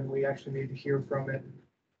ground, and we actually need to hear from it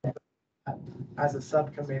as a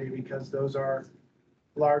subcommittee, because those are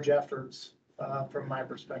large efforts from my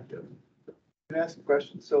perspective. Can I ask a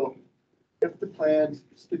question? So if the plan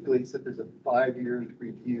stipulates that there's a 5-year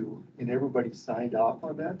review and everybody signed off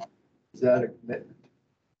on that, is that a commitment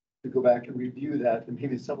to go back and review that, and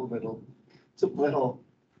maybe supplemental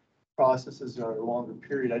processes are a longer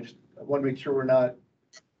period? I want to make sure we're not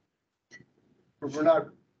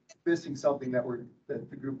missing something that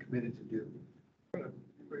the group committed to do.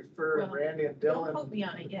 Refer Randy and Don't Dylan. quote me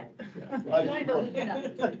on it yet. I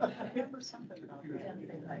remember something about that.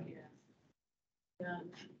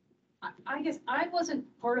 I guess I wasn't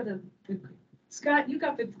part of the Scott, you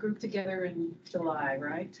got the group together in July,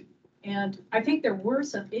 right? And I think there were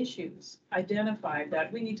some issues identified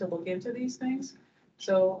that we need to look into these things.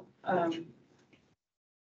 So I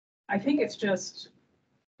think it's just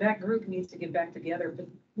that group needs to get back together, but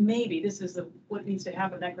maybe this is what needs to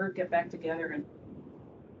happen, that group get back together and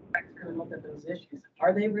look at those issues.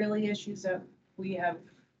 Are they really issues that we have,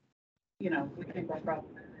 we think are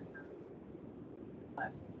problematic?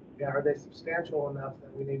 Yeah, are they substantial enough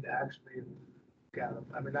that we need to actually look at them?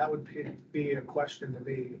 I mean, that would be a question to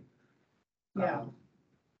me. Yeah,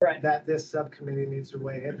 right. That this subcommittee needs to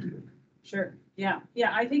weigh into. Sure, yeah,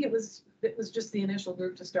 I think it was just the initial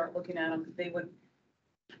group to start looking at them. They would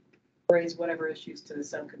raise whatever issues to the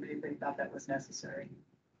subcommittee if they thought that was necessary.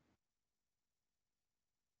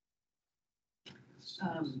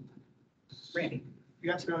 Randy.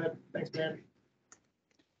 Yes, go ahead. Thanks, Randy.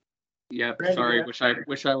 Yeah, Randy, sorry, yeah.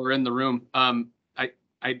 wish I were in the room. I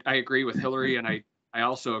agree with Hillary, and I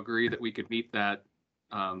also agree that we could meet that.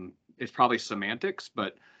 It's probably semantics,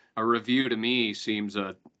 but a review to me seems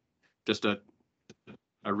just a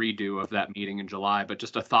redo of that meeting in July, but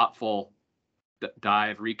just a thoughtful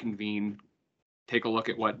dive, reconvene, take a look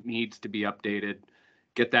at what needs to be updated,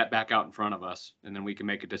 get that back out in front of us, and then we can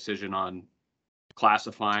make a decision on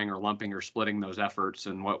classifying or lumping or splitting those efforts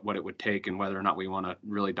and what it would take and whether or not we want to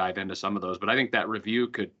really dive into some of those. But I think that review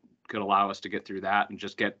could allow us to get through that and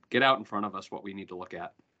just get out in front of us what we need to look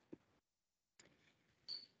at.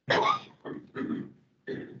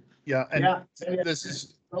 Yeah, and this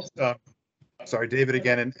is, sorry, David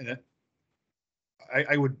again, and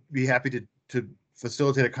I would be happy to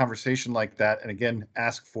facilitate a conversation like that, and again,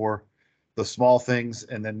 ask for the small things,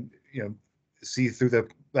 and then, see through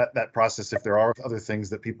that process if there are other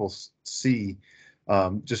things that people see,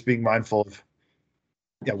 just being mindful of,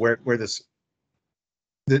 where this,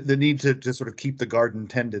 the need to sort of keep the garden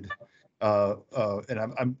tended.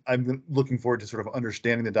 And I'm looking forward to sort of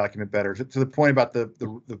understanding the document better. To the point about the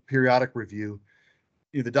periodic review,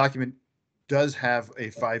 the document does have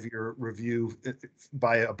a 5-year review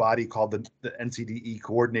by a body called the NCDE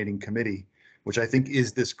Coordinating Committee, which I think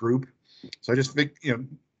is this group. So I just think,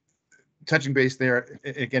 touching base there,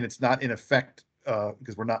 again, it's not in effect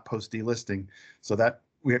because we're not post delisting. So that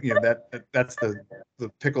we have, that's the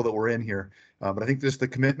pickle that we're in here. But I think just the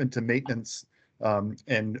commitment to maintenance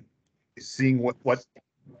and seeing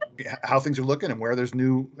how things are looking and where there's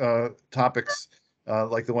new topics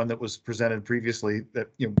like the one that was presented previously, that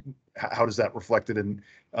how does that reflected in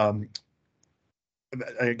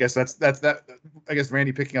I guess that's that. I guess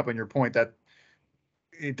Randy, picking up on your point, that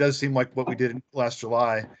it does seem like what we did last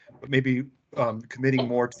July, but maybe committing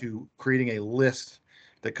more to creating a list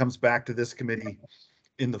that comes back to this committee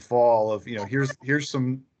in the fall of, here's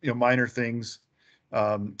some, minor things.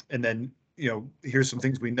 And then, here's some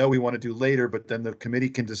things we know we want to do later, but then the committee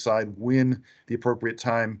can decide when the appropriate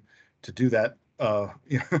time to do that,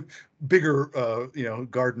 bigger,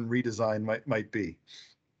 garden redesign might be.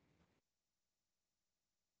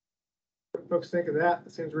 What folks think of that?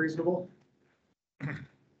 That seems reasonable.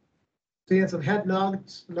 Seeing some head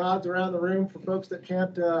nods around the room for folks that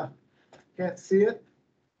can't see it.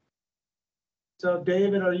 So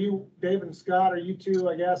David and Scott, are you two,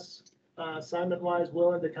 I guess, assignment-wise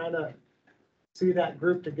willing to kind of see that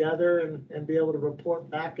group together and be able to report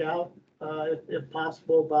back out, if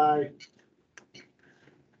possible, by,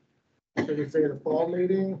 should we say the fall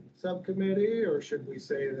meeting subcommittee, or should we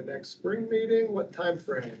say the next spring meeting? What time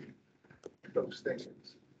frame folks think?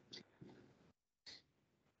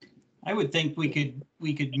 I would think we could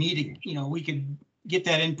meet, we could get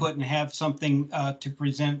that input and have something to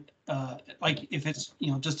present, like if it's,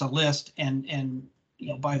 just a list and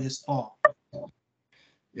by this fall.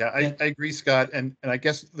 Yeah, I agree, Scott. And I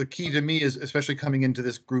guess the key to me is, especially coming into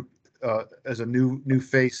this group as a new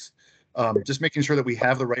face, just making sure that we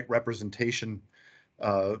have the right representation.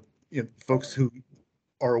 Folks who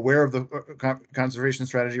are aware of the conservation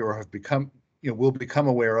strategy or have become, will become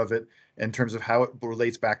aware of it in terms of how it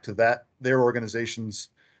relates back to their organization's,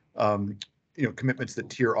 commitments that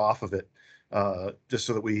tier off of it, just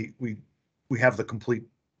so that we have the complete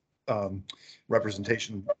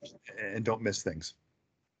representation and don't miss things.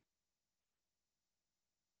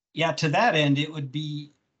 Yeah, to that end, it would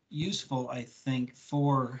be useful, I think,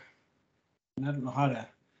 I don't know how to,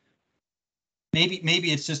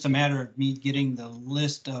 maybe it's just a matter of me getting the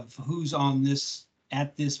list of who's on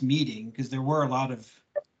at this meeting, because there were a lot of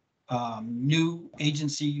new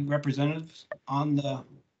agency representatives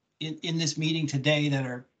in this meeting today that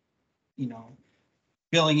are,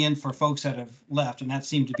 filling in for folks that have left, and that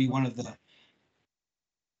seemed to be one of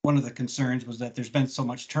the concerns, was that there's been so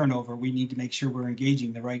much turnover. We need to make sure we're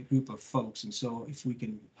engaging the right group of folks, and so if we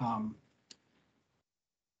can,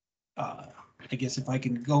 I guess if I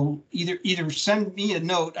can go either send me a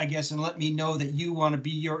note, I guess, and let me know that you want to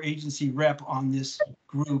be your agency rep on this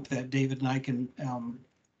group, that David and I can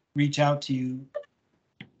reach out to you.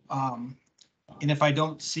 And if I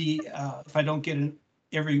don't see, if I don't get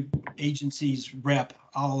every agency's rep,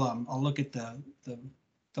 I'll look at the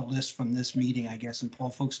list from this meeting, I guess, and pull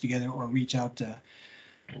folks together or reach out to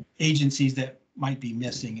agencies that might be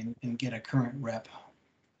missing and get a current rep.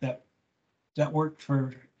 That worked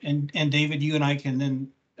for, and David, you and I can then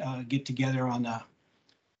get together on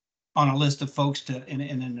a list of folks and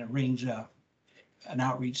then arrange an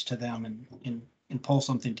outreach to them and pull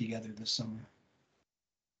something together this summer.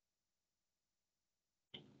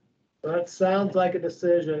 That sounds like a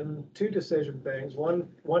decision, two decision things.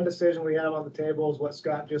 One decision we have on the table is what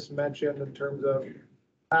Scott just mentioned in terms of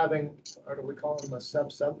having, or do we call them a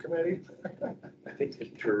subcommittee? I think the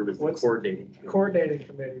term is coordinating. Coordinating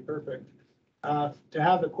committee, perfect. To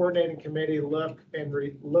have the coordinating committee look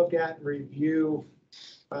at and review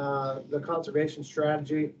the conservation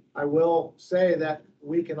strategy. I will say that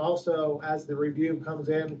we can also, as the review comes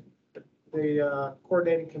in, the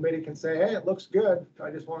coordinating committee can say, hey, it looks good.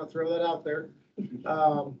 I just want to throw that out there.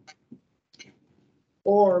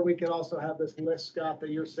 Or we can also have this list, Scott, that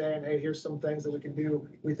you're saying, hey, here's some things that we can do.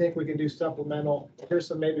 We think we can do supplemental. Here's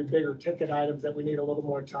some maybe bigger ticket items that we need a little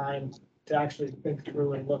more time to actually think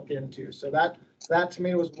through and look into. So that to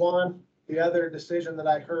me was one. The other decision that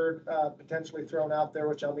I heard potentially thrown out there,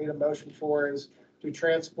 which I'll need a motion for, is to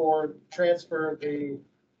transfer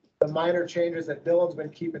the minor changes that Dylan's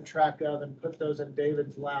been keeping track of and put those in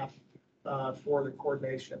David's lap for the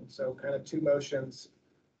coordination. So kind of two motions.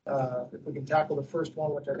 If we can tackle the first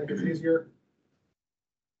one, which I think is easier.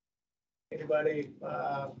 Anybody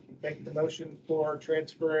make the motion for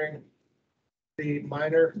transferring the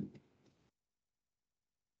minor?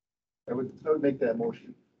 I would make that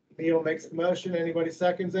motion. Neil makes the motion. Anybody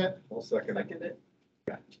seconds it? I'll second it.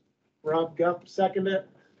 Rob Gup second it.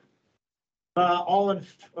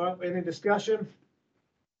 Any discussion?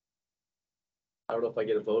 I don't know if I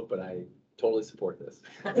get a vote, but I totally support this.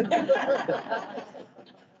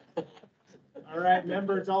 All right,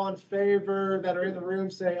 members, all in favor that are in the room,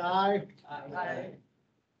 say aye. Aye.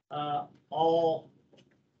 All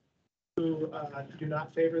who do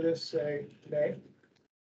not favor this, say nay.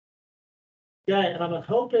 Okay, and I'm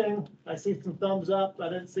hoping, I see some thumbs up. I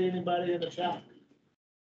didn't see anybody in the chat.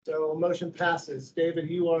 So motion passes. David,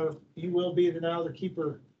 you will be now the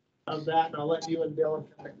keeper of that, and I'll let you and Dylan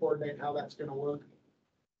kind of coordinate how that's gonna work.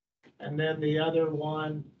 And then the other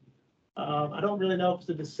one, I don't really know if it's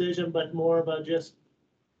a decision, but more of a just,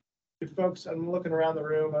 if folks, I'm looking around the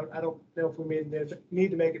room, I don't know if we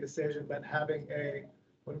need to make a decision, but having a,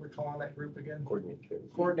 what are we calling that group again?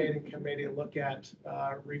 Coordinating committee look at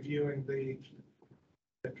reviewing the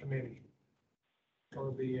committee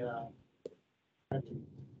or the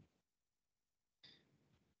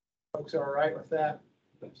folks are all right with that?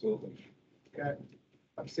 Absolutely. Okay.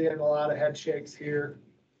 I'm seeing a lot of head shakes here.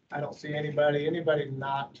 I don't see anybody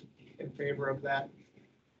not in favor of that.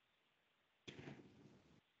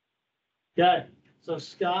 Okay, so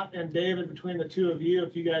Scott and David, between the two of you,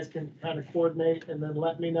 if you guys can kind of coordinate and then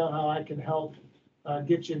let me know how I can help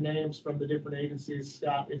get you names from the different agencies,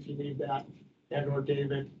 Scott, if you need that, and or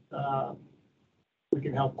David, we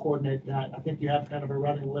can help coordinate that. I think you have kind of a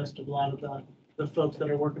running list of a lot of the folks that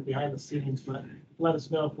are working behind the scenes, but let us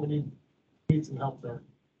know if we need some help there.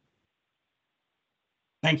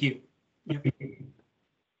 Thank you.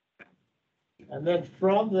 And then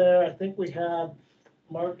from there, I think we have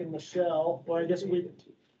Mark and Michelle, or I guess David,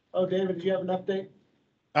 did you have an update?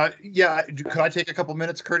 Yeah, could I take a couple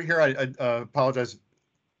minutes, Kurt, here? I apologize.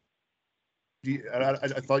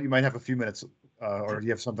 I thought you might have a few minutes, or do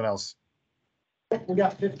you have something else? We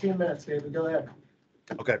got 15 minutes, David, go ahead.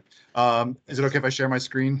 Okay. Is it okay if I share my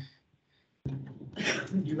screen?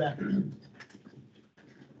 You bet.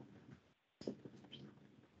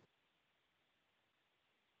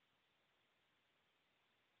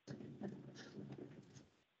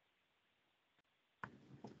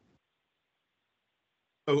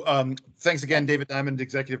 So thanks again, David Diamond,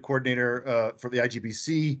 Executive Coordinator for the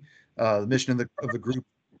IGBC. The mission of the group,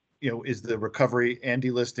 is the recovery and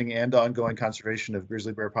delisting and ongoing conservation of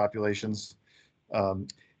grizzly bear populations. Dylan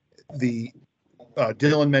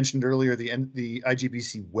mentioned earlier the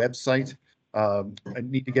IGBC website. I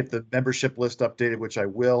need to get the membership list updated, which I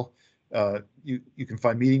will. You can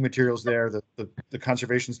find meeting materials there. The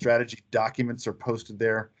conservation strategy documents are posted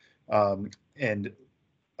there.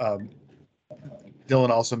 Dylan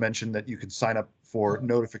also mentioned that you could sign up for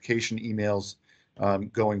notification emails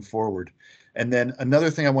going forward. And then another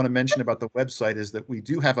thing I want to mention about the website is that we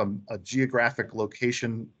do have a geographic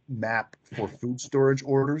location map for food storage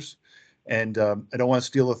orders. And I don't want to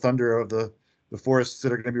steal the thunder of the the forests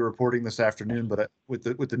that are going to be reporting this afternoon, but with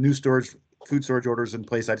the new food storage orders in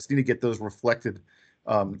place, I just need to get those reflected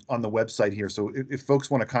on the website here. So if folks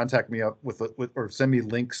want to contact me up with or send me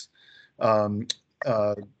links, and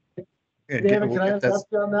David, can I interrupt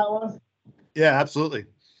you on that one? Yeah, absolutely.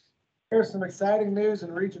 Here's some exciting news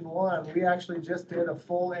in Region 1. We actually just did a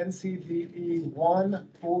full NCDE 1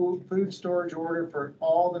 food storage order for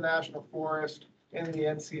all the national forest in the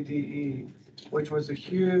NCDE, which was a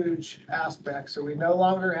huge aspect. So we no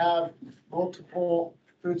longer have multiple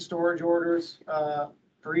food storage orders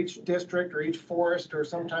for each district or each forest, or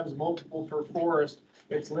sometimes multiple per forest.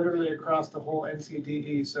 It's literally across the whole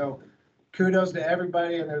NCDE. So kudos to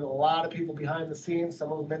everybody, and there's a lot of people behind the scenes,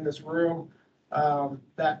 some of them in this room,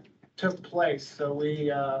 that took place. So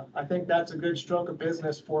I think that's a good stroke of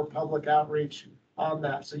business for public outreach on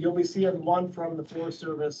that. So you'll be seeing one from the Forest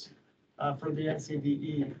Service for the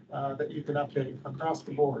NCDE that you can update across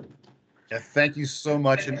the board. Yeah, thank you so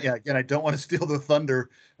much. And yeah, again, I don't want to steal the thunder,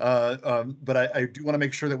 but I do want to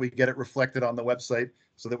make sure that we get it reflected on the website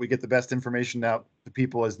so that we get the best information out to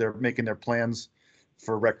people as they're making their plans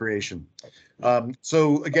for recreation.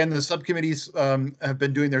 So again, the subcommittees have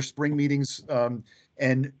been doing their spring meetings,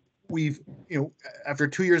 and we've, after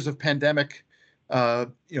 2 years of pandemic,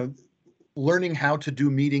 learning how to do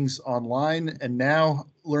meetings online, and now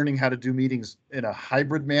learning how to do meetings in a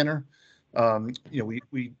hybrid manner.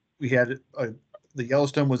 We had the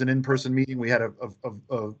Yellowstone was an in-person meeting. We had a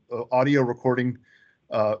audio recording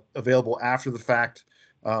available after the fact.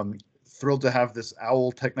 Thrilled to have this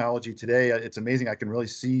OWL technology today. It's amazing. I can really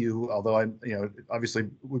see you, although I, obviously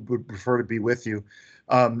would prefer to be with you.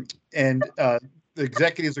 The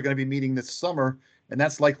executives are going to be meeting this summer, and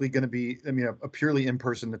that's likely going to be, a purely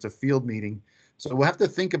in-person. It's a field meeting. So we'll have to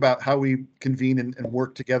think about how we convene and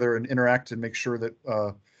work together and interact and make sure that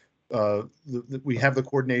that we have the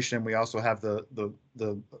coordination, and we also have the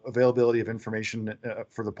availability of information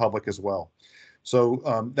for the public as well.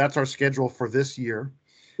 So that's our schedule for this year.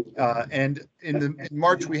 And in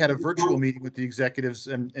March, we had a virtual meeting with the executives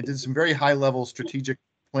and did some very high-level strategic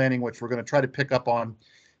planning, which we're going to try to pick up on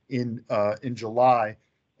in July.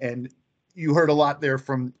 And you heard a lot there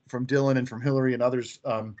from Dylan and from Hillary and others.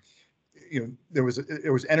 There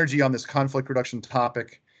was energy on this conflict reduction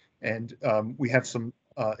topic, and we have some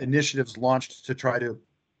initiatives launched to try to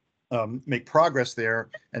make progress there.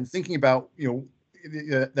 And thinking about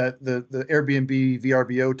that the Airbnb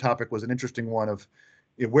VRBO topic was an interesting one of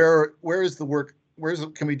where is the work,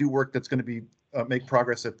 can we do work that's going to be make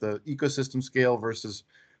progress at the ecosystem scale versus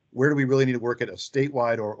where do we really need to work at a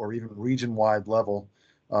statewide or even region-wide level.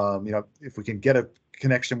 If we can get a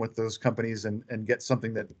connection with those companies and get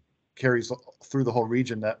something that carries through the whole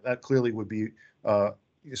region, that clearly would be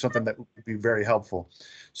something that would be very helpful.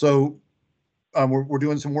 So we're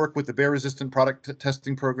doing some work with the bear-resistant product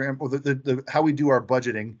testing program, or how we do our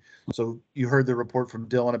budgeting. So you heard the report from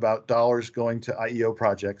Dylan about dollars going to IEO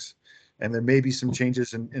projects, and there may be some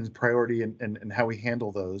changes in priority and how we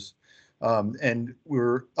handle those. And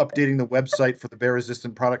we're updating the website for the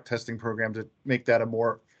bear-resistant product testing program to make that a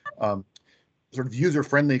more sort of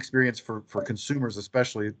user-friendly experience for consumers,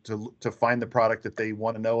 especially to find the product that they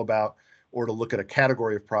want to know about, or to look at a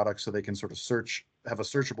category of products so they can sort of have a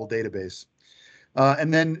searchable database.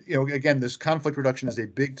 And then, again, this conflict reduction is a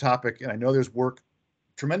big topic, and I know there's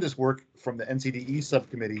tremendous work from the NCDE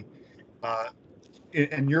subcommittee.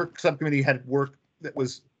 And your subcommittee had work that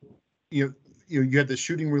was, you had the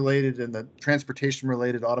shooting related and the transportation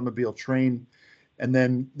related automobile train, and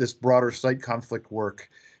then this broader site conflict work.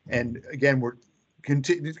 And again,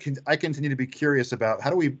 I continue to be curious about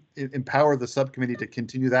how do we empower the subcommittee to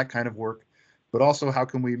continue that kind of work, but also how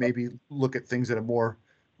can we maybe look at things at a more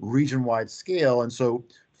region-wide scale. And so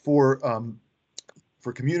for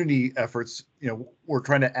community efforts, we're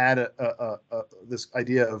trying to add this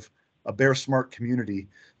idea of a Bear Smart community.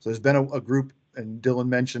 So there's been a group, and Dylan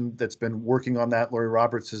mentioned, that's been working on that. Lori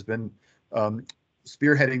Roberts has been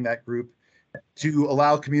spearheading that group to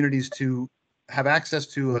allow communities to have access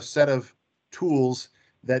to a set of tools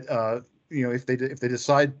that, if they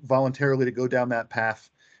decide voluntarily to go down that path,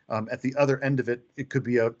 at the other end of it, it could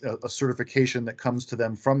be a certification that comes to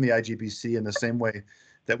them from the IGBC in the same way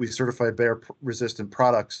that we certify bear-resistant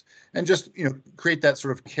products, and just create that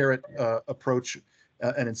sort of carrot approach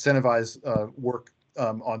and incentivize work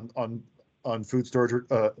on food storage,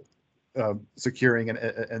 securing,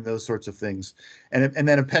 and those sorts of things, and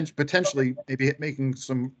then potentially maybe making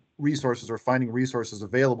some resources or finding resources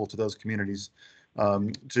available to those communities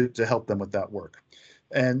to help them with that work.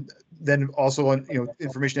 And then also on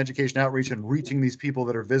information, education, outreach, and reaching these people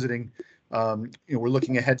that are visiting. we're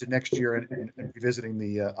looking ahead to next year and revisiting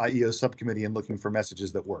the IEO subcommittee and looking for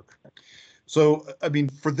messages that work. So, I mean,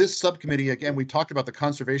 for this subcommittee, again, we talked about the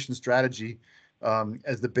conservation strategy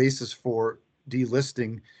as the basis for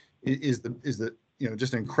delisting is the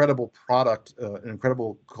just an incredible product, an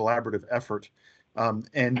incredible collaborative effort.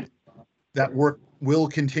 And that work will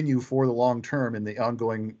continue for the long term in the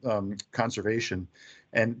ongoing conservation.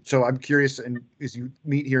 And so I'm curious, and as you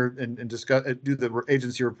meet here and discuss, do the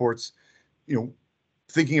agency reports,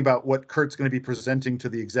 thinking about what Kurt's going to be presenting to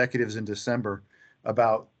the executives in December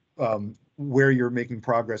about where you're making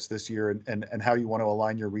progress this year and how you want to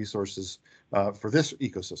align your resources for this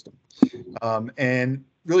ecosystem. And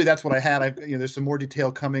really, that's what I had. There's some more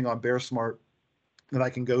detail coming on Bear Smart that I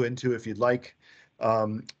can go into if you'd like.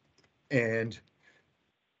 And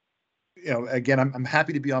again, I'm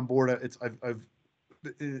happy to be on board.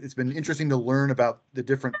 It's been interesting to learn about the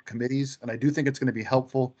different committees, and I do think it's going to be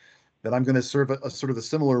helpful that I'm going to serve a sort of a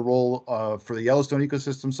similar role for the Yellowstone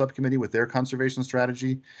Ecosystem Subcommittee with their conservation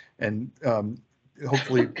strategy, and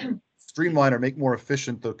hopefully streamline or make more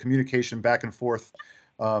efficient the communication back and forth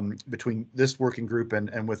between this working group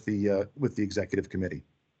and with the executive committee.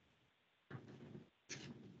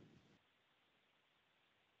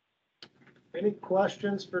 Any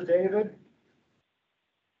questions for David?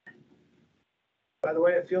 By the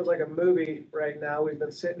way, it feels like a movie right now. We've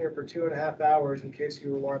been sitting here for 2.5 hours, in case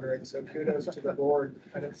you were wondering. So kudos to the board.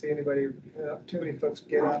 I didn't see anybody, too many folks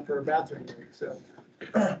get up for a bathroom break. So,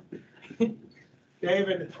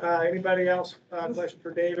 David, anybody else? Question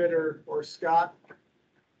for David or Scott?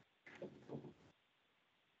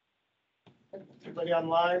 Anybody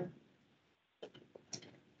online?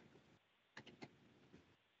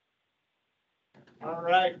 All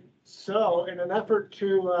right. So, in an effort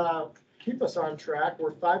to keep us on track,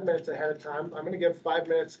 we're 5 minutes ahead of time. I'm going to give 5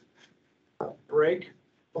 minutes break,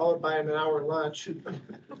 followed by an hour lunch.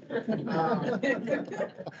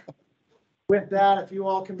 With that, if you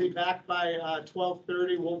all can be back by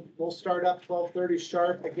 12:30, we'll start up 12:30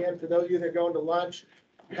 sharp. Again, for those of you that are going to lunch,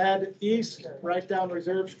 head east, right down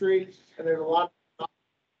Reserve Street, and there's a lot of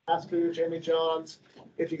fast food, Jimmy John's.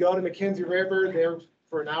 If you go to McKenzie River, there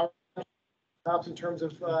for an hour in terms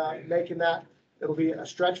of making that. It'll be a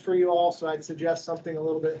stretch for you all, so I'd suggest something a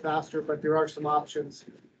little bit faster, but there are some options,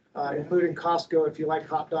 including Costco if you like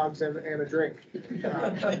hot dogs and a drink.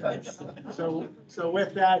 So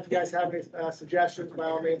with that, if you guys have any suggestions, by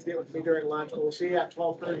all means, get with me during lunch. But we'll see you at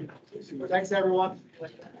 12:30. Thanks, everyone.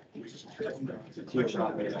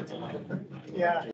 Yeah.